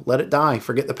 let it die.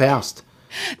 Forget the past.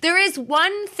 There is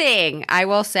one thing I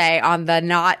will say on the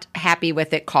not happy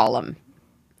with it column.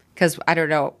 Because I don't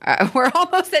know, we're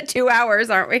almost at 2 hours,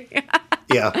 aren't we?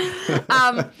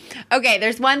 Yeah. Okay,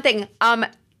 there's one thing.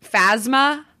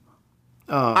 Phasma,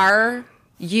 are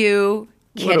you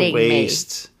kidding what a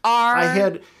waste. me? I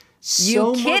had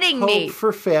so you much hope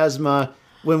for Phasma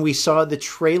when we saw the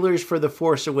trailers for The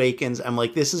Force Awakens. I'm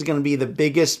like, this is going to be the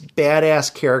biggest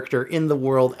badass character in the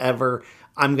world ever.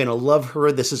 I'm going to love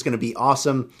her. This is going to be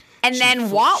awesome. And then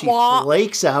she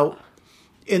flakes out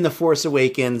in The Force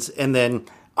Awakens, and then,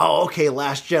 okay,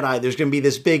 Last Jedi, there's going to be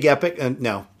this big epic.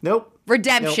 Nope.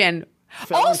 Redemption. Nope.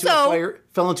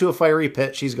 Fell into a fiery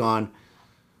pit. She's gone.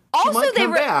 She might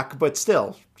come back, but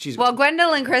still, she's gone.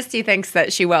 Gwendolyn Christie thinks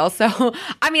that she will. So,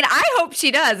 I mean, I hope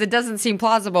she does. It doesn't seem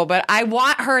plausible, but I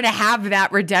want her to have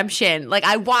that redemption. Like,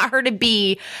 I want her to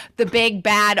be the big,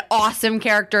 bad, awesome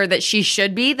character that she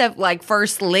should be. The,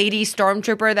 first lady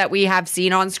stormtrooper that we have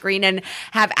seen on screen and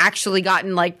have actually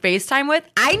gotten, FaceTime with.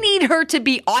 I need her to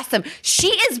be awesome. She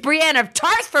is Brienne of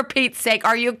Tarth, for Pete's sake.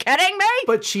 Are you kidding me?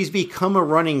 But she's become a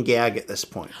running gag at this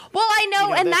point. Well, I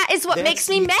know, and that is what makes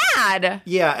me mad.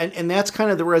 Yeah, and that's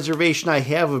kind of the reservation I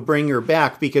have of bringing her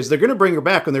back, because they're going to bring her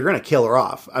back and they're going to kill her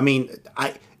off. I mean,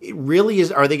 it really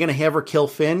is. Are they going to have her kill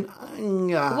Finn?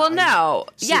 Well, no.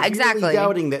 Yeah, exactly.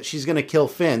 Doubting that she's going to kill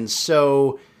Finn.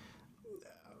 So,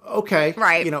 okay,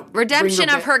 right. Redemption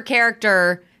of her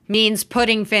character means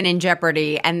putting Finn in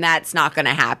jeopardy, and that's not going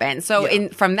to happen. So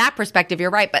from that perspective, you're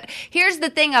right. But here's the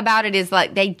thing about it is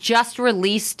they just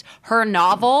released her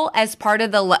novel as part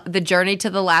of the Journey to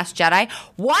the Last Jedi.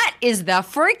 What is the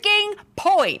freaking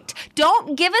point?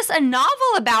 Don't give us a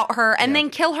novel about her and then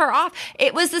kill her off.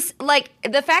 It was this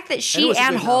the fact that she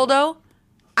and Holdo.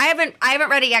 I haven't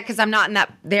read it yet because I'm not in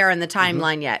the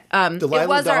timeline yet.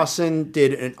 Delilah Dawson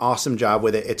did an awesome job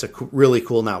with it. It's a really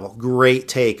cool novel. Great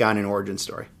take on an origin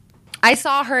story. I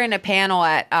saw her in a panel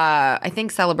at, I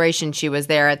think, Celebration. She was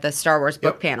there at the Star Wars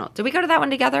book panel. Did we go to that one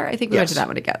together? I think we went to that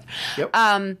one together. Yep.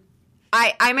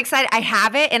 I'm excited. I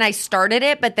have it, and I started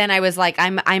it, but then I was like,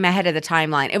 I'm ahead of the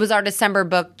timeline. It was our December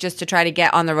book just to try to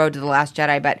get on the road to The Last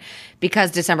Jedi, but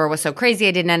because December was so crazy,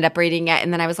 I didn't end up reading it.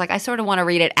 And then I was like, I sort of want to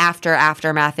read it after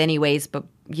Aftermath anyways, but,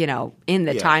 in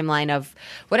the timeline of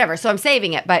whatever. So I'm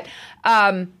saving it. But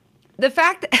the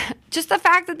fact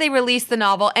that they released the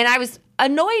novel, and I was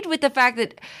annoyed with the fact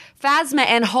that Phasma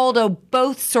and Holdo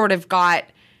both sort of got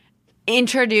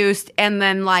introduced and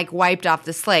then wiped off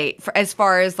the slate as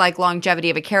far as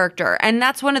longevity of a character. And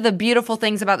that's one of the beautiful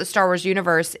things about the Star Wars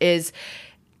universe is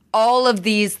all of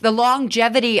the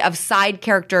longevity of side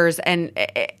characters. And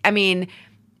I mean,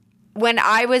 when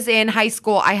I was in high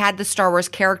school, I had the Star Wars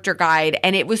character guide,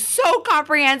 and it was so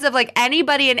comprehensive.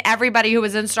 Anybody and everybody who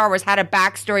was in Star Wars had a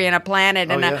backstory and a planet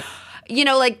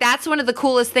that's one of the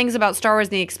coolest things about Star Wars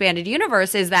in the expanded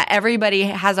universe is that everybody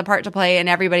has a part to play and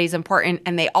everybody's important,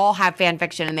 and they all have fan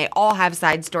fiction and they all have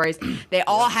side stories. They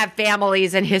all have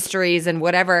families and histories and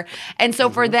whatever. And so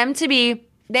for them to be,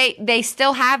 they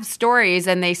still have stories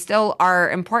and they still are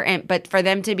important, but for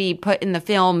them to be put in the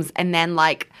films and then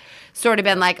sort of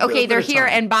been okay, they're here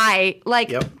and bye.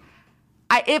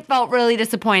 It felt really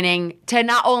disappointing to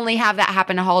not only have that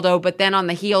happen to Holdo, but then on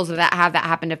the heels of that, have that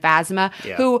happen to Phasma,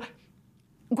 who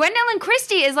Gwendolyn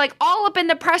Christie is all up in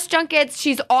the press junkets.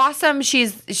 She's awesome.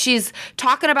 She's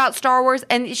talking about Star Wars,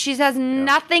 and she has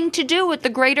nothing to do with the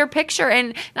greater picture.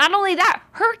 And not only that,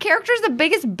 her character's the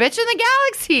biggest bitch in the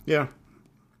galaxy. Yeah.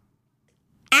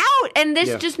 Out. And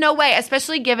there's just no way,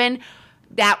 especially given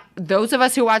that those of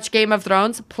us who watch Game of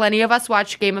Thrones, plenty of us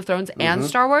watch Game of Thrones and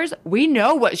Star Wars, we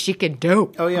know what she can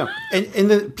do. Oh, yeah. And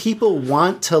the people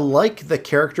want to like the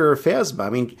character of Phasma. I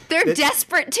mean... They're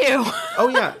desperate, too. Oh,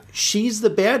 yeah. She's the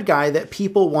bad guy that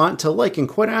people want to like. And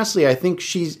quite honestly, I think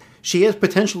she has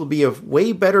potential to be a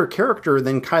way better character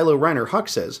than Kylo Ren or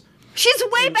Hux is. She's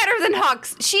way better than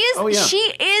Hux. She is, she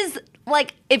is,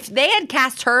 if they had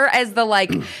cast her as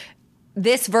the,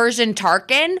 this version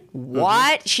Tarkin,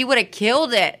 what? She would have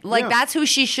killed it. That's who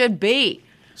she should be.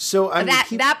 So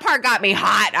that part got me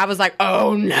hot. I was like,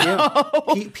 oh no.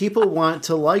 Yeah. People want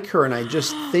to like her, and I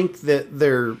just think that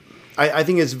I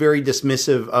think it's very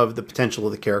dismissive of the potential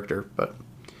of the character, but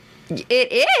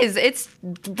it is. It's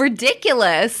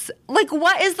ridiculous.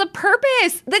 What is the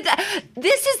purpose?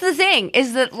 This is the thing,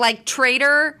 is that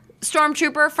traitor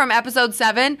Stormtrooper from episode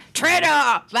 7, traitor,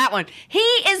 that one. He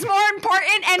is more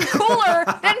important and cooler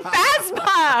than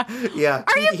Phasma. Yeah.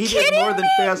 Are you he kidding did more me? than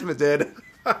Phasma did.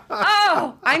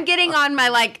 Oh, I'm getting on my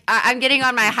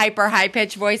hyper high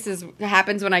pitched voices.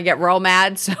 Happens when I get real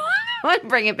mad, so I want to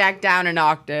bring it back down an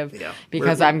octave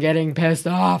because I'm getting pissed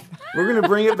off. We're going to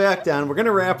bring it back down. We're going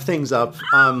to wrap things up.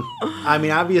 I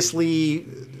mean, obviously,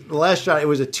 The Last Shot, it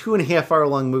was a 2.5 hour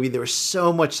long movie. There was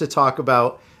so much to talk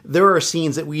about. There are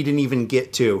scenes that we didn't even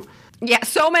get to. Yeah,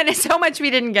 so much we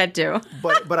didn't get to.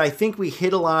 But I think we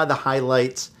hit a lot of the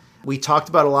highlights. We talked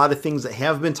about a lot of things that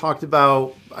have been talked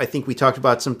about. I think we talked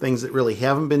about some things that really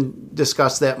haven't been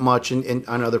discussed that much on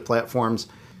other platforms.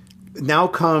 Now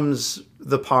comes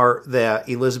the part that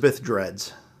Elizabeth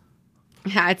dreads.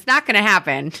 Yeah, it's not going to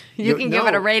happen. You can give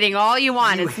it a rating all you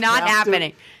want. It's not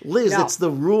happening. Liz, it's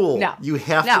the rule. No. You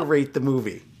have to rate the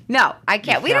movie. No, I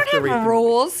can't. We don't have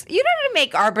rules. You don't have to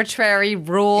make arbitrary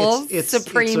rules,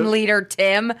 Supreme Leader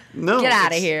Tim. No, get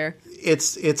out of here.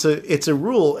 It's a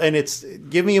rule, and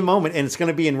give me a moment, and it's going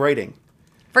to be in writing.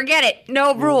 Forget it.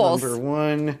 No rules. Number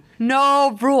 1.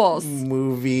 No rules.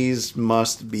 Movies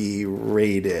must be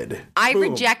rated. I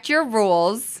reject your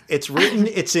rules. It's written.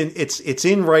 It's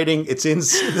in writing. It's in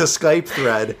the Skype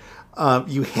thread.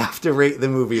 You have to rate the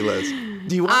movie, Liz.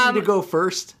 Do you want me to go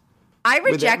first? I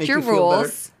reject your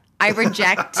rules. I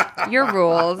reject your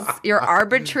rules, your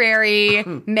arbitrary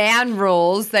man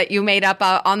rules that you made up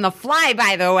on the fly,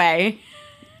 by the way.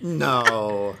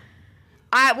 No.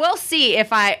 I will see if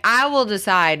I will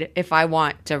decide if I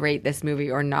want to rate this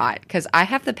movie or not, because I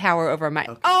have the power over my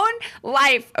own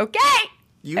life, okay?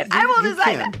 I will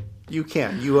decide that. You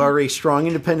can. You are a strong,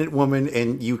 independent woman,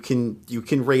 and you can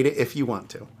rate it if you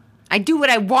want to. I do what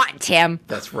I want, Tim.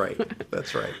 That's right.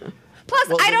 That's right. Plus,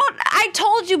 I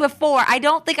told you before, I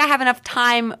don't think I have enough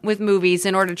time with movies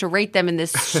in order to rate them in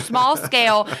this small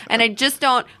scale, and I just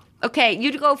don't. Okay,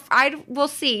 you go. I will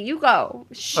see. You go.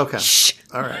 Okay.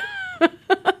 All right.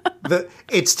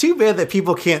 It's too bad that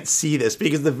people can't see this,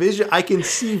 because I can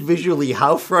see visually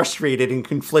how frustrated and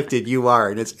conflicted you are,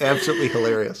 and it's absolutely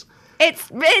hilarious.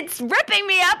 It's ripping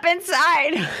me up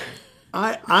inside.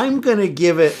 I'm going to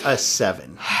give it a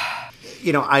 7.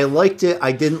 I liked it.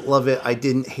 I didn't love it. I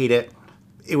didn't hate it.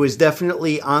 It was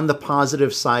definitely on the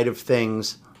positive side of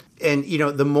things. And,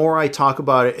 the more I talk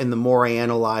about it and the more I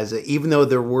analyze it, even though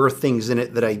there were things in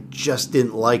it that I just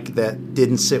didn't like, that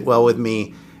didn't sit well with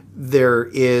me, there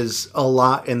is a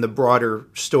lot in the broader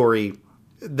story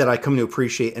that I come to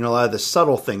appreciate, and a lot of the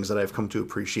subtle things that I've come to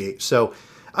appreciate. So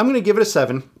I'm going to give it a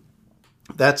 7.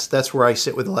 That's where I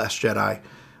sit with The Last Jedi.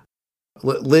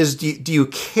 Liz, do you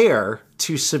care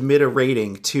to submit a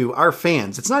rating to our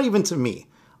fans? It's not even to me.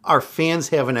 Our fans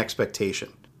have an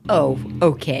expectation. Oh,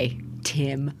 okay,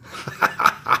 Tim.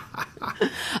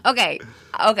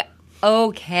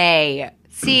 Okay.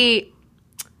 See,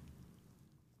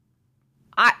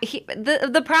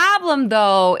 the problem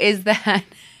though is that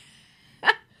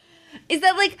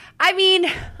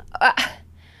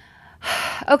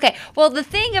okay. Well, the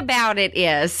thing about it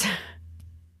is,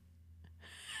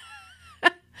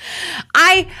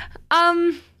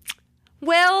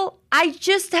 I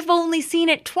just have only seen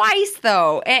it twice,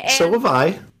 though. So have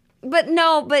I. But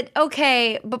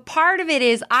okay. But part of it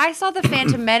is I saw The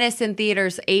Phantom Menace in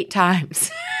theaters 8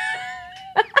 times.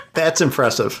 That's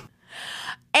impressive.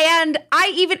 And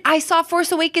I saw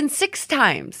Force Awakens 6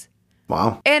 times.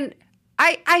 Wow. And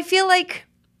I feel like,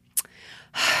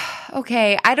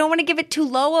 okay, I don't want to give it too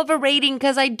low of a rating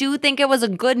because I do think it was a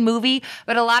good movie,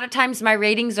 but a lot of times my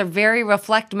ratings are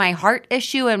reflect my heart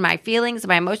issue and my feelings and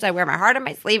my emotions. I wear my heart on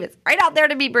my sleeve. It's right out there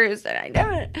to be bruised, and I know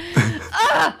it.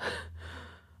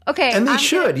 Okay. And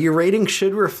your rating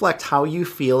should reflect how you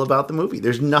feel about the movie.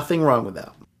 There's nothing wrong with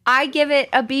that. I give it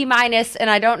a B-, and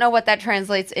I don't know what that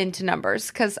translates into numbers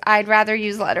because I'd rather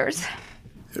use letters.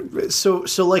 So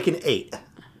like an 8.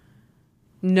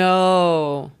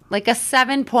 No, like a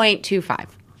 7.25.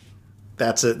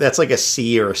 That's like a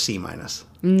C or a C-.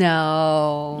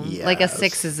 No, yes. Like a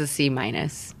 6 is a C-.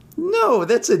 No,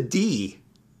 that's a D.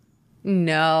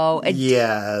 No,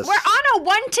 yes. We're on a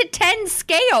 1 to 10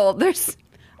 scale. There's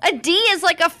a D is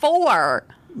like a 4.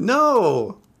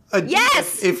 No.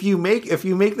 Yes. If you make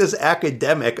this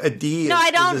academic, a D. No, I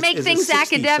don't make things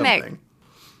academic. Something.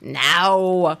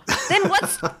 No. Then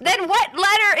what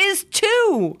letter is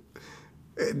 2?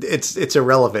 It's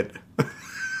irrelevant.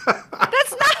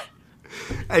 That's not.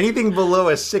 Anything below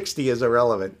a 60 is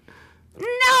irrelevant.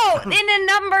 No, in a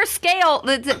number scale,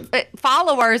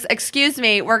 followers, excuse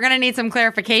me, we're going to need some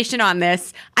clarification on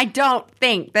this. I don't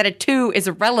think that a 2 is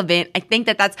irrelevant. I think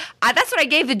that's what I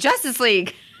gave the Justice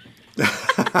League. That's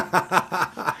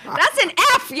an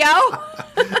F, yo.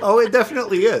 Oh, it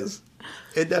definitely is.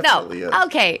 It definitely is.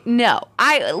 Okay, no.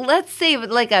 Let's say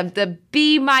like the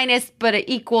B minus, but it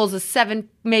equals a 7,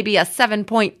 maybe a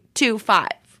 7.25.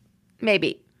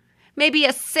 Maybe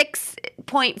a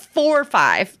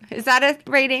 6.45. Is that a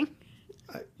rating?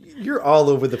 You're all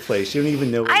over the place. You don't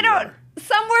even know where you are.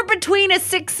 Somewhere between a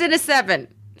 6 and a 7.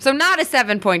 So not a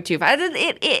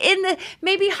 7.25.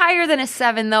 Maybe higher than a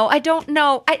 7 though. I don't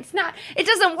know. It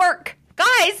doesn't work.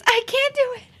 Guys, I can't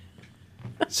do it.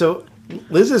 So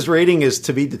Liz's rating is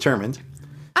to be determined.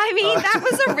 I mean, that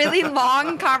was a really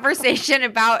long conversation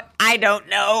about I don't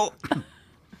know.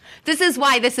 This is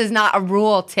why this is not a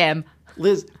rule, Tim.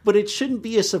 Liz, but it shouldn't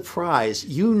be a surprise.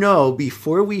 You know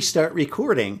before we start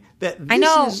recording that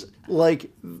this is like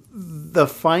the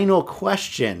final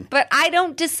question. But I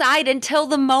don't decide until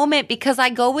the moment because I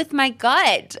go with my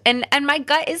gut. And my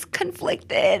gut is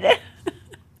conflicted.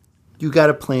 You got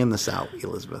to plan this out,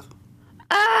 Elizabeth.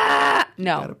 No.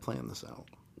 You got to plan this out.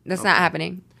 That's not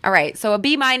happening. All right. So a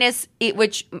B minus,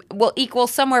 which will equal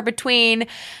somewhere between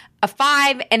a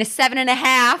 5 and a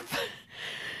 7.5.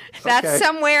 That's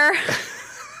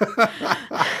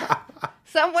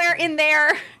somewhere in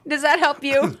there. Does that help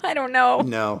you? I don't know.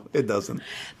 No, it doesn't.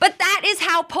 But that is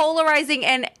how polarizing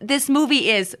and this movie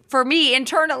is for me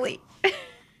internally.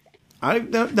 I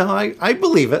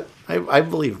believe it. I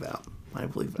believe that. I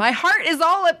believe that. My heart is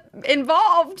all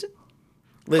involved.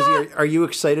 Lizzie, are you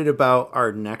excited about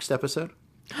our next episode?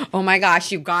 Oh my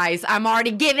gosh, you guys. I'm already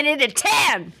giving it a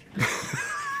 10.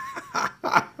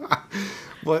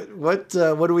 What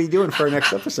are we doing for our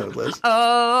next episode, Liz?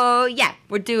 Oh, yeah.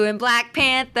 We're doing Black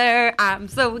Panther. I'm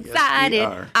so excited.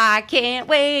 Yes, I can't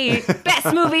wait.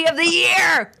 Best movie of the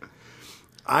year.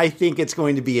 I think it's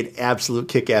going to be an absolute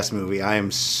kick-ass movie. I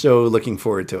am so looking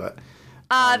forward to it.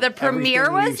 The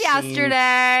premiere was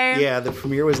yesterday. Yeah, the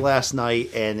premiere was last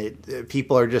night, and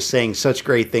people are just saying such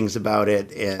great things about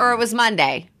it. Or it was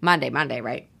Monday. Monday,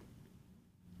 right?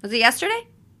 Was it yesterday?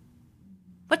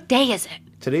 What day is it?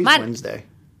 Today's Wednesday.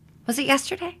 Was it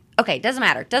yesterday? Okay, doesn't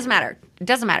matter.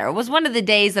 It was one of the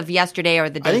days of yesterday or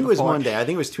the day before. I think it was Monday. I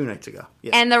think it was 2 nights ago.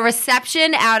 Yeah. And the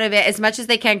reception out of it, as much as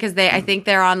they can, because I think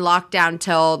they're on lockdown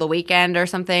till the weekend or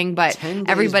something. But 10 days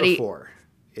everybody before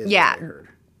is what I heard.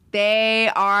 They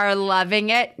are loving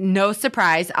it. No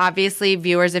surprise. Obviously,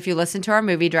 viewers, if you listen to our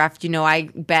movie draft, you know I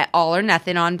bet all or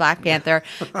nothing on Black Panther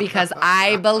because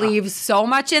I believe so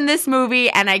much in this movie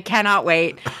and I cannot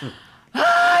wait.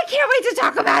 I can't wait to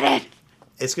talk about it.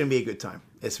 It's going to be a good time.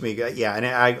 It's going to be good. Yeah, and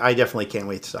I definitely can't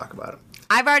wait to talk about it.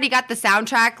 I've already got the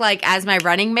soundtrack as my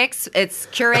running mix. It's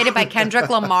curated by Kendrick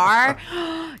Lamar.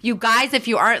 You guys, if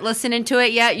you aren't listening to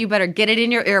it yet, you better get it in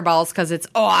your earballs because it's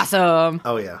awesome.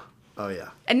 Oh, yeah.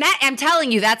 And I'm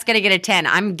telling you, that's going to get a 10.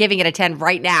 I'm giving it a 10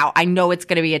 right now. I know it's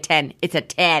going to be a 10. It's a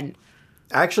 10.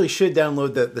 I actually should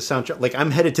download the soundtrack.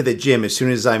 I'm headed to the gym as soon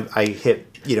as I hit,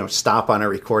 stop on a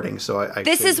recording. So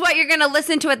This is what you're going to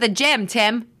listen to at the gym,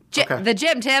 Tim. Okay. The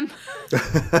gym, Tim.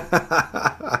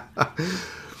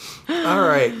 All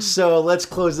right. So let's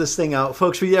close this thing out.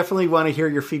 Folks, we definitely want to hear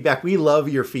your feedback. We love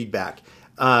your feedback.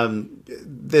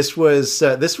 This was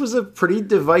a pretty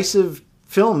divisive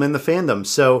film in the fandom.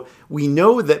 So we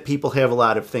know that people have a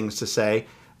lot of things to say.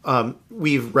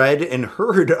 We've read and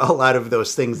heard a lot of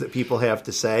those things that people have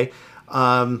to say.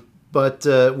 But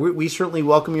we certainly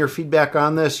welcome your feedback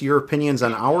on this, your opinions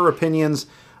on our opinions,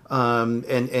 and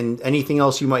anything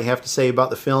else you might have to say about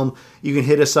the film. You can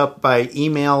hit us up by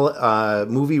email,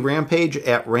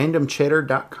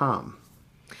 movierampage@randomchatter.com.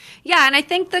 Yeah, and I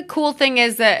think the cool thing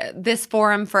is that this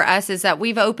forum for us is that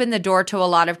we've opened the door to a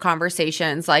lot of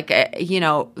conversations.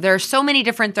 There are so many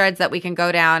different threads that we can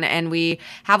go down, and we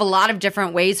have a lot of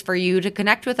different ways for you to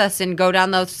connect with us and go down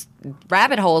those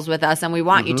rabbit holes with us, and we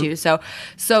want you to.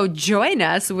 So join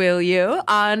us, will you,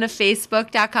 on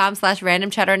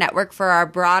facebook.com/Random Chatter Network for our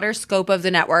broader scope of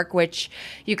the network, which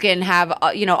you can have,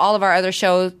 all of our other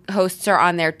show hosts are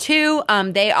on there too.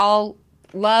 They all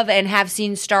love and have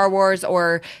seen Star Wars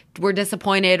or were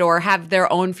disappointed or have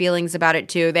their own feelings about it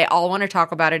too. They all want to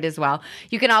talk about it as well.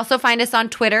 You can also find us on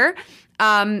Twitter.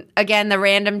 Again, the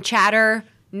Random Chatter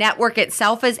Network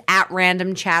itself is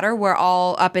 @Random Chatter. We're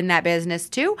all up in that business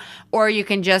too. Or you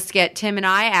can just get Tim and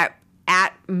I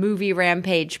at Movie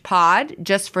Rampage Pod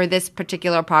just for this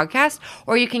particular podcast.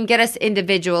 Or you can get us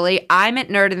individually. I'm at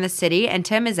Nerd in the City and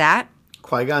Tim is at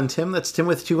Qui-Gon Tim. That's Tim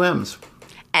with 2 M's.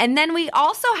 And then we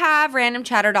also have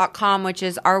randomchatter.com, which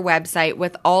is our website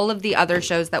with all of the other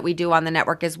shows that we do on the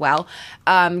network as well.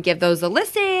 Give those a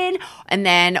listen, and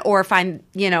then, or find,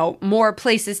 more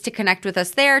places to connect with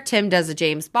us there. Tim does a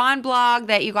James Bond blog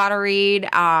that you got to read.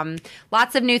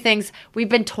 Lots of new things. We've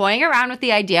been toying around with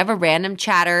the idea of a Random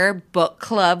Chatter book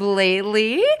club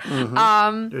lately.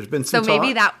 Mm-hmm. There's been some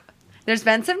talk. There's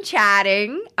been some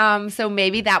chatting, so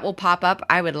maybe that will pop up.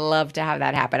 I would love to have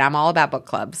that happen. I'm all about book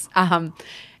clubs. And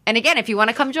again, if you want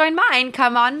to come join mine,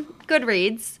 come on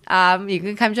Goodreads. You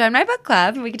can come join my book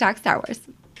club, and we can talk Star Wars.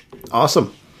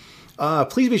 Awesome.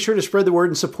 Please be sure to spread the word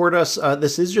and support us.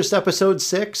 This is just episode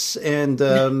 6, and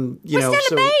we're still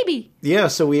a baby. Yeah,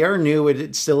 so we are new.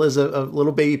 It still is a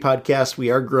little baby podcast. We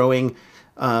are growing.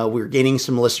 We're gaining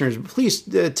some listeners. Please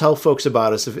tell folks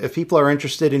about us. If people are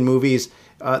interested in movies,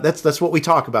 that's what we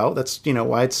talk about. That's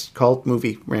why it's called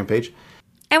Movie Rampage.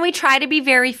 And we try to be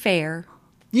very fair.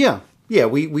 Yeah,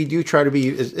 we do try to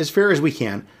be as fair as we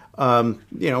can.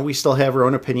 We still have our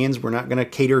own opinions. We're not going to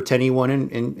cater to anyone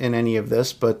in any of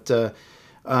this, but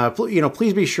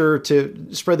please be sure to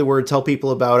spread the word. Tell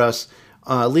people about us.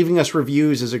 Leaving us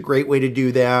reviews is a great way to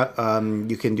do that.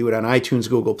 You can do it on iTunes,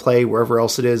 Google Play, wherever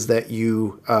else it is that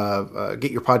you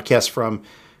get your podcast from.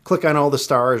 Click on all the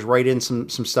stars, write in some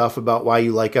stuff about why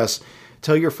you like us.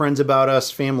 Tell your friends about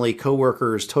us, family,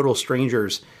 coworkers, total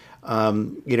strangers.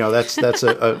 That's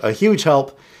a huge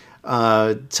help.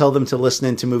 Tell them to listen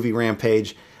into Movie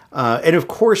Rampage. And of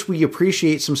course, we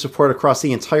appreciate some support across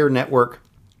the entire network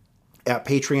at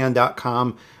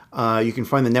patreon.com. You can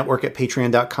find the network at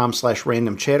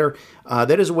patreon.com/randomchatter.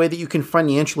 That is a way that you can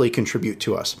financially contribute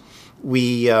to us.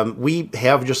 We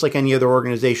have, just like any other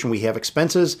organization, we have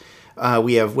expenses.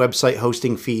 We have website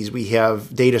hosting fees. We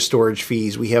have data storage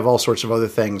fees. We have all sorts of other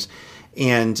things.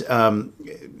 And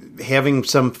having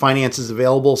some finances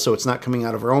available so it's not coming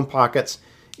out of our own pockets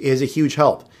is a huge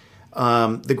help.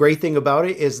 The great thing about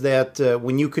it is that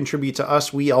when you contribute to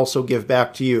us, we also give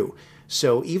back to you.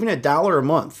 So even $1 a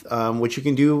month, which you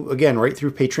can do, again, right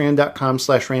through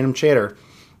patreon.com/randomchatter,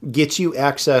 gets you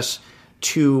access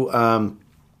to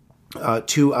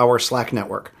our Slack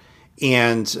network.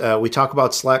 And we talk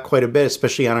about Slack quite a bit,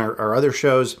 especially on our other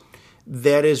shows.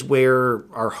 That is where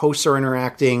our hosts are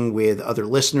interacting with other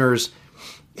listeners,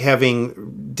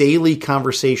 having daily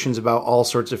conversations about all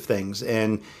sorts of things.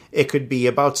 And it could be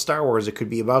about Star Wars. It could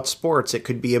be about sports. It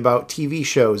could be about TV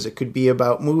shows. It could be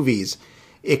about movies.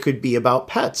 It could be about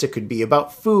pets. It could be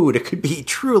about food. It could be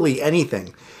truly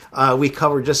anything. We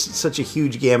cover just such a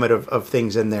huge gamut of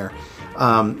things in there.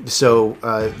 So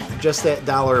just that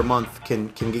 $1 a month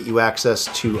can get you access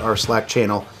to our Slack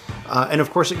channel. And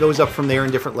of course, it goes up from there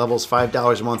in different levels,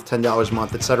 $5 a month, $10 a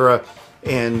month, etc.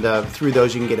 And through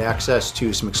those, you can get access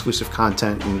to some exclusive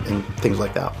content and things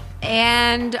like that.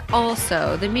 And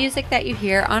also, the music that you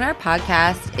hear on our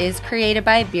podcast is created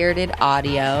by Bearded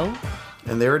Audio.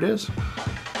 And there it is.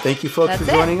 Thank you, folks, for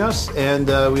joining us. And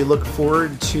we look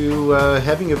forward to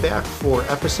having you back for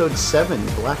episode 7,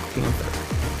 Black Panther.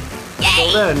 Yay!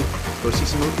 Until then, go see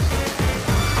some movies.